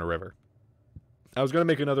throw her in a river. I was gonna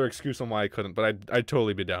make another excuse on why I couldn't, but I'd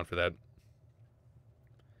totally be down for that.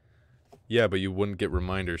 Yeah, but you wouldn't get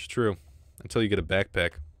reminders. True. Until you get a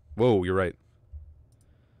backpack. Whoa, you're right.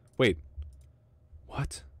 Wait.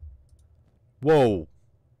 What? Whoa.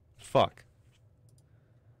 Fuck.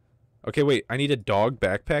 Okay, wait. I need a dog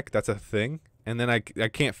backpack? That's a thing? And then I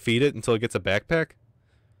can't feed it until it gets a backpack?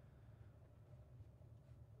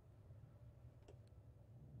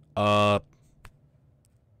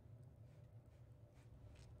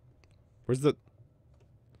 Where's the...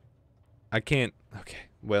 I can't... Okay,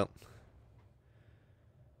 well...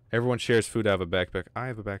 Everyone shares food out of a backpack. I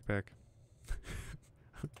have a backpack.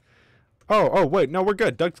 oh, wait. No, we're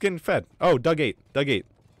good. Doug's getting fed. Oh, Doug ate.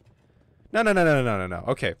 No.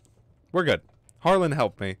 Okay. We're good. Harlan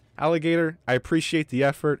helped me. Alligator, I appreciate the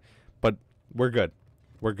effort, but we're good.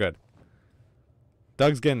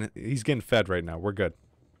 He's getting fed right now. We're good.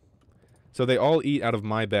 So they all eat out of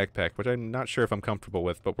my backpack, which I'm not sure if I'm comfortable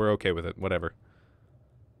with, but we're okay with it. Whatever.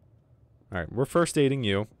 Alright, we're first aiding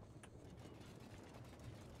you.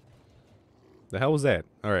 The hell was that?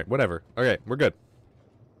 Alright, whatever. Okay, we're good.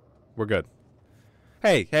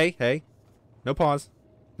 Hey. No pause.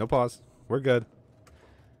 We're good.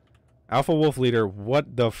 Alpha Wolf Leader,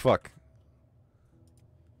 what the fuck?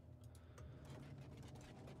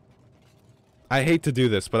 I hate to do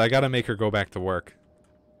this, but I gotta make her go back to work.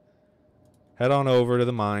 Head on over to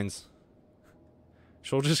the mines.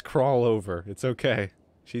 She'll just crawl over. It's okay.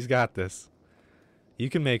 She's got this. You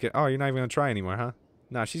can make it. Oh, you're not even gonna try anymore, huh?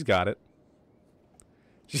 Nah, she's got it.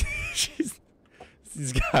 She's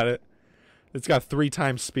got it. It's got 3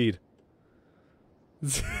 times speed.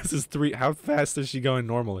 This is 3. How fast is she going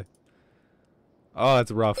normally? Oh,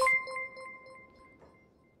 that's rough.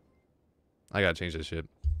 I gotta change this shit.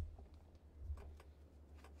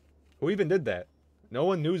 Who even did that? No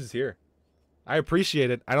one news is here. I appreciate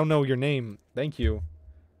it. I don't know your name. Thank you.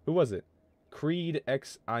 Who was it? Creed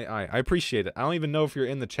XII. I appreciate it. I don't even know if you're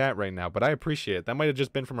in the chat right now, but I appreciate it. That might have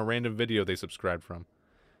just been from a random video they subscribed from.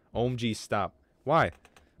 OMG, stop. Why?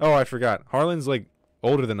 Oh, I forgot. Harlan's like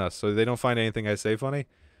older than us, so they don't find anything I say funny.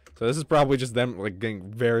 So this is probably just them like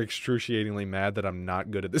getting very excruciatingly mad that I'm not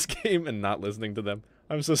good at this game and not listening to them.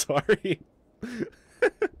 I'm so sorry.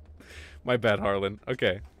 My bad, Harlan.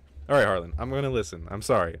 Okay. Alright, Harlan. I'm gonna listen. I'm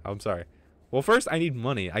sorry. I'm sorry. Well, first, I need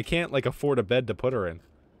money. I can't, like, afford a bed to put her in.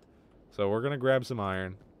 So we're gonna grab some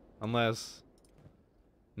iron. Unless...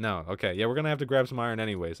 No. Okay. Yeah, we're gonna have to grab some iron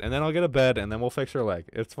anyways. And then I'll get a bed, and then we'll fix her leg.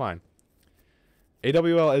 It's fine.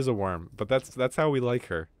 AWL is a worm, but that's how we like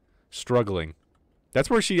her. Struggling. That's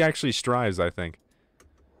where she actually strives, I think.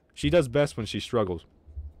 She does best when she struggles.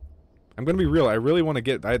 I'm gonna be real. I really want to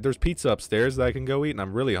get... there's pizza upstairs that I can go eat, and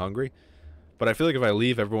I'm really hungry. But I feel like if I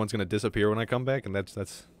leave, everyone's gonna disappear when I come back, and that's...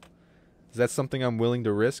 Is that something I'm willing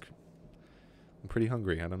to risk? I'm pretty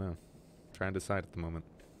hungry. I don't know. I'm trying to decide at the moment.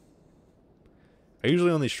 I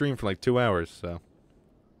usually only stream for like 2 hours, so...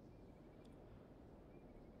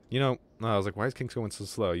 You know... No, I was like, why is King's going so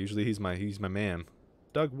slow? Usually he's my man.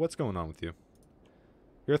 Doug, what's going on with you?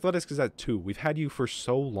 Your athletics is at 2. We've had you for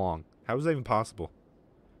so long. How is that even possible?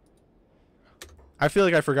 I feel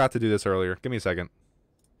like I forgot to do this earlier. Give me a second.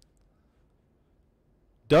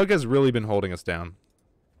 Doug has really been holding us down.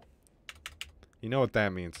 You know what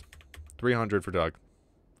that means. 300 for Doug.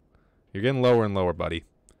 You're getting lower and lower, buddy.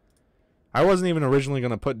 I wasn't even originally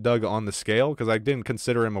going to put Doug on the scale because I didn't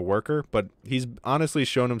consider him a worker, but he's honestly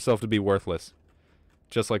shown himself to be worthless.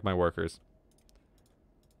 Just like my workers.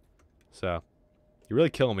 So, you're really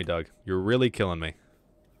killing me, Doug. You're really killing me.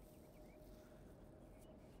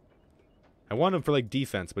 I want him for, like,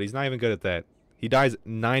 defense, but he's not even good at that. He dies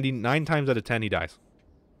 99 times out of 10, he dies.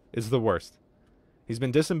 It's the worst. He's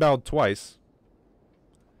been disemboweled twice.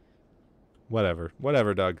 Whatever.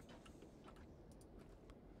 Whatever, Doug.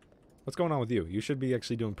 What's going on with you? You should be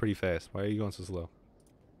actually doing pretty fast. Why are you going so slow?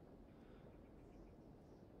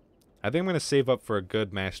 I think I'm going to save up for a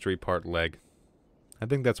good mastery part leg. I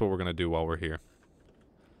think that's what we're going to do while we're here.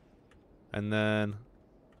 And then...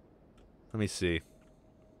 Let me see.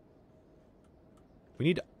 We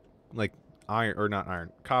need, like, iron, or not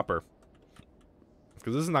iron, copper.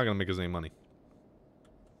 Because this is not going to make us any money.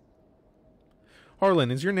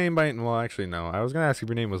 Harlan, is your name by... Well, actually, no. I was going to ask if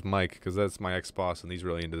your name was Mike, because that's my ex-boss, and he's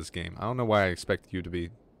really into this game. I don't know why I expect you to be...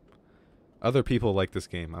 Other people like this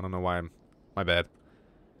game. I don't know why I'm... My bad.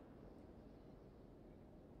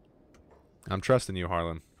 I'm trusting you,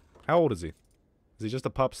 Harlan. How old is he? Is he just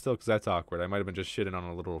a pup still? Because that's awkward. I might have been just shitting on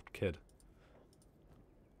a little kid.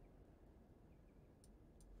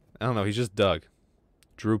 I don't know. He's just Doug.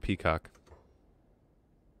 Drew Peacock.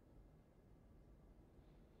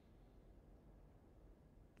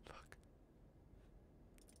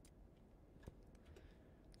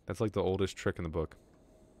 That's like the oldest trick in the book.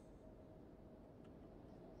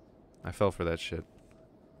 I fell for that shit.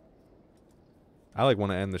 I like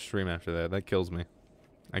want to end the stream after that. That kills me.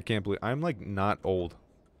 I can't believe... I'm like not old.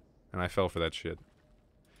 And I fell for that shit.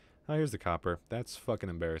 Oh, here's the copper. That's fucking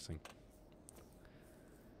embarrassing.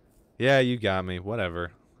 Yeah, you got me.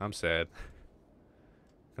 Whatever. I'm sad.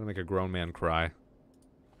 Gonna make a grown man cry.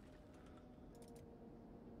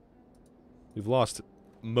 We've lost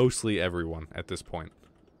mostly everyone at this point.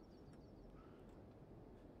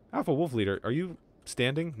 Alpha Wolf Leader, are you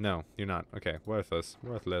standing? No, you're not. Okay, worthless.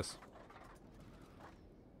 Worthless.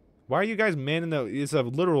 Why are you guys manning the... It's a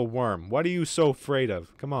literal worm. What are you so afraid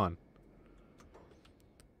of? Come on.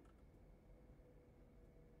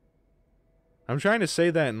 I'm trying to say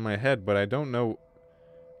that in my head, but I don't know...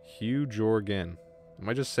 Huge organ. Am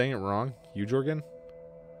I just saying it wrong? Huge organ?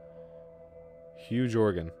 Huge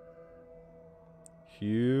organ.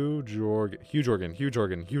 Huge organ. Huge organ. Huge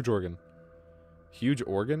organ. Huge organ. Huge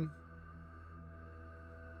organ?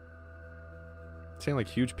 Saying like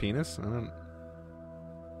huge penis? I don't...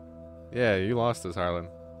 Yeah, you lost us, Harlan.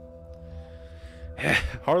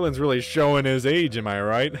 Harlan's really showing his age, am I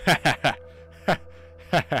right?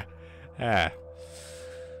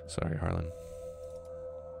 Sorry, Harlan.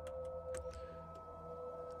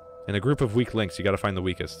 In a group of weak links, you gotta find the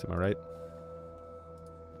weakest. Am I right?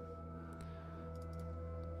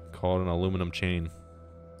 Call it an aluminum chain.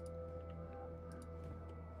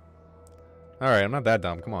 Alright, I'm not that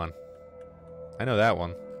dumb. Come on. I know that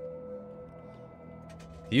one.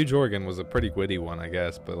 Huge organ was a pretty witty one, I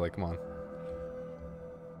guess, but like, come on.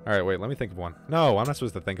 Alright, wait, let me think of one. No, I'm not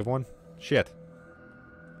supposed to think of one. Shit.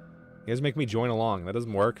 You guys make me join along. That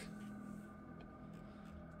doesn't work.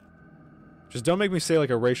 Just don't make me say like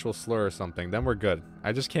a racial slur or something. Then we're good.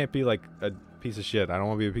 I just can't be like a piece of shit. I don't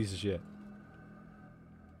want to be a piece of shit.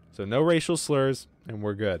 So no racial slurs, and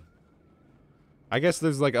we're good. I guess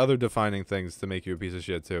there's like other defining things to make you a piece of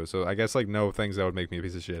shit too. So I guess like no things that would make me a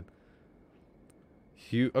piece of shit.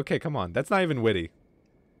 Okay, come on. That's not even witty.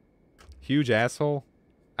 Huge asshole?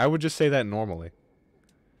 I would just say that normally.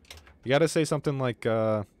 You gotta say something like,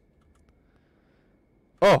 Oh,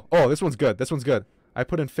 this one's good. This one's good. I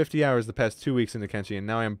put in 50 hours the past 2 weeks into Kenshi, and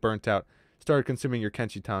now I am burnt out. Started consuming your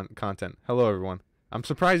Kenshi content. Hello, everyone. I'm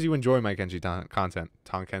surprised you enjoy my Kenshi content.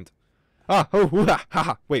 Tonkent. Ah! Oh! Ha!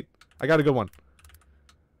 Ha! Wait. I got a good one.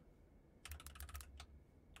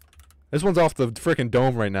 This one's off the frickin'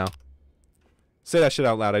 dome right now. Say that shit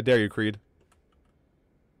out loud. I dare you, Creed.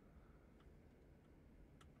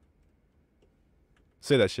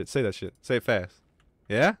 Say that shit. Say that shit. Say it fast.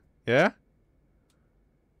 Yeah? Yeah?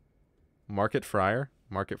 Market Fryer?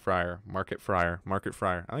 Market Fryer. Market Fryer. Market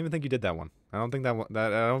Fryer. I don't even think you did that one. I don't think that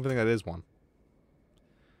I don't think that is one.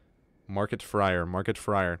 Market Fryer. Market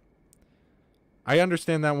Fryer. I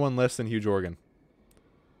understand that one less than Huge Organ.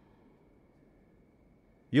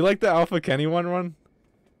 You like the Alpha Kenny one?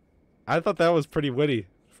 I thought that was pretty witty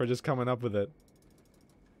for just coming up with it.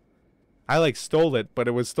 I like stole it, but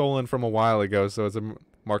it was stolen from a while ago, so it's a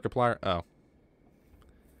Markiplier. Oh.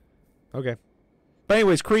 Okay. But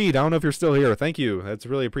anyways, Creed, I don't know if you're still here. Thank you. That's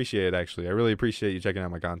really appreciated, actually. I really appreciate you checking out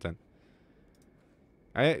my content.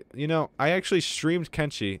 You know, I actually streamed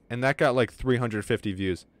Kenshi, and that got like 350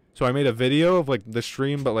 views. So I made a video of like the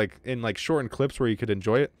stream, but like in like shortened clips where you could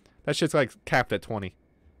enjoy it. That shit's like capped at 20.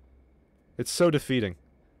 It's so defeating.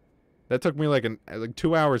 That took me like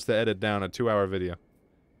 2 hours to edit down a 2-hour video.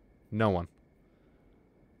 No one.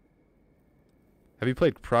 Have you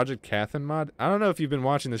played Project Cathan mod? I don't know if you've been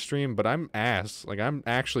watching the stream, but I'm ass. Like, I'm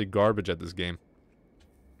actually garbage at this game.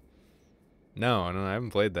 No, I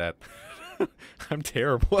haven't played that. I'm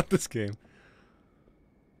terrible at this game.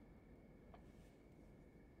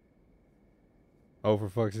 Oh, for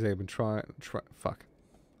fuck's sake, I've been trying. Fuck.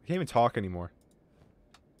 I can't even talk anymore.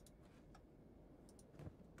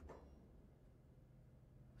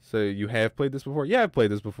 So, you have played this before? Yeah, I've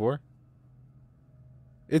played this before.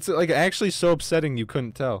 It's like actually so upsetting you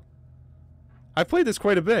couldn't tell. I've played this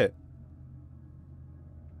quite a bit.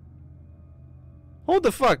 Hold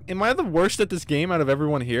the fuck. Am I the worst at this game out of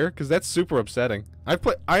everyone here? Because that's super upsetting. I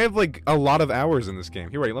have like a lot of hours in this game.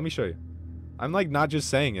 Here, wait, let me show you. I'm like not just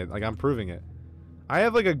saying it, like I'm proving it. I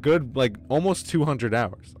have like a good like almost 200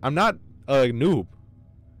 hours. I'm not a noob.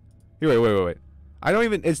 Here, wait. I don't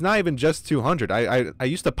even, it's not even just 200. I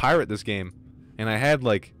used to pirate this game, and I had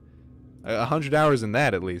like 100 hours in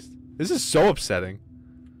that at least. This is so upsetting.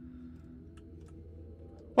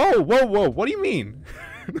 Whoa, what do you mean?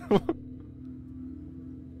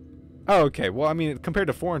 Oh, okay, well, I mean, compared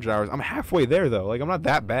to 400 hours, I'm halfway there, though. Like, I'm not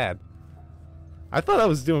that bad. I thought I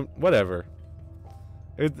was doing, whatever.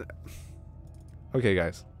 Okay,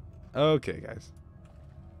 guys. Alright,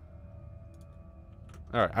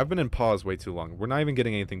 I've been in pause way too long. We're not even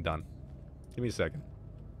getting anything done. Give me a second.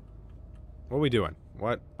 What are we doing?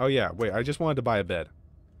 What? Oh, yeah, wait, I just wanted to buy a bed.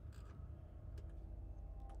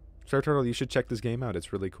 Star Turtle, you should check this game out.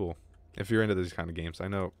 It's really cool. If you're into these kind of games. I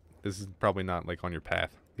know this is probably not, like, on your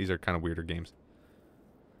path. These are kind of weirder games.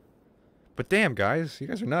 But damn, guys. You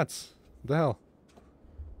guys are nuts. What the hell?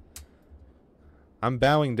 I'm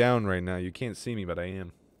bowing down right now. You can't see me, but I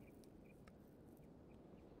am.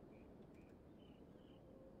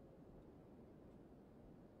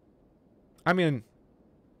 I mean...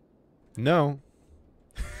 No.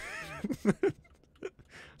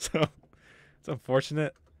 So, it's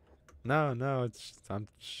unfortunate. No, I'm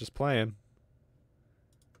just playing.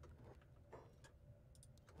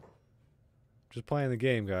 Just playing the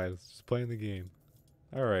game, guys. Just playing the game.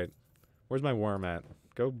 Alright. Where's my worm at?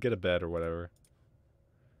 Go get a bed or whatever.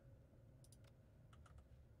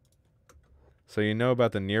 So you know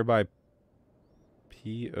about the nearby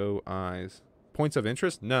POIs. Points of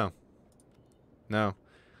interest? No. No.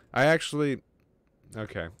 I actually...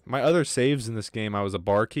 Okay. My other saves in this game, I was a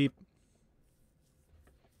barkeep.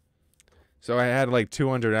 So I had like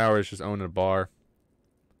 200 hours just owning a bar.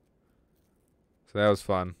 So that was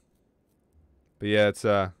fun. But yeah, it's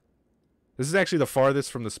This is actually the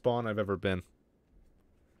farthest from the spawn I've ever been.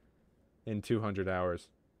 In 200 hours.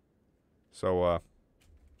 So,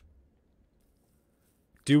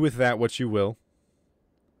 do with that what you will.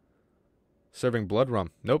 Serving blood rum.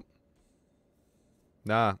 Nope.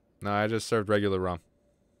 Nah, I just served regular rum.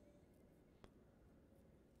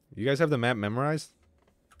 You guys have the map memorized?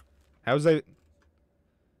 How's that?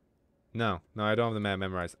 No, I don't have the map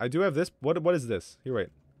memorized. I do have this. What is this? Here, wait.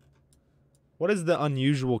 What is the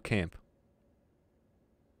unusual camp?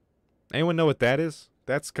 Anyone know what that is?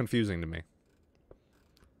 That's confusing to me.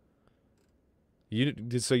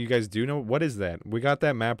 So you guys do know? What is that? We got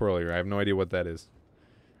that map earlier. I have no idea what that is.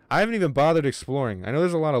 I haven't even bothered exploring. I know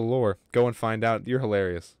there's a lot of lore. Go and find out. You're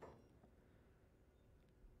hilarious.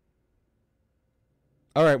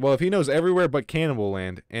 Alright, well, if he knows everywhere but Cannibal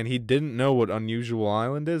Land, and he didn't know what Unusual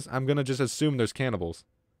Island is, I'm gonna just assume there's cannibals.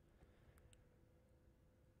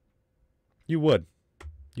 You would.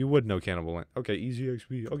 You would know Cannibal Land. Okay, easy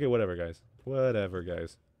XP. Okay, whatever, guys. Whatever,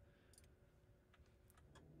 guys.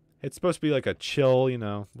 It's supposed to be like a chill, you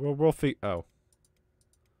know. We'll oh.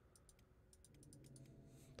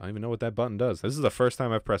 I don't even know what that button does. This is the first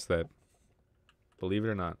time I've pressed that. Believe it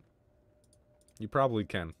or not. You probably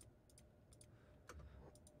can.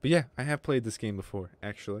 But yeah, I have played this game before,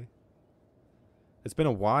 actually. It's been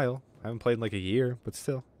a while. I haven't played in like a year, but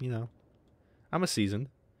still, you know. I'm a seasoned.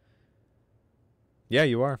 Yeah,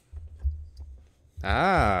 you are.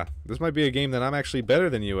 Ah, this might be a game that I'm actually better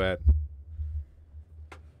than you at.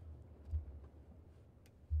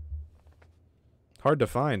 Hard to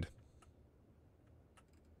find.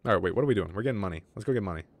 Alright, wait, what are we doing? We're getting money. Let's go get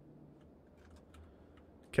money.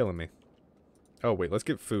 Killing me. Oh, wait, let's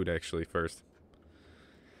get food, actually, first.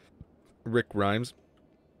 Rick Rhymes.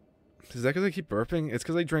 Is that because I keep burping? It's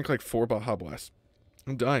because I drank like 4 Baja Blasts.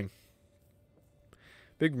 I'm dying.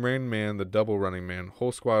 Big Rain Man, the double running man.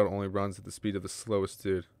 Whole squad only runs at the speed of the slowest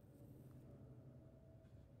dude.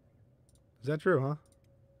 Is that true, huh?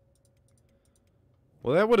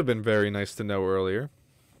 Well, that would have been very nice to know earlier.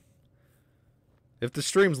 If the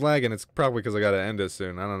stream's lagging, it's probably because I gotta end it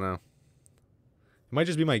soon. I don't know. It might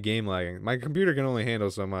just be my game lagging. My computer can only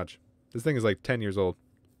handle so much. This thing is like 10 years old.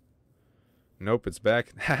 Nope, it's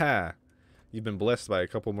back. Haha. You've been blessed by a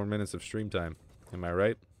couple more minutes of stream time. Am I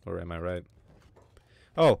right? Or am I right?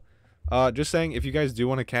 Oh, just saying, if you guys do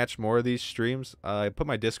want to catch more of these streams, I put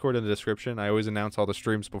my Discord in the description. I always announce all the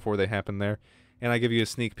streams before they happen there. And I give you a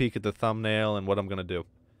sneak peek at the thumbnail and what I'm going to do.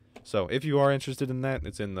 So, if you are interested in that,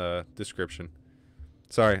 it's in the description.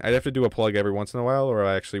 Sorry, I'd have to do a plug every once in a while, or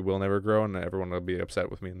I actually will never grow, and everyone will be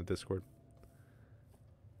upset with me in the Discord.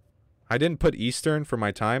 I didn't put Eastern for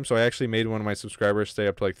my time, so I actually made one of my subscribers stay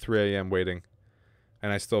up to like 3 a.m. waiting.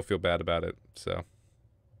 And I still feel bad about it, so.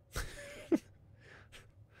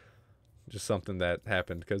 Just something that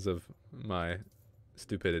happened because of my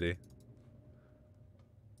stupidity.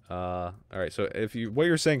 Alright, so if you, what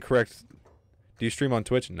you're saying correct, do you stream on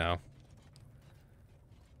Twitch? No.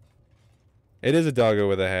 It is a doggo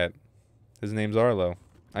with a hat. His name's Arlo.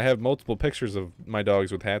 I have multiple pictures of my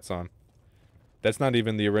dogs with hats on. That's not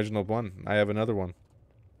even the original one. I have another one.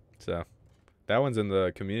 So, that one's in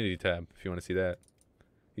the community tab, if you want to see that.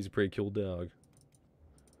 He's a pretty cool dog.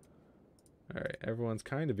 Alright, everyone's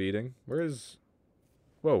kind of eating. Where's...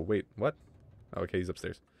 Whoa, wait, what? Oh, okay, he's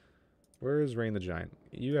upstairs. Where's Rain the Giant?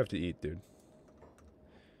 You have to eat, dude.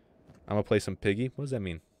 I'm gonna play some Piggy. What does that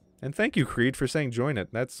mean? And thank you, Creed, for saying join it.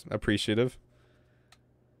 That's appreciative.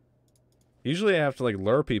 Usually I have to, like,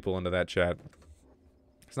 lure people into that chat.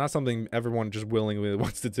 It's not something everyone just willingly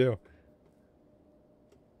wants to do.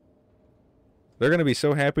 They're gonna be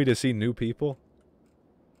so happy to see new people.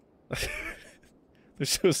 They're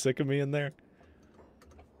so sick of me in there.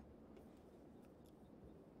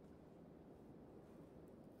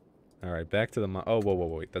 Alright, back to the... Oh, whoa,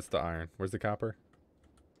 wait. That's the iron. Where's the copper?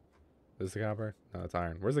 Is the copper? No, it's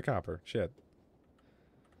iron. Where's the copper? Shit.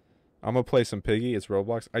 I'm gonna play some Piggy. It's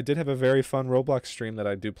Roblox. I did have a very fun Roblox stream that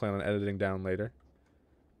I do plan on editing down later.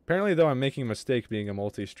 Apparently, though, I'm making a mistake being a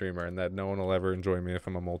multi-streamer, and that no one will ever enjoy me if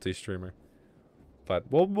I'm a multi-streamer. But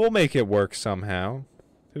we'll make it work somehow.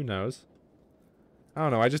 Who knows? I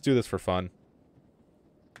don't know. I just do this for fun.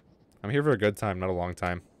 I'm here for a good time, not a long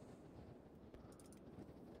time.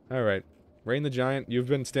 Alright. Rain the Giant, you've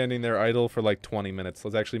been standing there idle for like 20 minutes.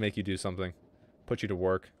 Let's actually make you do something. Put you to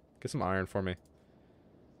work. Get some iron for me.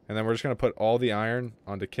 And then we're just going to put all the iron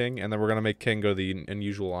onto King, and then we're going to make King go to the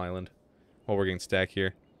unusual island while we're getting stack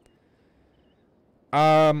here. We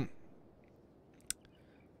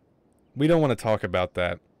don't want to talk about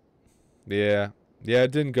that. Yeah. Yeah,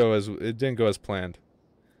 it didn't go as planned.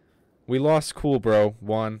 We lost Cool Bro,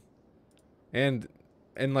 1. And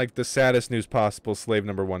in like the saddest news possible, slave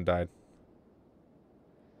number 1 died.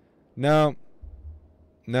 No.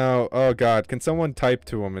 No. Oh god, can someone type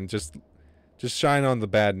to him and just shine on the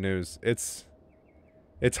bad news? It's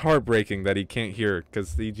heartbreaking that he can't hear,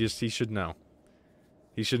 because he should know.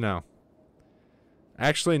 He should know.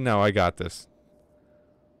 Actually, no, I got this.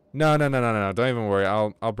 No. Don't even worry.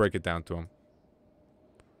 I'll break it down to him.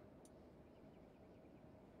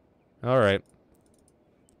 All right.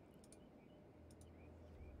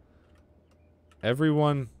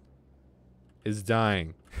 Everyone is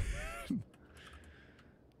dying.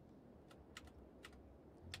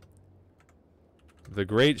 The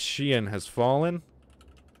great Shein has fallen.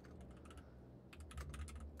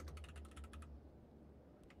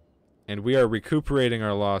 And we are recuperating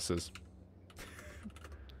our losses.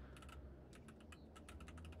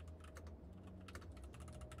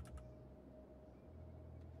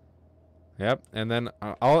 Yep, and then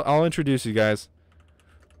I'll introduce you guys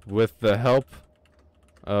with the help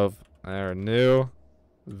of our new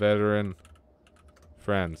veteran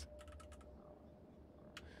friends.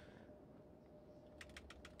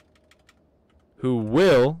 Who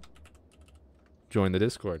will join the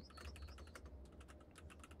Discord.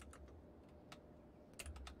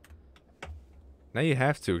 Now you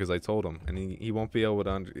have to, because I told him, and he won't be able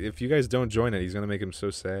to. If you guys don't join it, he's gonna make him so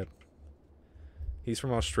sad. He's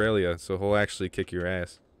from Australia, so he'll actually kick your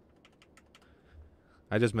ass.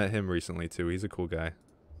 I just met him recently too. He's a cool guy.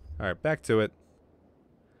 All right, back to it.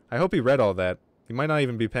 I hope he read all that. He might not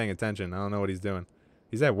even be paying attention. I don't know what he's doing.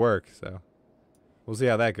 He's at work, so we'll see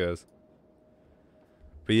how that goes.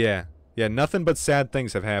 But yeah, nothing but sad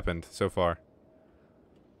things have happened so far.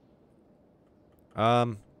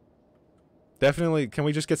 Definitely, can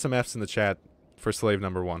we just get some F's in the chat for slave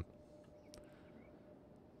number 1?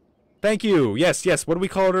 Thank you. Yes. What did we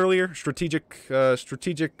call it earlier? Strategic, fuck,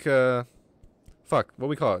 what do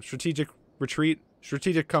we call it? Strategic retreat?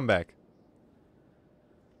 Strategic comeback.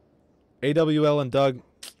 AWL and Doug.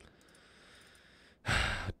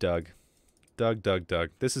 Doug.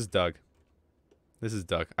 This is Doug.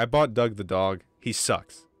 I bought Doug the dog. He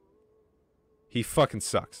sucks. He fucking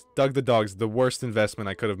sucks. Doug the dog's the worst investment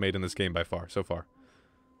I could have made in this game by far, so far.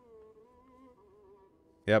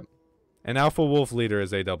 Yep. And Alpha Wolf leader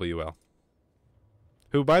is AWL.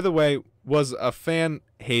 Who, by the way, was a fan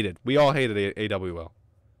hated. We all hated AWL.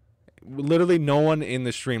 Literally no one in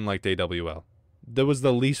the stream liked AWL. That was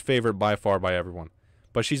the least favorite by far by everyone.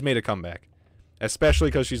 But she's made a comeback. Especially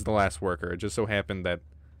because she's the last worker. It just so happened that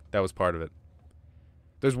that was part of it.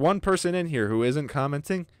 There's one person in here who isn't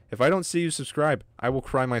commenting. If I don't see you subscribe, I will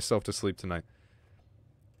cry myself to sleep tonight.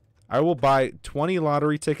 I will buy 20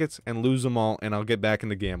 lottery tickets and lose them all, and I'll get back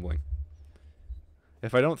into gambling.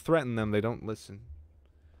 If I don't threaten them, they don't listen.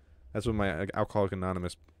 That's what my Alcoholic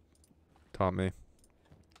Anonymous taught me.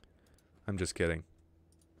 I'm just kidding.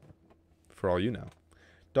 For all you know.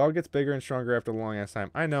 Dog gets bigger and stronger after a long ass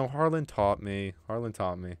time. I know, Harlan taught me.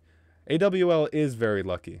 AWL is very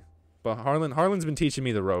lucky. But Harlan's been teaching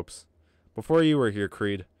me the ropes. Before you were here,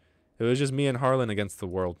 Creed, it was just me and Harlan against the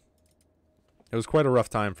world. It was quite a rough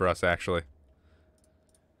time for us, actually.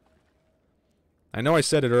 I know I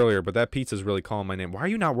said it earlier, but that pizza's really calling my name. Why are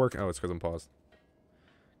you not working? Oh, it's because I'm paused.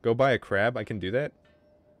 Go buy a crab? I can do that?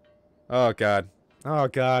 Oh, God. Oh,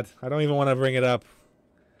 God. I don't even want to bring it up.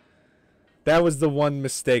 That was the one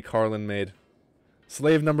mistake Harlan made.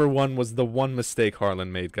 Slave number 1 was the one mistake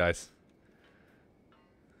Harlan made, guys.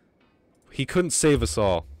 He couldn't save us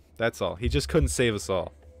all. That's all. He just couldn't save us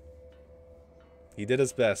all. He did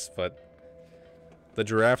his best, but the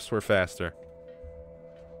giraffes were faster.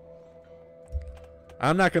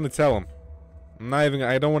 I'm not going to tell him. I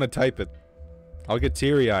don't want to type it. I'll get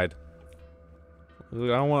teary-eyed. I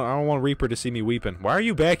don't want Reaper to see me weeping. Why are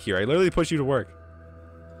you back here? I literally pushed you to work.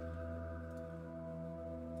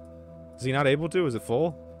 Is he not able to? Is it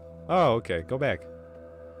full? Oh, okay. Go back.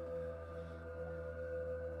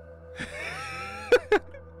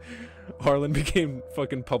 Harlan became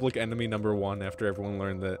fucking public enemy number 1 after everyone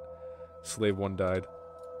learned that Slave 1 died.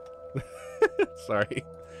 Sorry.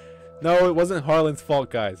 No, it wasn't Harlan's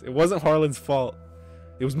fault, guys. It wasn't Harlan's fault.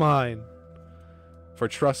 It was mine. For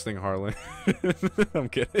trusting Harlan. I'm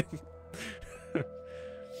kidding.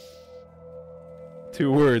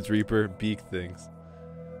 2 words, Reaper. Beak things.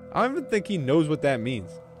 I don't even think he knows what that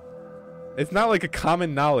means. It's not like a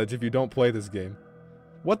common knowledge if you don't play this game.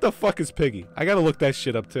 What the fuck is Piggy? I gotta look that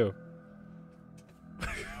shit up too.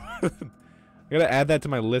 I gotta add that to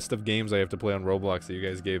my list of games I have to play on Roblox that you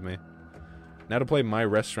guys gave me. Now to play My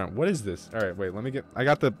Restaurant. What is this? Alright, wait, let me get... I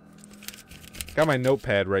got my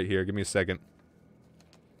notepad right here. Give me a second.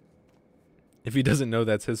 If he doesn't know,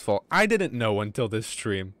 that's his fault. I didn't know until this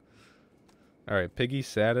stream. Alright, Piggy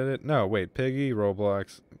sat at it. No, wait. Piggy,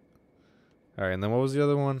 Roblox. Alright, and then what was the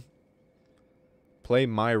other one? Play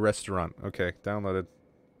My Restaurant. Okay, downloaded.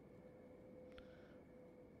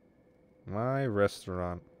 My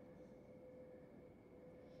Restaurant.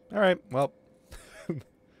 Alright, well.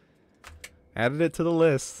 Added it to the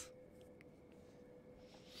list.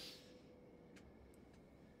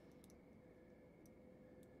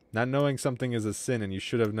 Not knowing something is a sin and you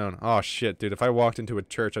should have known. Oh shit, dude. If I walked into a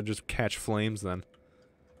church, I'd just catch flames then.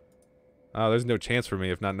 Oh, there's no chance for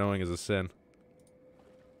me if not knowing is a sin.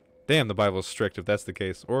 Damn, the Bible's strict if that's the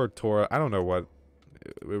case. Or Torah. I don't know what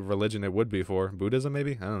religion it would be for. Buddhism,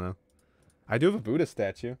 maybe? I don't know. I do have a Buddha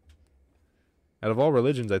statue. Out of all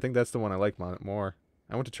religions, I think that's the one I like more.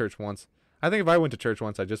 I went to church once. I think if I went to church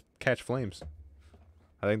once, I'd just catch flames.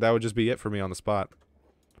 I think that would just be it for me on the spot.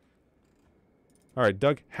 Alright,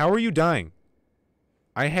 Doug, how are you dying?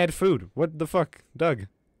 I had food. What the fuck? Doug.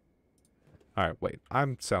 Alright, wait.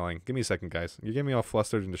 I'm selling. Give me a second, guys. You're getting me all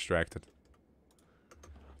flustered and distracted.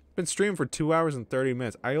 Been streaming for 2 hours and 30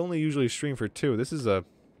 minutes. I only usually stream for 2. This is a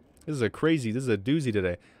doozy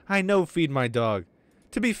today. I know feed my dog.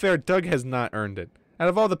 To be fair, Doug has not earned it. Out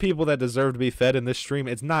of all the people that deserve to be fed in this stream,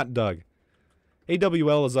 it's not Doug.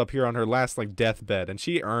 AWL is up here on her last, like, deathbed, and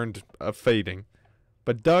she earned a fading.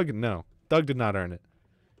 But Doug, no. Doug did not earn it.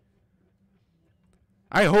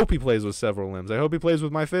 I hope he plays with several limbs. I hope he plays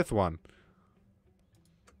with my 5th one.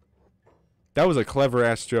 That was a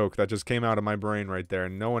clever-ass joke that just came out of my brain right there,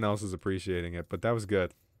 and no one else is appreciating it, but that was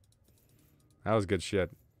good. That was good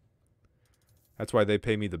shit. That's why they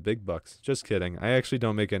pay me the big bucks. Just kidding. I actually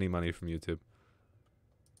don't make any money from YouTube.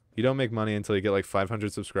 You don't make money until you get like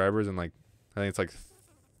 500 subscribers and like, I think it's like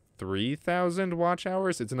 3,000 watch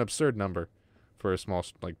hours. It's an absurd number for a small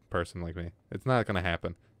like person like me. It's not gonna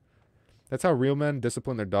happen. That's how real men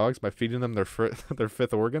discipline their dogs, by feeding them their their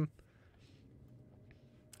 5th organ.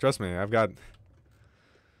 Trust me, I've got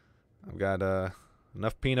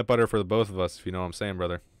enough peanut butter for the both of us, if you know what I'm saying,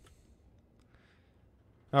 brother.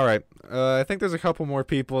 Alright, I think there's a couple more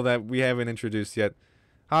people that we haven't introduced yet.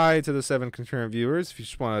 Hi to the 7 concurrent viewers. If you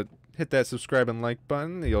just want to hit that subscribe and like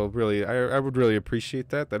button, you'll really, I would really appreciate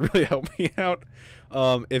that. That'd really help me out.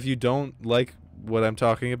 If you don't like what I'm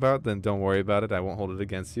talking about, then don't worry about it. I won't hold it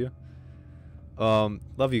against you.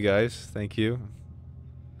 Love you guys. Thank you.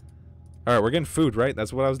 Alright, we're getting food, right?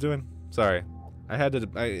 That's what I was doing? Sorry. I had to,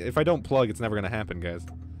 if I don't plug, it's never gonna happen, guys.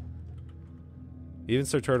 Even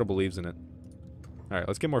Sir Turtle believes in it. Alright,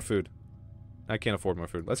 let's get more food. I can't afford more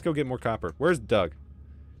food. Let's go get more copper. Where's Doug?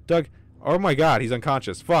 Doug. Oh my god, he's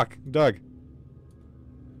unconscious. Fuck. Doug.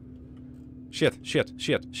 Shit, shit,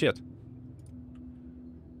 shit, shit.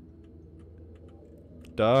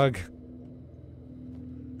 Doug.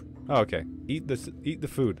 Oh, okay. Eat the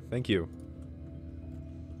food. Thank you.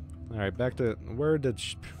 Alright, back to... Where did...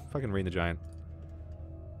 fucking Reina the Giant.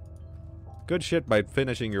 Good shit by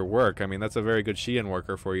finishing your work. I mean, that's a very good Shein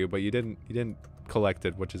worker for you, but you didn't collect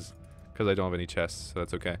it, which is because I don't have any chests, so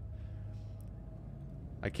that's okay.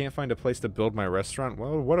 I can't find a place to build my restaurant.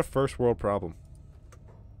 Well, what a first world problem.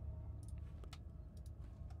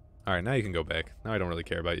 Alright, now you can go back. Now I don't really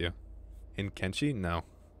care about you. In Kenshi? No.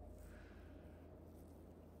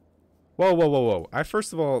 Whoa, whoa, whoa, whoa.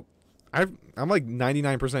 First of all, I'm like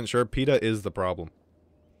 99% sure PETA is the problem.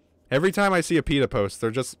 Every time I see a PETA post,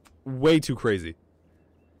 they're just way too crazy.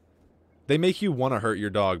 They make you want to hurt your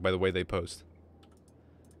dog by the way they post.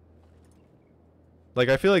 Like,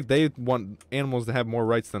 I feel like they want animals to have more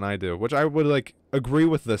rights than I do, which I would, like, agree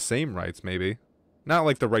with the same rights, maybe. Not,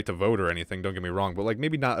 like, the right to vote or anything, don't get me wrong, but, like,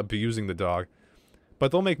 maybe not abusing the dog.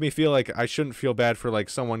 But they'll make me feel like I shouldn't feel bad for, like,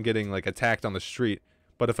 someone getting, like, attacked on the street.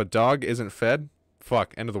 But if a dog isn't fed,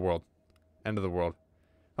 fuck, end of the world. End of the world.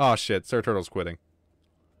 Oh, shit, Sir Turtle's quitting.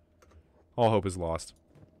 All hope is lost.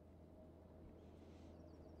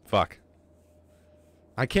 Fuck.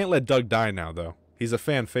 I can't let Doug die now, though. He's a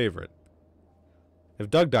fan favorite. If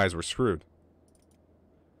Doug dies, we're screwed.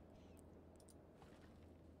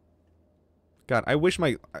 God, I wish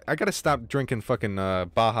I gotta stop drinking fucking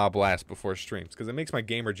Baja Blast before streams, because it makes my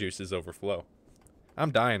gamer juices overflow.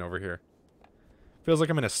 I'm dying over here. Feels like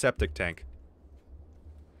I'm in a septic tank.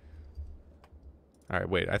 Alright,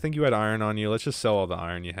 wait. I think you had iron on you. Let's just sell all the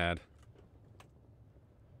iron you had.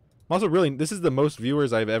 Also, really, this is the most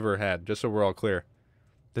viewers I've ever had, just so we're all clear.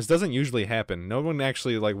 This doesn't usually happen. No one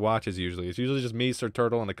actually, like, watches usually. It's usually just me, Sir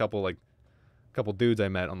Turtle, and a couple dudes I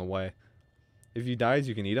met on the way. If he dies,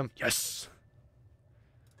 you can eat him. Yes!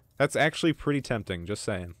 That's actually pretty tempting, just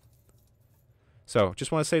saying. So,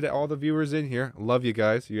 just want to say to all the viewers in here, love you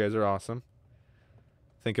guys. You guys are awesome.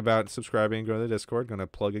 think about subscribing and go to the Discord. Gonna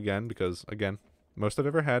plug again because, again, most I've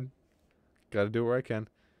ever had. Gotta do it where I can.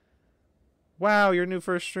 Wow, your new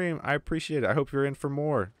first stream. I appreciate it. I hope you're in for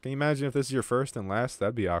more. Can you imagine if this is your first and last?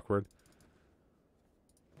 That'd be awkward.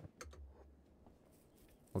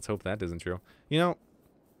 Let's hope that isn't true. You know,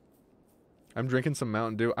 I'm drinking some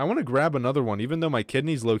Mountain Dew. I want to grab another one, even though my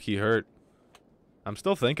kidneys low-key hurt. I'm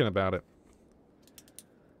still thinking about it.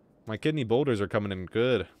 My kidney boulders are coming in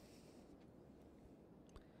good.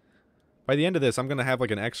 By the end of this, I'm going to have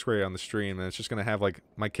like an x-ray on the stream, and it's just going to have like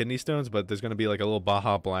my kidney stones, but there's going to be like a little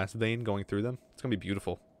Baja Blast vein going through them. It's going to be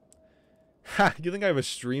beautiful. Ha! You think I have a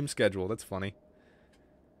stream schedule? That's funny.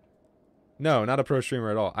 No, not a pro streamer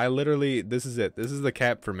at all. I literally, this is it. This is the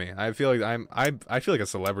cap for me. I feel like I feel like a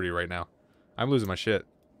celebrity right now. I'm losing my shit.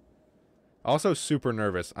 Also super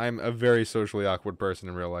nervous. I'm a very socially awkward person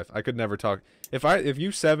in real life. I could never talk. If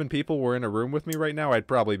you 7 people were in a room with me right now, I'd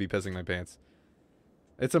probably be pissing my pants.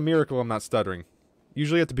 It's a miracle I'm not stuttering.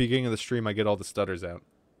 Usually at the beginning of the stream, I get all the stutters out.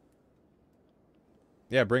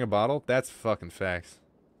 Yeah, bring a bottle? That's fucking facts.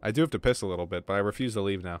 I do have to piss a little bit, but I refuse to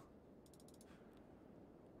leave now.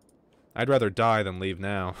 I'd rather die than leave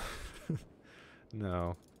now.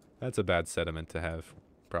 No. That's a bad sentiment to have,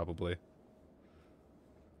 probably.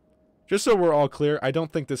 Just so we're all clear, I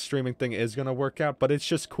don't think this streaming thing is going to work out, but it's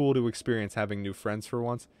just cool to experience having new friends for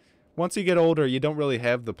once. Once you get older, you don't really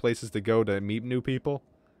have the places to go to meet new people.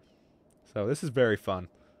 So this is very fun.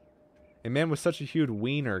 A man with such a huge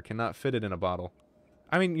wiener cannot fit it in a bottle.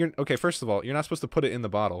 I mean, okay, first of all, you're not supposed to put it in the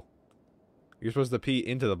bottle. You're supposed to pee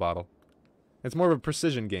into the bottle. It's more of a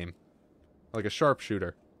precision game. Like a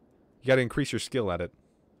sharpshooter. You gotta increase your skill at it.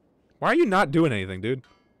 Why are you not doing anything, dude?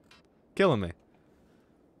 Killing me.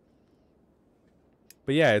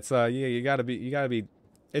 But yeah, it's yeah, you gotta be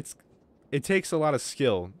it takes a lot of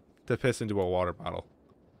skill to piss into a water bottle.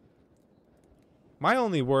 My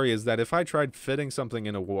only worry is that if I tried fitting something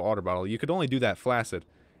in a water bottle, you could only do that flaccid.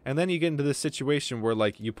 And then you get into this situation where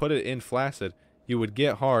like you put it in flaccid, you would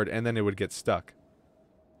get hard and then it would get stuck.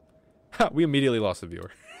 Ha, we immediately lost a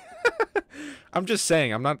viewer. I'm just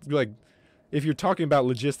saying, I'm not like, if you're talking about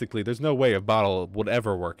logistically, there's no way a bottle would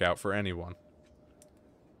ever work out for anyone.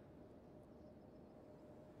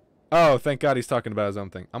 Oh, thank God he's talking about his own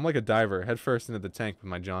thing. I'm like a diver, head first into the tank with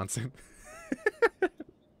my Johnson.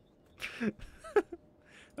 That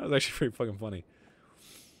was actually pretty fucking funny.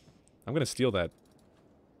 I'm gonna steal that.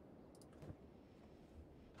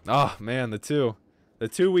 Oh, man, the two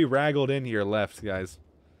we raggled in here left, guys.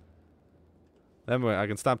 That way, I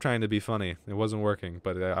can stop trying to be funny. It wasn't working,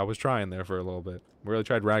 but I was trying there for a little bit. We really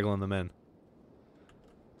tried raggling them in.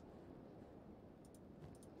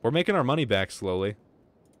 We're making our money back slowly.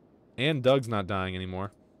 And Doug's not dying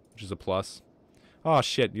anymore, which is a plus. Oh,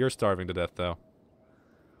 shit, you're starving to death, though.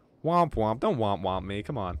 Womp womp. Don't womp womp me.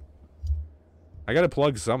 Come on. I gotta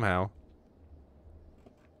plug somehow.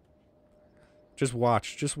 Just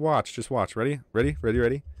watch. Just watch. Just watch. Ready? Ready? Ready?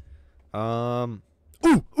 Ready? Ooh!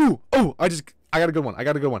 Ooh! Oh! I got a good one. I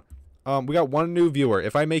got a good one. We got 1 new viewer.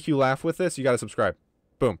 If I make you laugh with this, you gotta subscribe.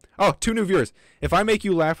 Boom. Oh, 2 new viewers. If I make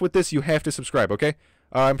you laugh with this, you have to subscribe, okay?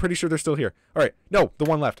 I'm pretty sure they're still here. Alright. No, the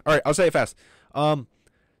one left. Alright, I'll say it fast.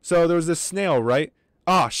 So there was this snail, right?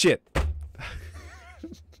 Ah, shit.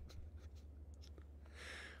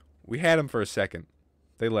 We had them for a second.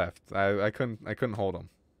 They left. I couldn't hold them.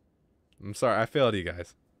 I'm sorry. I failed you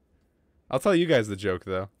guys. I'll tell you guys the joke,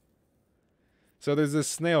 though. So there's this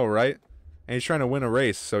snail, right? And he's trying to win a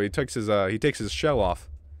race, so he takes his shell off.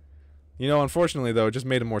 You know, unfortunately, though, it just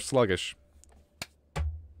made him more sluggish.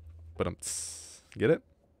 But get it?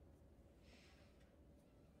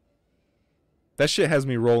 That shit has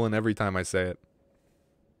me rolling every time I say it.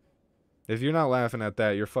 If you're not laughing at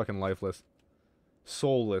that, you're fucking lifeless.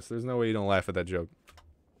 Soulless. There's no way you don't laugh at that joke.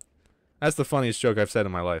 That's the funniest joke I've said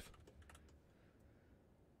in my life.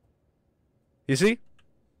 You see?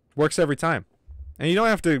 Works every time. And you don't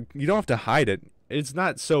have to hide it. It's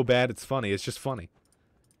not so bad it's funny. It's just funny.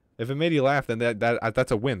 If it made you laugh, then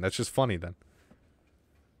that's a win. That's just funny then.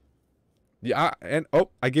 Yeah, and oh,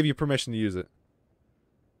 I give you permission to use it.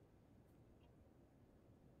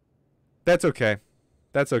 That's okay.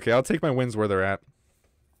 That's okay. I'll take my wins where they're at.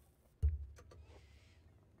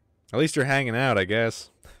 At least you're hanging out, I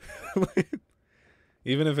guess.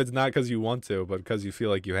 Even if it's not because you want to, but because you feel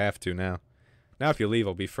like you have to now. Now if you leave,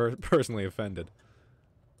 I'll be personally offended.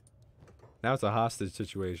 Now it's a hostage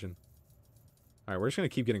situation. Alright, we're just going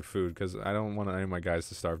to keep getting food because I don't want any of my guys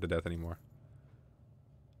to starve to death anymore.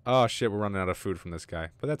 Oh shit, we're running out of food from this guy.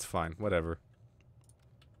 But that's fine, whatever.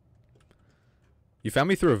 You found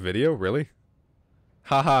me through a video? Really?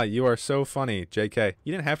 Haha, you are so funny, JK.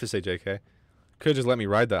 You didn't have to say JK. Could just let me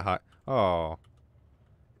ride that high. Oh.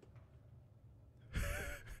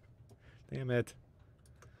 Damn it.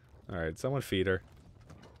 Alright, someone feed her.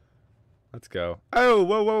 Let's go. Oh,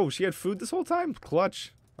 whoa, whoa. She had food this whole time?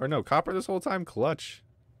 Clutch. Or no, copper this whole time? Clutch.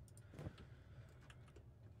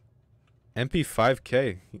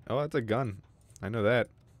 MP5K. Oh, that's a gun. I know that.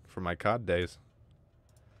 From my COD days.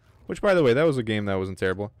 Which, by the way, that was a game that wasn't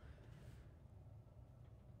terrible.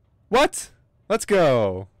 What? Let's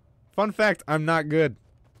go. Fun fact, I'm not good.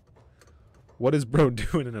 What is bro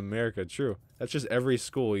doing in America? True. That's just every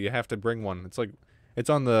school. You have to bring one. It's like, it's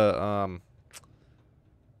on the,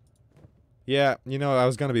 yeah, you know, I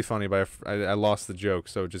was gonna be funny, but I lost the joke,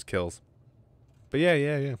 so it just kills. But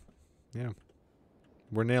yeah.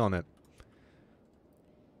 We're nailing it.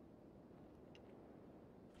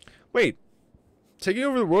 Wait. Taking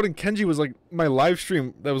over the world in Kenshi was like my live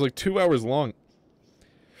stream that was like 2 hours long.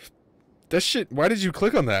 That shit, why did you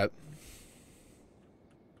click on that?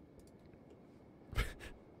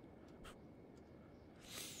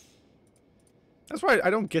 That's why I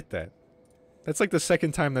don't get that. That's like the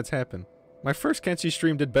second time that's happened. My first Kenshi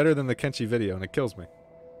stream did better than the Kenshi video, and it kills me.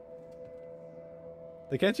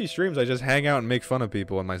 The Kenshi streams, I just hang out and make fun of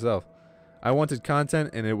people and myself. I wanted content,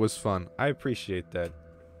 and it was fun. I appreciate that.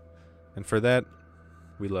 And for that,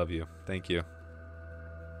 we love you. Thank you.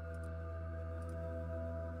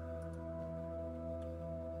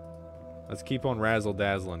 Let's keep on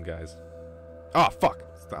razzle-dazzling, guys. Oh, fuck!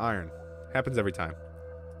 It's the iron. Happens every time.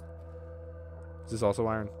 Is this also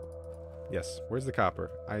iron? Yes. Where's the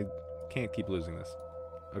copper? I can't keep losing this.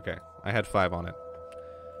 Okay. I had 5 on it.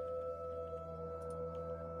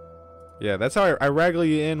 Yeah, that's how I wrangle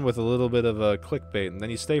you in with a little bit of a clickbait, and then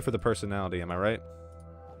you stay for the personality, am I right?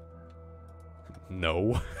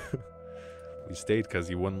 No. We stayed because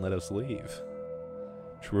you wouldn't let us leave.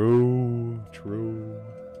 True. True.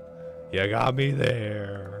 You got me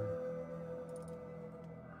there.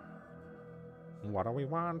 What do we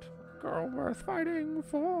want? Girl worth fighting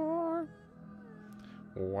for.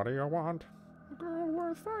 What do you want? Girl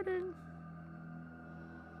worth fighting.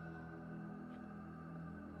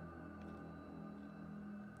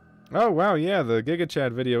 Oh, wow, yeah, the Giga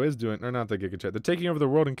Chad video is doing... Or not the Giga Chad. The Taking Over the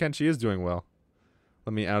World in Kenshi is doing well.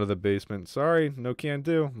 Let me out of the basement. Sorry, no can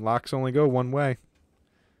do. Locks only go one way.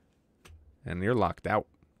 And you're locked out.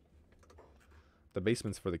 The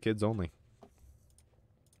basement's for the kids only.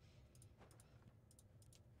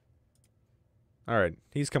 Alright,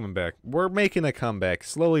 he's coming back. We're making a comeback.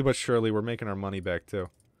 Slowly but surely, we're making our money back, too.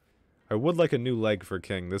 I would like a new leg for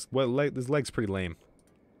King. This leg's pretty lame.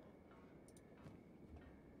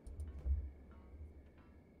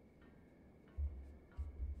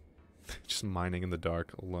 Just mining in the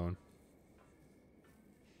dark, alone.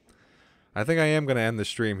 I think I am going to end the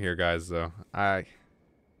stream here, guys, though.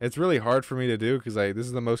 It's really hard for me to do, because this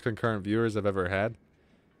is the most concurrent viewers I've ever had.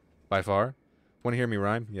 By far. Want to hear me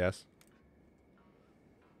rhyme? Yes.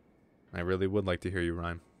 I really would like to hear you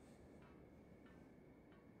rhyme.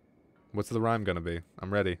 What's the rhyme gonna be?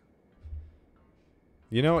 I'm ready.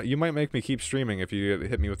 You know what? You might make me keep streaming if you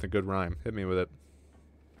hit me with a good rhyme. Hit me with it.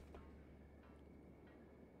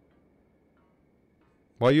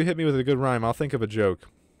 While you hit me with a good rhyme, I'll think of a joke.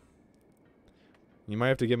 You might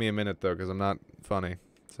have to give me a minute, though, because I'm not funny.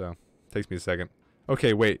 So, takes me a second.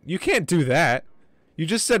 Okay, wait. You can't do that! You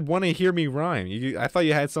just said, want to hear me rhyme. I thought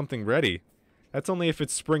you had something ready. That's only if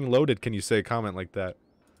it's spring-loaded can you say a comment like that.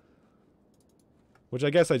 Which I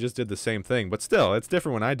guess I just did the same thing. But still, it's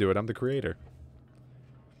different when I do it. I'm the creator.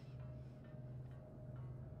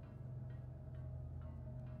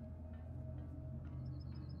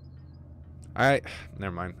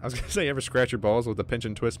 Never mind. I was going to say, you ever scratch your balls with the pinch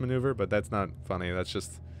and twist maneuver? But that's not funny. That's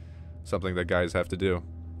just something that guys have to do.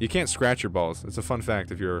 You can't scratch your balls. It's a fun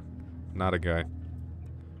fact if you're not a guy.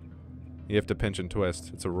 You have to pinch and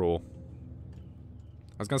twist. It's a rule.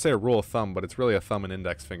 I was going to say a rule of thumb, but it's really a thumb and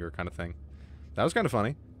index finger kind of thing. That was kind of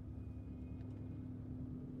funny.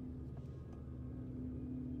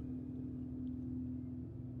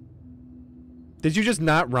 Did you just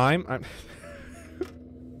not rhyme?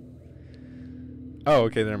 Oh,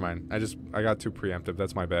 okay, never mind. I got too preemptive.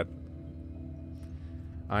 That's my bad.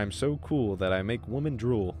 I'm so cool that I make women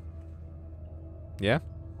drool. Yeah?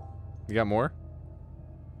 You got more?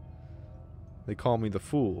 They call me the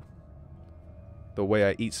fool. The way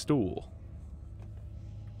I eat stool.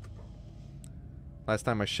 Last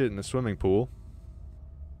time I shit in a swimming pool.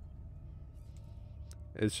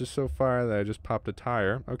 It's just so far that I just popped a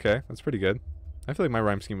tire. Okay, that's pretty good. I feel like my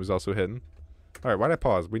rhyme scheme was also hidden. Alright, why'd I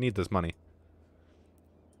pause? We need this money.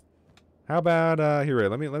 How about, here,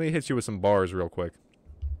 let me hit you with some bars real quick.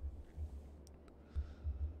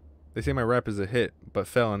 They say my rap is a hit, but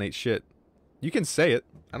fell and ate shit. You can say it.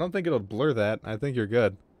 I don't think it'll blur that. I think you're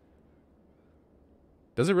good.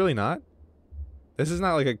 Does it really not? This is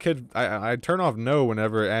not like a kid. I turn off no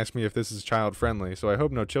whenever it asks me if this is child friendly, so I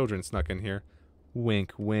hope no children snuck in here.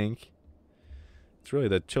 Wink, wink. It's really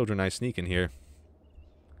the children I sneak in here.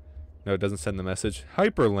 No, it doesn't send the message.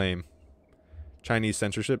 Hyper lame. Chinese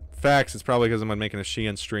censorship. Facts. It's probably because I'm making a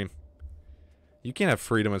Shein stream. You can't have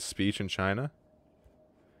freedom of speech in China.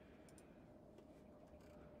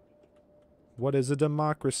 What is a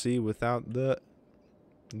democracy without the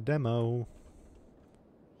demo?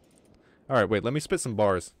 Alright, wait, let me spit some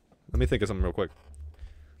bars. Let me think of something real quick.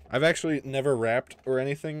 I've actually never rapped or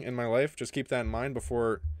anything in my life. Just keep that in mind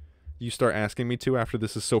before you start asking me to after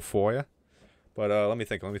this is so for ya. But let me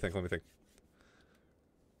think.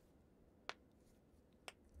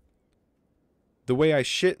 The way I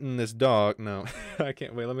shit in this dog. No, I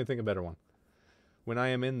can't. Wait, let me think of a better one. When I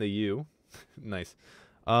am in the U. Nice.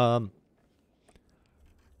 I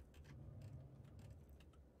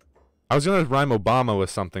was gonna rhyme Obama with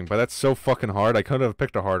something, but that's so fucking hard. I could have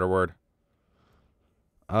picked a harder word.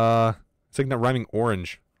 It's like not rhyming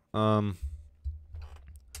orange. You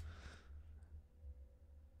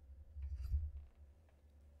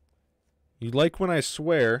like when I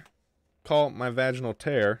swear, call it my vaginal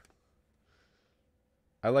tear.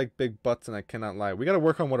 I like big butts and I cannot lie. We gotta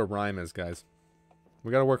work on what a rhyme is, guys.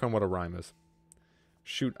 We gotta work on what a rhyme is.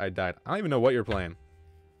 Shoot, I died. I don't even know what you're playing.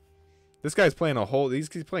 This guy's playing a whole... He's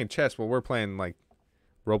playing chess while we're playing, like,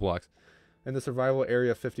 Roblox. In the Survival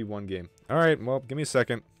Area 51 game. Alright, well, give me a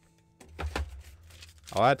second.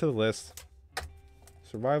 I'll add to the list.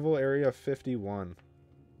 Survival Area 51.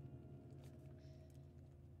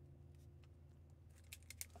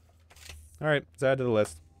 Alright, let's add to the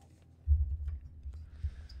list.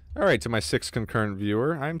 Alright, to my 6th concurrent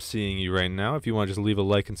viewer, I'm seeing you right now. If you want to just leave a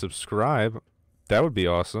like and subscribe, that would be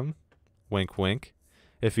awesome. Wink, wink.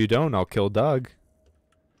 If you don't, I'll kill Doug.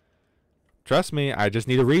 Trust me, I just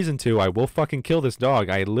need a reason to. I will fucking kill this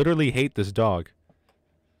dog. I literally hate this dog.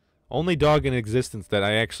 Only dog in existence that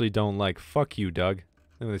I actually don't like. Fuck you, Doug.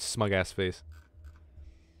 Look at this smug-ass face.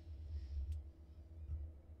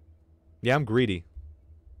 Yeah, I'm greedy.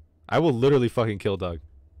 I will literally fucking kill Doug.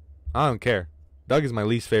 I don't care. Doug is my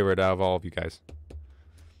least favorite out of all of you guys.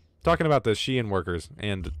 Talking about the Shein workers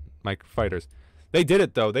and my fighters. They did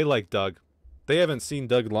it, though. They like Doug. They haven't seen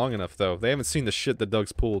Doug long enough, though. They haven't seen the shit that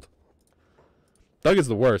Doug's pulled. Doug is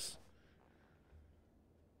the worst.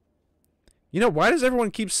 You know, why does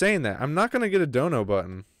everyone keep saying that? I'm not going to get a dono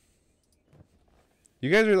button.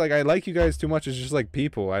 You guys are like, I like you guys too much. It's just like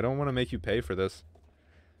people. I don't want to make you pay for this.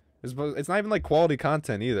 It's not even like quality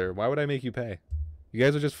content either. Why would I make you pay? You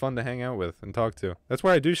guys are just fun to hang out with and talk to. That's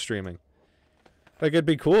why I do streaming. Like, it'd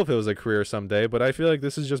be cool if it was a career someday, but I feel like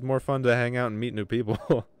this is just more fun to hang out and meet new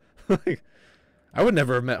people. Like, I would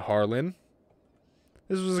never have met Harlan.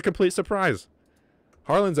 This was a complete surprise.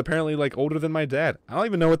 Harlan's apparently, like, older than my dad. I don't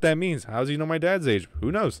even know what that means. How does he know my dad's age?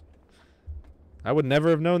 Who knows? I would never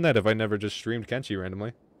have known that if I never just streamed Kenshi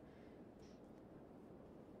randomly.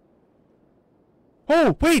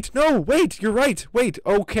 Oh, wait! No! Wait! You're right! Wait!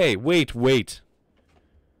 Okay, wait.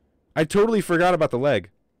 I totally forgot about the leg.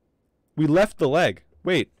 We left the leg.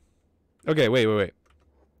 Wait. Okay, wait.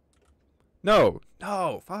 No!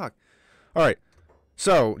 No! Fuck. Alright.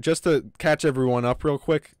 So, just to catch everyone up real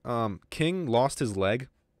quick, King lost his leg,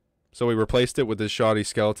 so we replaced it with his shoddy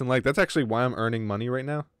skeleton leg. That's actually why I'm earning money right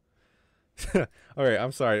now. Alright,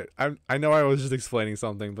 I'm sorry. I know I was just explaining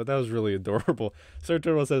something, but that was really adorable. Sir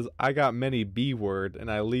Turtle says, I got many B-word, and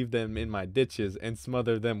I leave them in my ditches and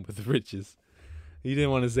smother them with riches. He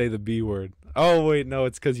didn't want to say the B-word. Oh, wait, no,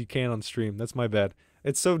 it's because you can't on stream. That's my bad.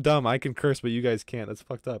 It's so dumb. I can curse, but you guys can't. That's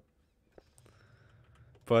fucked up.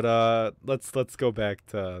 But let's go back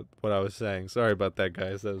to what I was saying. Sorry about that,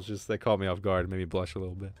 guys. That caught me off guard, made me blush a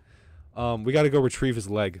little bit. We got to go retrieve his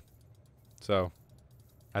leg. So,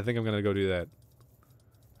 I think I'm gonna go do that.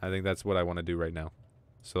 I think that's what I want to do right now.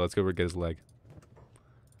 So let's go get his leg.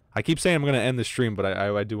 I keep saying I'm gonna end the stream, but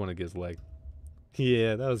I do want to get his leg.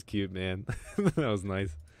 Yeah, that was cute, man. That was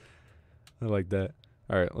nice. I like that.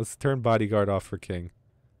 All right, let's turn bodyguard off for King,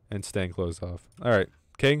 and staying clothes off. All right,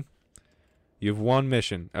 King. You've one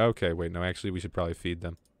mission. Okay, wait, no, actually, we should probably feed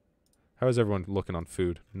them. How is everyone looking on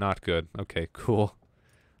food? Not good. Okay, cool.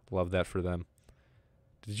 Love that for them.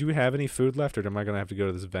 Did you have any food left, or am I going to have to go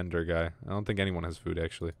to this vendor guy? I don't think anyone has food,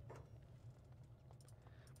 actually.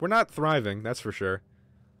 We're not thriving, that's for sure.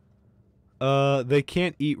 They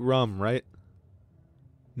can't eat rum, right?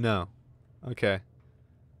 No. Okay.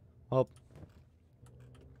 Well,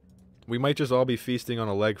 We might just all be feasting on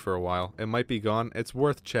a leg for a while. It might be gone. It's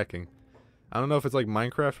worth checking. I don't know if it's like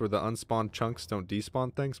Minecraft where the unspawned chunks don't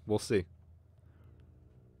despawn things. We'll see.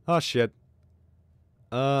 Oh, shit.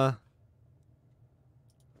 We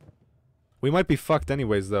might be fucked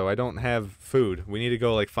anyways, though. I don't have food. We need to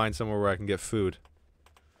go, like, find somewhere where I can get food.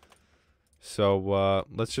 So,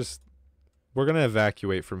 let's just... We're gonna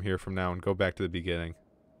evacuate from here from now and go back to the beginning.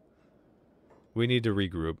 We need to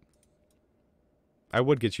regroup. I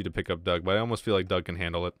would get you to pick up Doug, but I almost feel like Doug can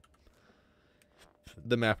handle it.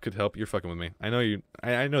 The map could help. You're fucking with me. I know you...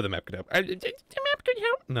 I know the map could help. The map could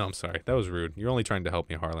help? No, I'm sorry. That was rude. You're only trying to help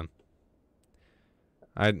me, Harlan.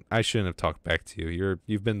 I shouldn't have talked back to you.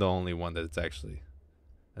 You've been the only one that's actually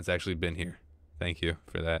been here. Thank you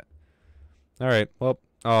for that. All right. Well,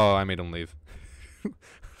 oh, I made him leave.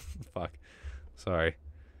 Fuck. Sorry.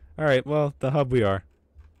 All right. Well, the hub we are.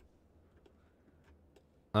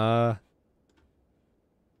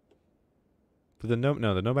 But the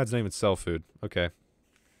nomad's not even sell food. Okay.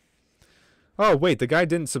 Oh wait, the guy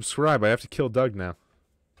didn't subscribe. I have to kill Doug now.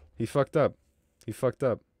 He fucked up. He fucked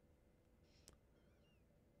up.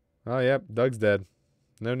 Oh, yep, Doug's dead.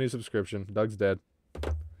 No new subscription. Doug's dead.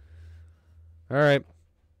 Alright.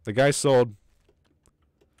 The guy sold.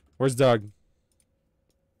 Where's Doug?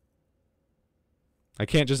 I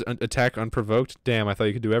can't just attack unprovoked? Damn, I thought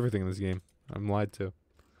you could do everything in this game. I'm lied to.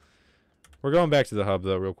 We're going back to the hub,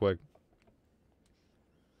 though, real quick.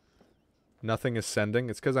 Nothing is sending.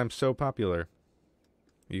 It's because I'm so popular.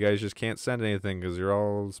 You guys just can't send anything because you're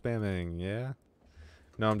all spamming, yeah?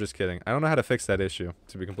 No, I'm just kidding. I don't know how to fix that issue,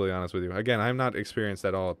 to be completely honest with you. Again, I'm not experienced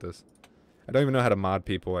at all at this. I don't even know how to mod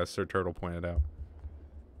people, as Sir Turtle pointed out.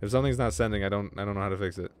 If something's not sending, I don't know how to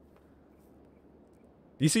fix it.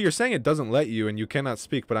 You see, you're saying it doesn't let you and you cannot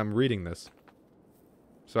speak, but I'm reading this.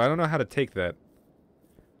 So I don't know how to take that.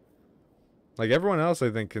 Like, everyone else,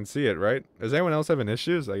 I think, can see it, right? Does anyone else having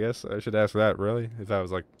issues? I guess I should ask that, really? If I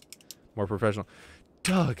was, like, more professional.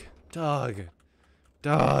 Doug! Doug!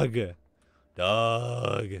 Doug!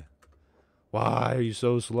 Doug! Why are you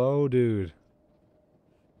so slow, dude?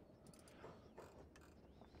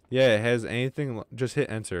 Yeah, it has anything... Just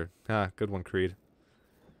hit enter. Ah, good one, Creed.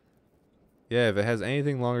 Yeah, if it has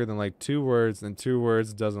anything longer than, like, 2 words, then 2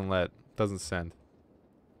 words doesn't send.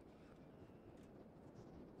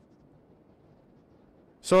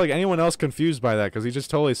 So, like, anyone else confused by that? Because he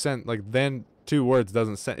just totally sent, like, then 2 words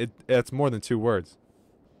doesn't send. It's more than 2 words.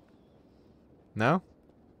 No?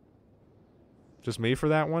 Just me for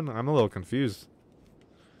that one? I'm a little confused.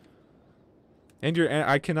 And your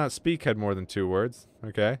I cannot speak had more than 2 words.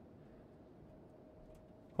 Okay.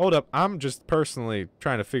 Hold up. I'm just personally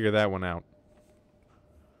trying to figure that one out.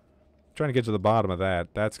 Trying to get to the bottom of that.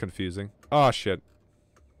 That's confusing. Oh, shit.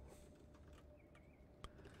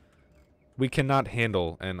 We cannot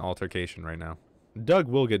handle an altercation right now. Doug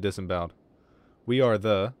will get disemboweled. We are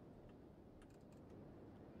the...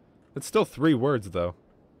 It's still 3 words, though.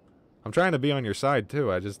 I'm trying to be on your side,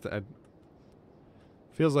 too. I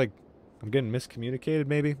feels like I'm getting miscommunicated,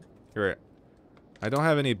 maybe? You're right. I don't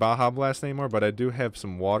have any Baja Blast anymore, but I do have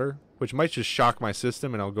some water, which might just shock my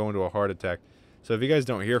system and I'll go into a heart attack. So if you guys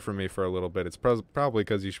don't hear from me for a little bit, it's probably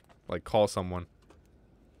because you should, like, call someone.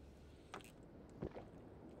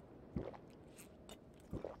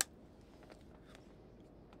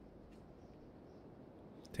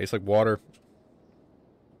 Tastes like water.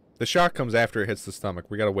 The shock comes after it hits the stomach.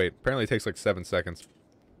 We gotta wait. Apparently it takes like 7 seconds.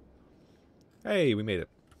 Hey, we made it.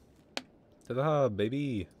 To the hub,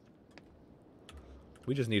 baby.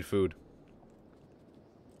 We just need food.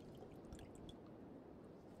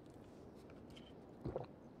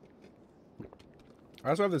 I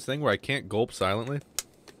also have this thing where I can't gulp silently.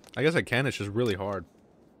 I guess I can, it's just really hard.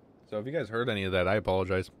 So if you guys heard any of that, I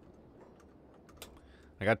apologize.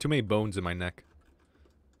 I got too many bones in my neck.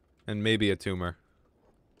 And maybe a tumor.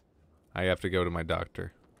 I have to go to my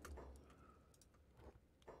doctor.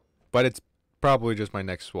 But it's probably just my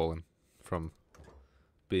neck swollen from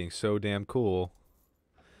being so damn cool.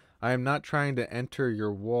 I am not trying to enter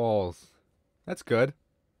your walls. That's good.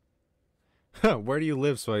 Where do you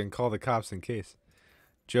live so I can call the cops in case?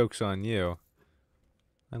 Joke's on you.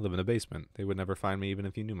 I live in a basement. They would never find me even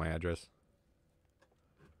if you knew my address.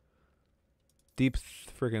 Deep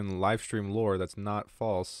friggin' live stream lore that's not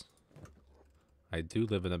false. I do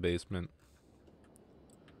live in a basement.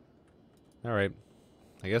 Alright.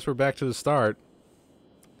 I guess we're back to the start.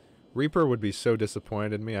 Reaper would be so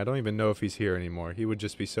disappointed in me. I don't even know if he's here anymore. He would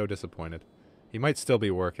just be so disappointed. He might still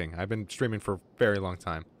be working. I've been streaming for a very long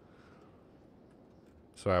time.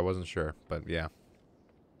 So I wasn't sure, but yeah.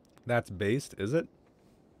 That's based, is it?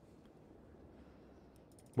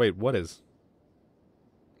 Wait, what is?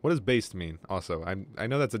 What does based mean? Also, I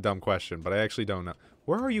know that's a dumb question, but I actually don't know.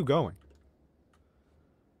 Where are you going?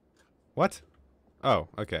 What? Oh,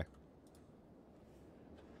 okay.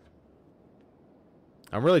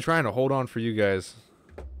 I'm really trying to hold on for you guys.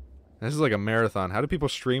 This is like a marathon. How do people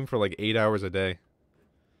stream for like 8 hours a day?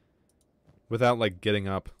 Without like getting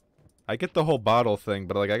up. I get the whole bottle thing,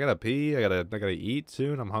 but like I gotta pee, I gotta eat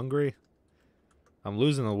soon, I'm hungry. I'm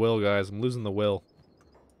losing the will, guys. I'm losing the will.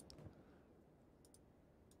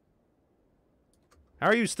 How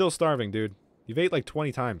are you still starving, dude? You've ate like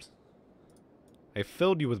 20 times. I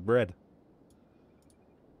filled you with bread.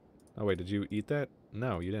 Oh wait, did you eat that?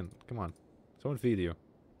 No, you didn't. Come on. Someone feed you.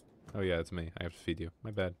 Oh yeah, it's me. I have to feed you.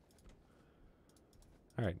 My bad.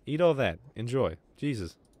 Alright, eat all that. Enjoy.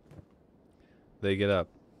 Jesus. They get up.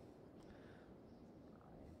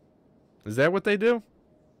 Is that what they do?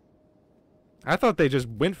 I thought they just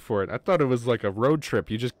went for it. I thought it was like a road trip.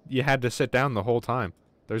 You had to sit down the whole time.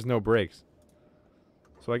 There's no breaks.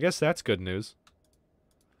 So I guess that's good news.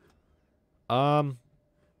 No.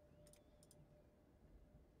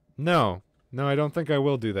 No, I don't think I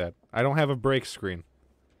will do that. I don't have a break screen.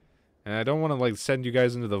 And I don't want to like send you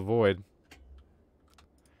guys into the void.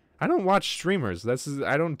 I don't watch streamers.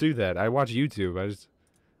 I don't do that. I watch YouTube.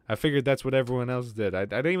 I figured that's what everyone else did. I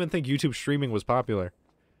didn't even think YouTube streaming was popular.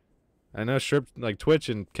 I know like Twitch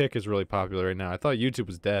and Kick is really popular right now. I thought YouTube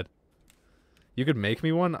was dead. You could make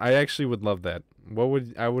me one? I actually would love that.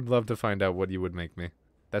 I would love to find out what you would make me.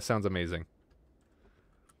 That sounds amazing.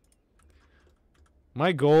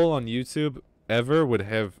 My goal on YouTube ever would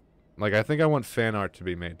have, like, I think I want fan art to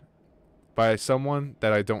be made by someone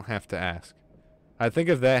that I don't have to ask. I think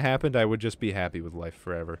if that happened, I would just be happy with life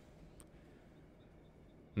forever.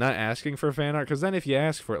 Not asking for fan art, because then if you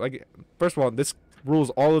ask for it, like, first of all, this rules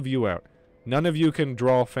all of you out. None of you can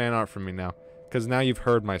draw fan art from me now, because now you've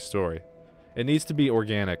heard my story. It needs to be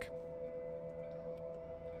organic.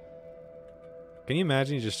 Can you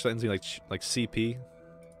imagine he just sends me like CP?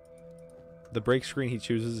 The break screen he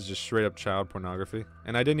chooses is just straight up child pornography,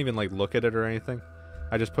 and I didn't even like look at it or anything.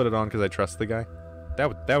 I just put it on because I trust the guy.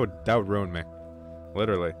 That would ruin me.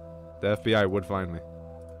 Literally, the FBI would find me.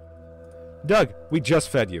 Doug, we just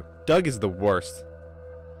fed you. Doug is the worst.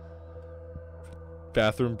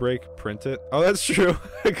 Bathroom break, print it. Oh, that's true.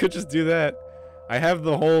 I could just do that. I have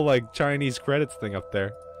the whole like Chinese credits thing up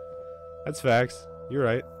there. That's facts. You're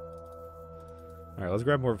right. All right, let's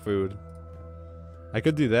grab more food. I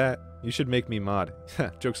could do that. You should make me mod.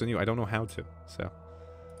 Joke's on you. I don't know how to. So,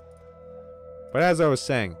 but as I was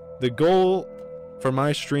saying, the goal for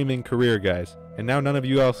my streaming career, guys, and now none of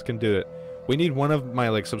you else can do it. We need one of my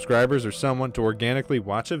like subscribers or someone to organically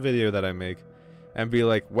watch a video that I make and be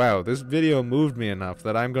like, wow, this video moved me enough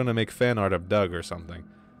that I'm gonna make fan art of Doug or something.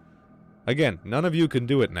 Again, none of you can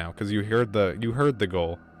do it now because you heard the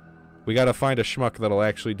goal. We gotta find a schmuck that'll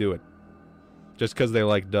actually do it. Just because they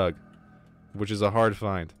like Doug, which is a hard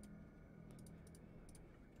find.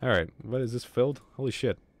 Alright, what is this filled? Holy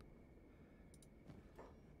shit.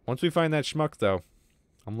 Once we find that schmuck though,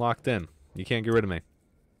 I'm locked in. You can't get rid of me.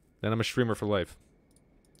 Then I'm a streamer for life.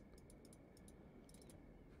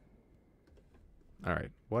 Alright,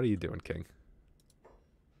 what are you doing, King?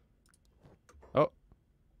 Oh.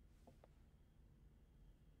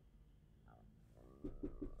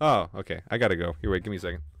 Oh, okay. I gotta go. Here, wait, give me a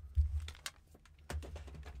second.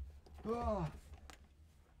 Oh.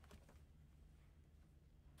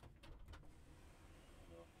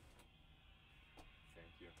 Thank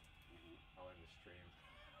you. I'll end the stream.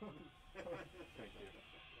 Thank you.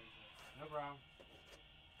 No problem.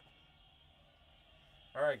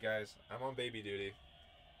 Alright guys, I'm on baby duty.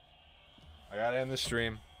 I gotta end the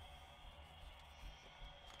stream.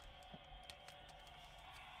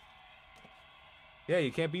 Yeah,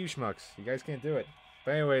 you can't be you schmucks. You guys can't do it.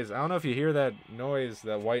 But anyways, I don't know if you hear that noise,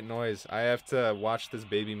 that white noise. I have to watch this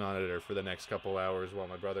baby monitor for the next couple hours while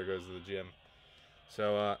my brother goes to the gym.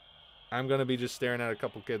 So, I'm gonna be just staring at a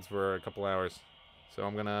couple kids for a couple hours. So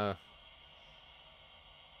I'm gonna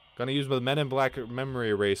use the Men in Black memory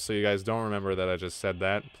erase so you guys don't remember that I just said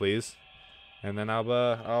that, please. And then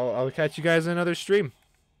I'll catch you guys in another stream.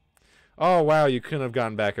 Oh wow, you couldn't have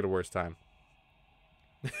gotten back at a worse time.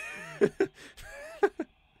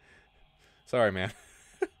 Sorry, man.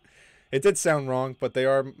 It did sound wrong, but they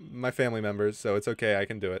are my family members, so it's okay. I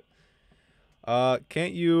can do it.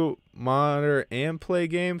 Can't you monitor and play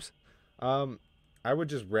games? I would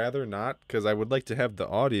just rather not, because I would like to have the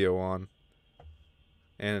audio on.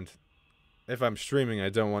 And if I'm streaming, I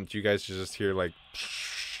don't want you guys to just hear, like,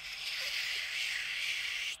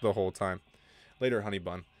 the whole time. Later, honey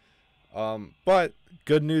bun. But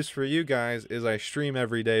good news for you guys is I stream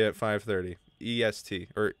every day at 5:30. EST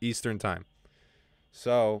or Eastern time.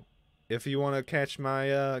 So, if you want to catch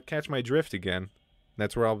my drift again,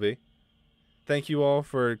 that's where I'll be. Thank you all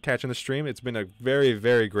for catching the stream. It's been a very,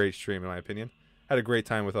 very great stream in my opinion. Had a great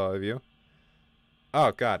time with all of you.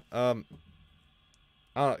 Oh God.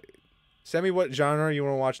 Send me what genre you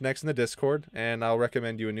want to watch next in the Discord, and I'll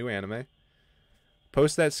recommend you a new anime.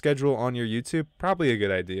 Post that schedule on your YouTube. Probably a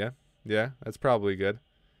good idea. Yeah, that's probably good.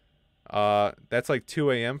 That's like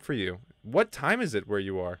 2 a.m. for you. What time is it where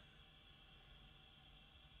you are?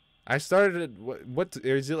 I started at, what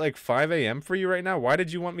is it, like 5 a.m. for you right now? Why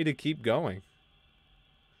did you want me to keep going?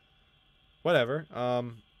 Whatever.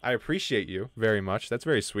 I appreciate you very much. That's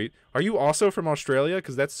very sweet. Are you also from Australia?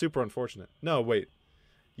 Because that's super unfortunate. No, wait.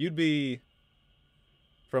 You'd be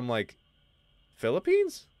from, like,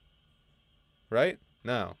 Philippines? Right?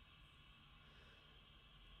 No.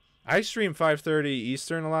 I stream 5:30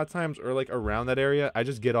 Eastern a lot of times, or, like, around that area. I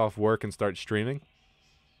just get off work and start streaming.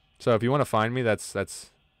 So if you want to find me, that's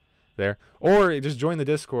there. Or just join the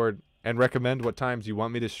Discord and recommend what times you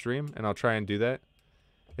want me to stream, and I'll try and do that.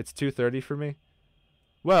 It's 2:30 for me.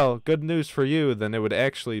 Well, good news for you, then it would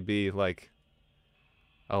actually be like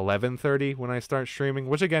 11:30 when I start streaming,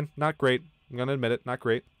 which again, not great. I'm gonna admit it, not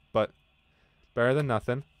great, but better than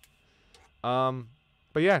nothing.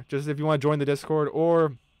 But yeah, just if you want to join the Discord,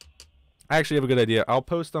 or I actually have a good idea. I'll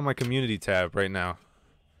post on my community tab right now.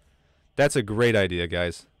 That's a great idea,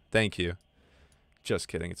 guys. Thank you. Just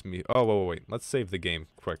kidding, it's me. Oh, wait. Let's save the game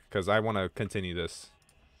quick, because I want to continue this.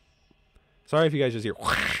 Sorry if you guys just hear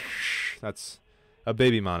that's a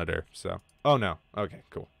baby monitor, so. Oh, no. Okay,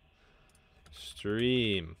 cool.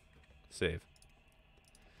 Stream. Save.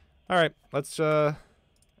 Alright, let's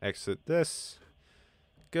exit this.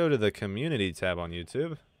 Go to the community tab on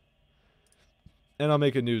YouTube. And I'll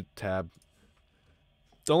make a new tab.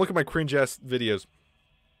 Don't look at my cringe-ass videos.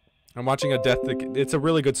 I'm watching a death... It's a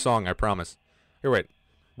really good song, I promise. Here, wait.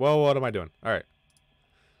 Whoa, what am I doing? Alright.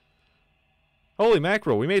 Holy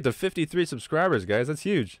mackerel, we made it to 53 subscribers, guys. That's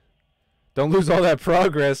huge. Don't lose all that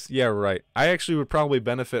progress. Yeah, right. I actually would probably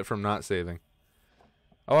benefit from not saving.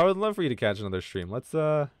 Oh, I would love for you to catch another stream. Let's,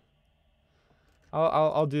 I'll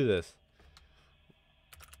do this.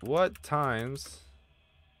 What times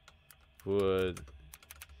would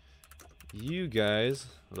you guys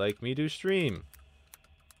like me to stream?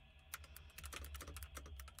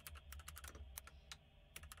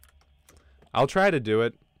 I'll try to do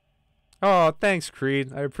it. Oh, thanks,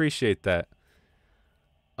 Creed. I appreciate that.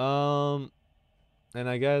 And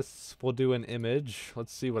I guess we'll do an image.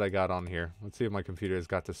 Let's see what I got on here. Let's see if my computer has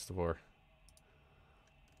got to store.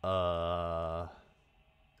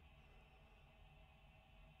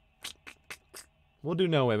 We'll do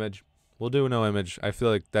no image. We'll do no image. I feel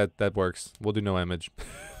like that works. We'll do no image.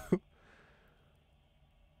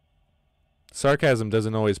 Sarcasm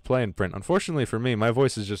doesn't always play in print. Unfortunately for me, my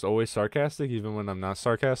voice is just always sarcastic, even when I'm not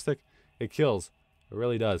sarcastic. It kills. It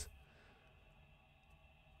really does.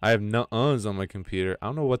 I have no uhs on my computer. I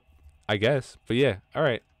don't know what, I guess. But yeah,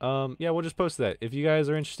 alright. Yeah, we'll just post that. If you guys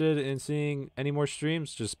are interested in seeing any more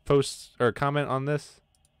streams, just post or comment on this.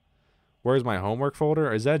 Where's my homework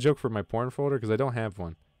folder? Is that a joke for my porn folder? Because I don't have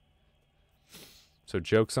one. So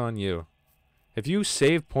joke's on you. If you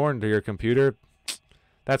save porn to your computer,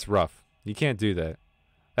 that's rough. You can't do that.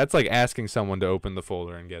 That's like asking someone to open the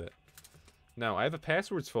folder and get it. Now, I have a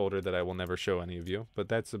passwords folder that I will never show any of you, but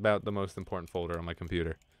that's about the most important folder on my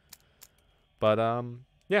computer. But,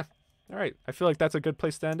 yeah. Alright, I feel like that's a good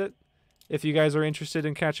place to end it. If you guys are interested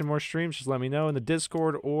in catching more streams, just let me know in the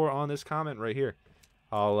Discord or on this comment right here.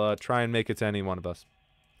 I'll try and make it to any one of us.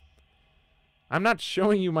 I'm not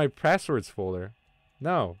showing you my passwords folder.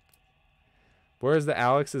 No. Where's the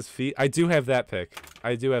Alex's feet? I do have that pic.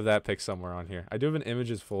 I do have that pic somewhere on here. I do have an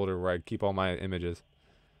images folder where I keep all my images.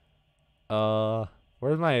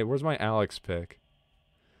 Where's my Alex pic?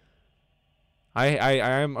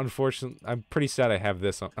 I'm unfortunate. I'm pretty sad I have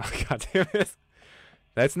this on. Oh, God damn it.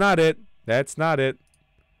 That's not it. That's not it.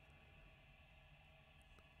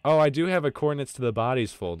 Oh, I do have a coordinates to the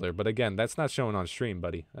bodies folder, but again, that's not shown on stream,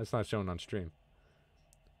 buddy. That's not shown on stream.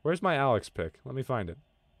 Where's my Alex pic? Let me find it.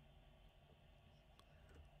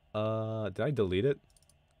 Did I delete it?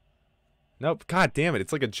 Nope. God damn it.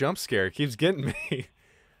 It's like a jump scare. It keeps getting me.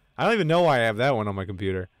 I don't even know why I have that one on my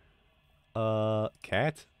computer.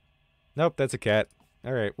 Cat? Nope, that's a cat.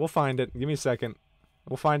 Alright, we'll find it. Give me a second.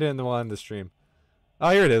 We'll find it and then we'll end the stream. Oh,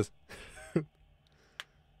 here it is.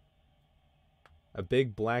 A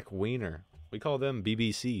big black wiener. We call them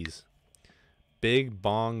BBCs. Big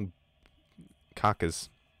bong cockas.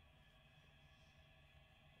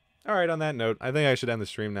 Alright, on that note, I think I should end the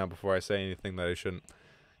stream now before I say anything that I shouldn't.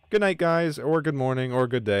 Good night, guys, or good morning, or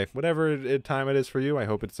good day. Whatever time it is for you, I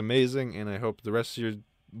hope it's amazing, and I hope the rest of your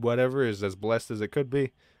whatever is as blessed as it could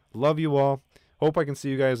be. Love you all. Hope I can see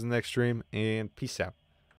you guys in the next stream, and peace out.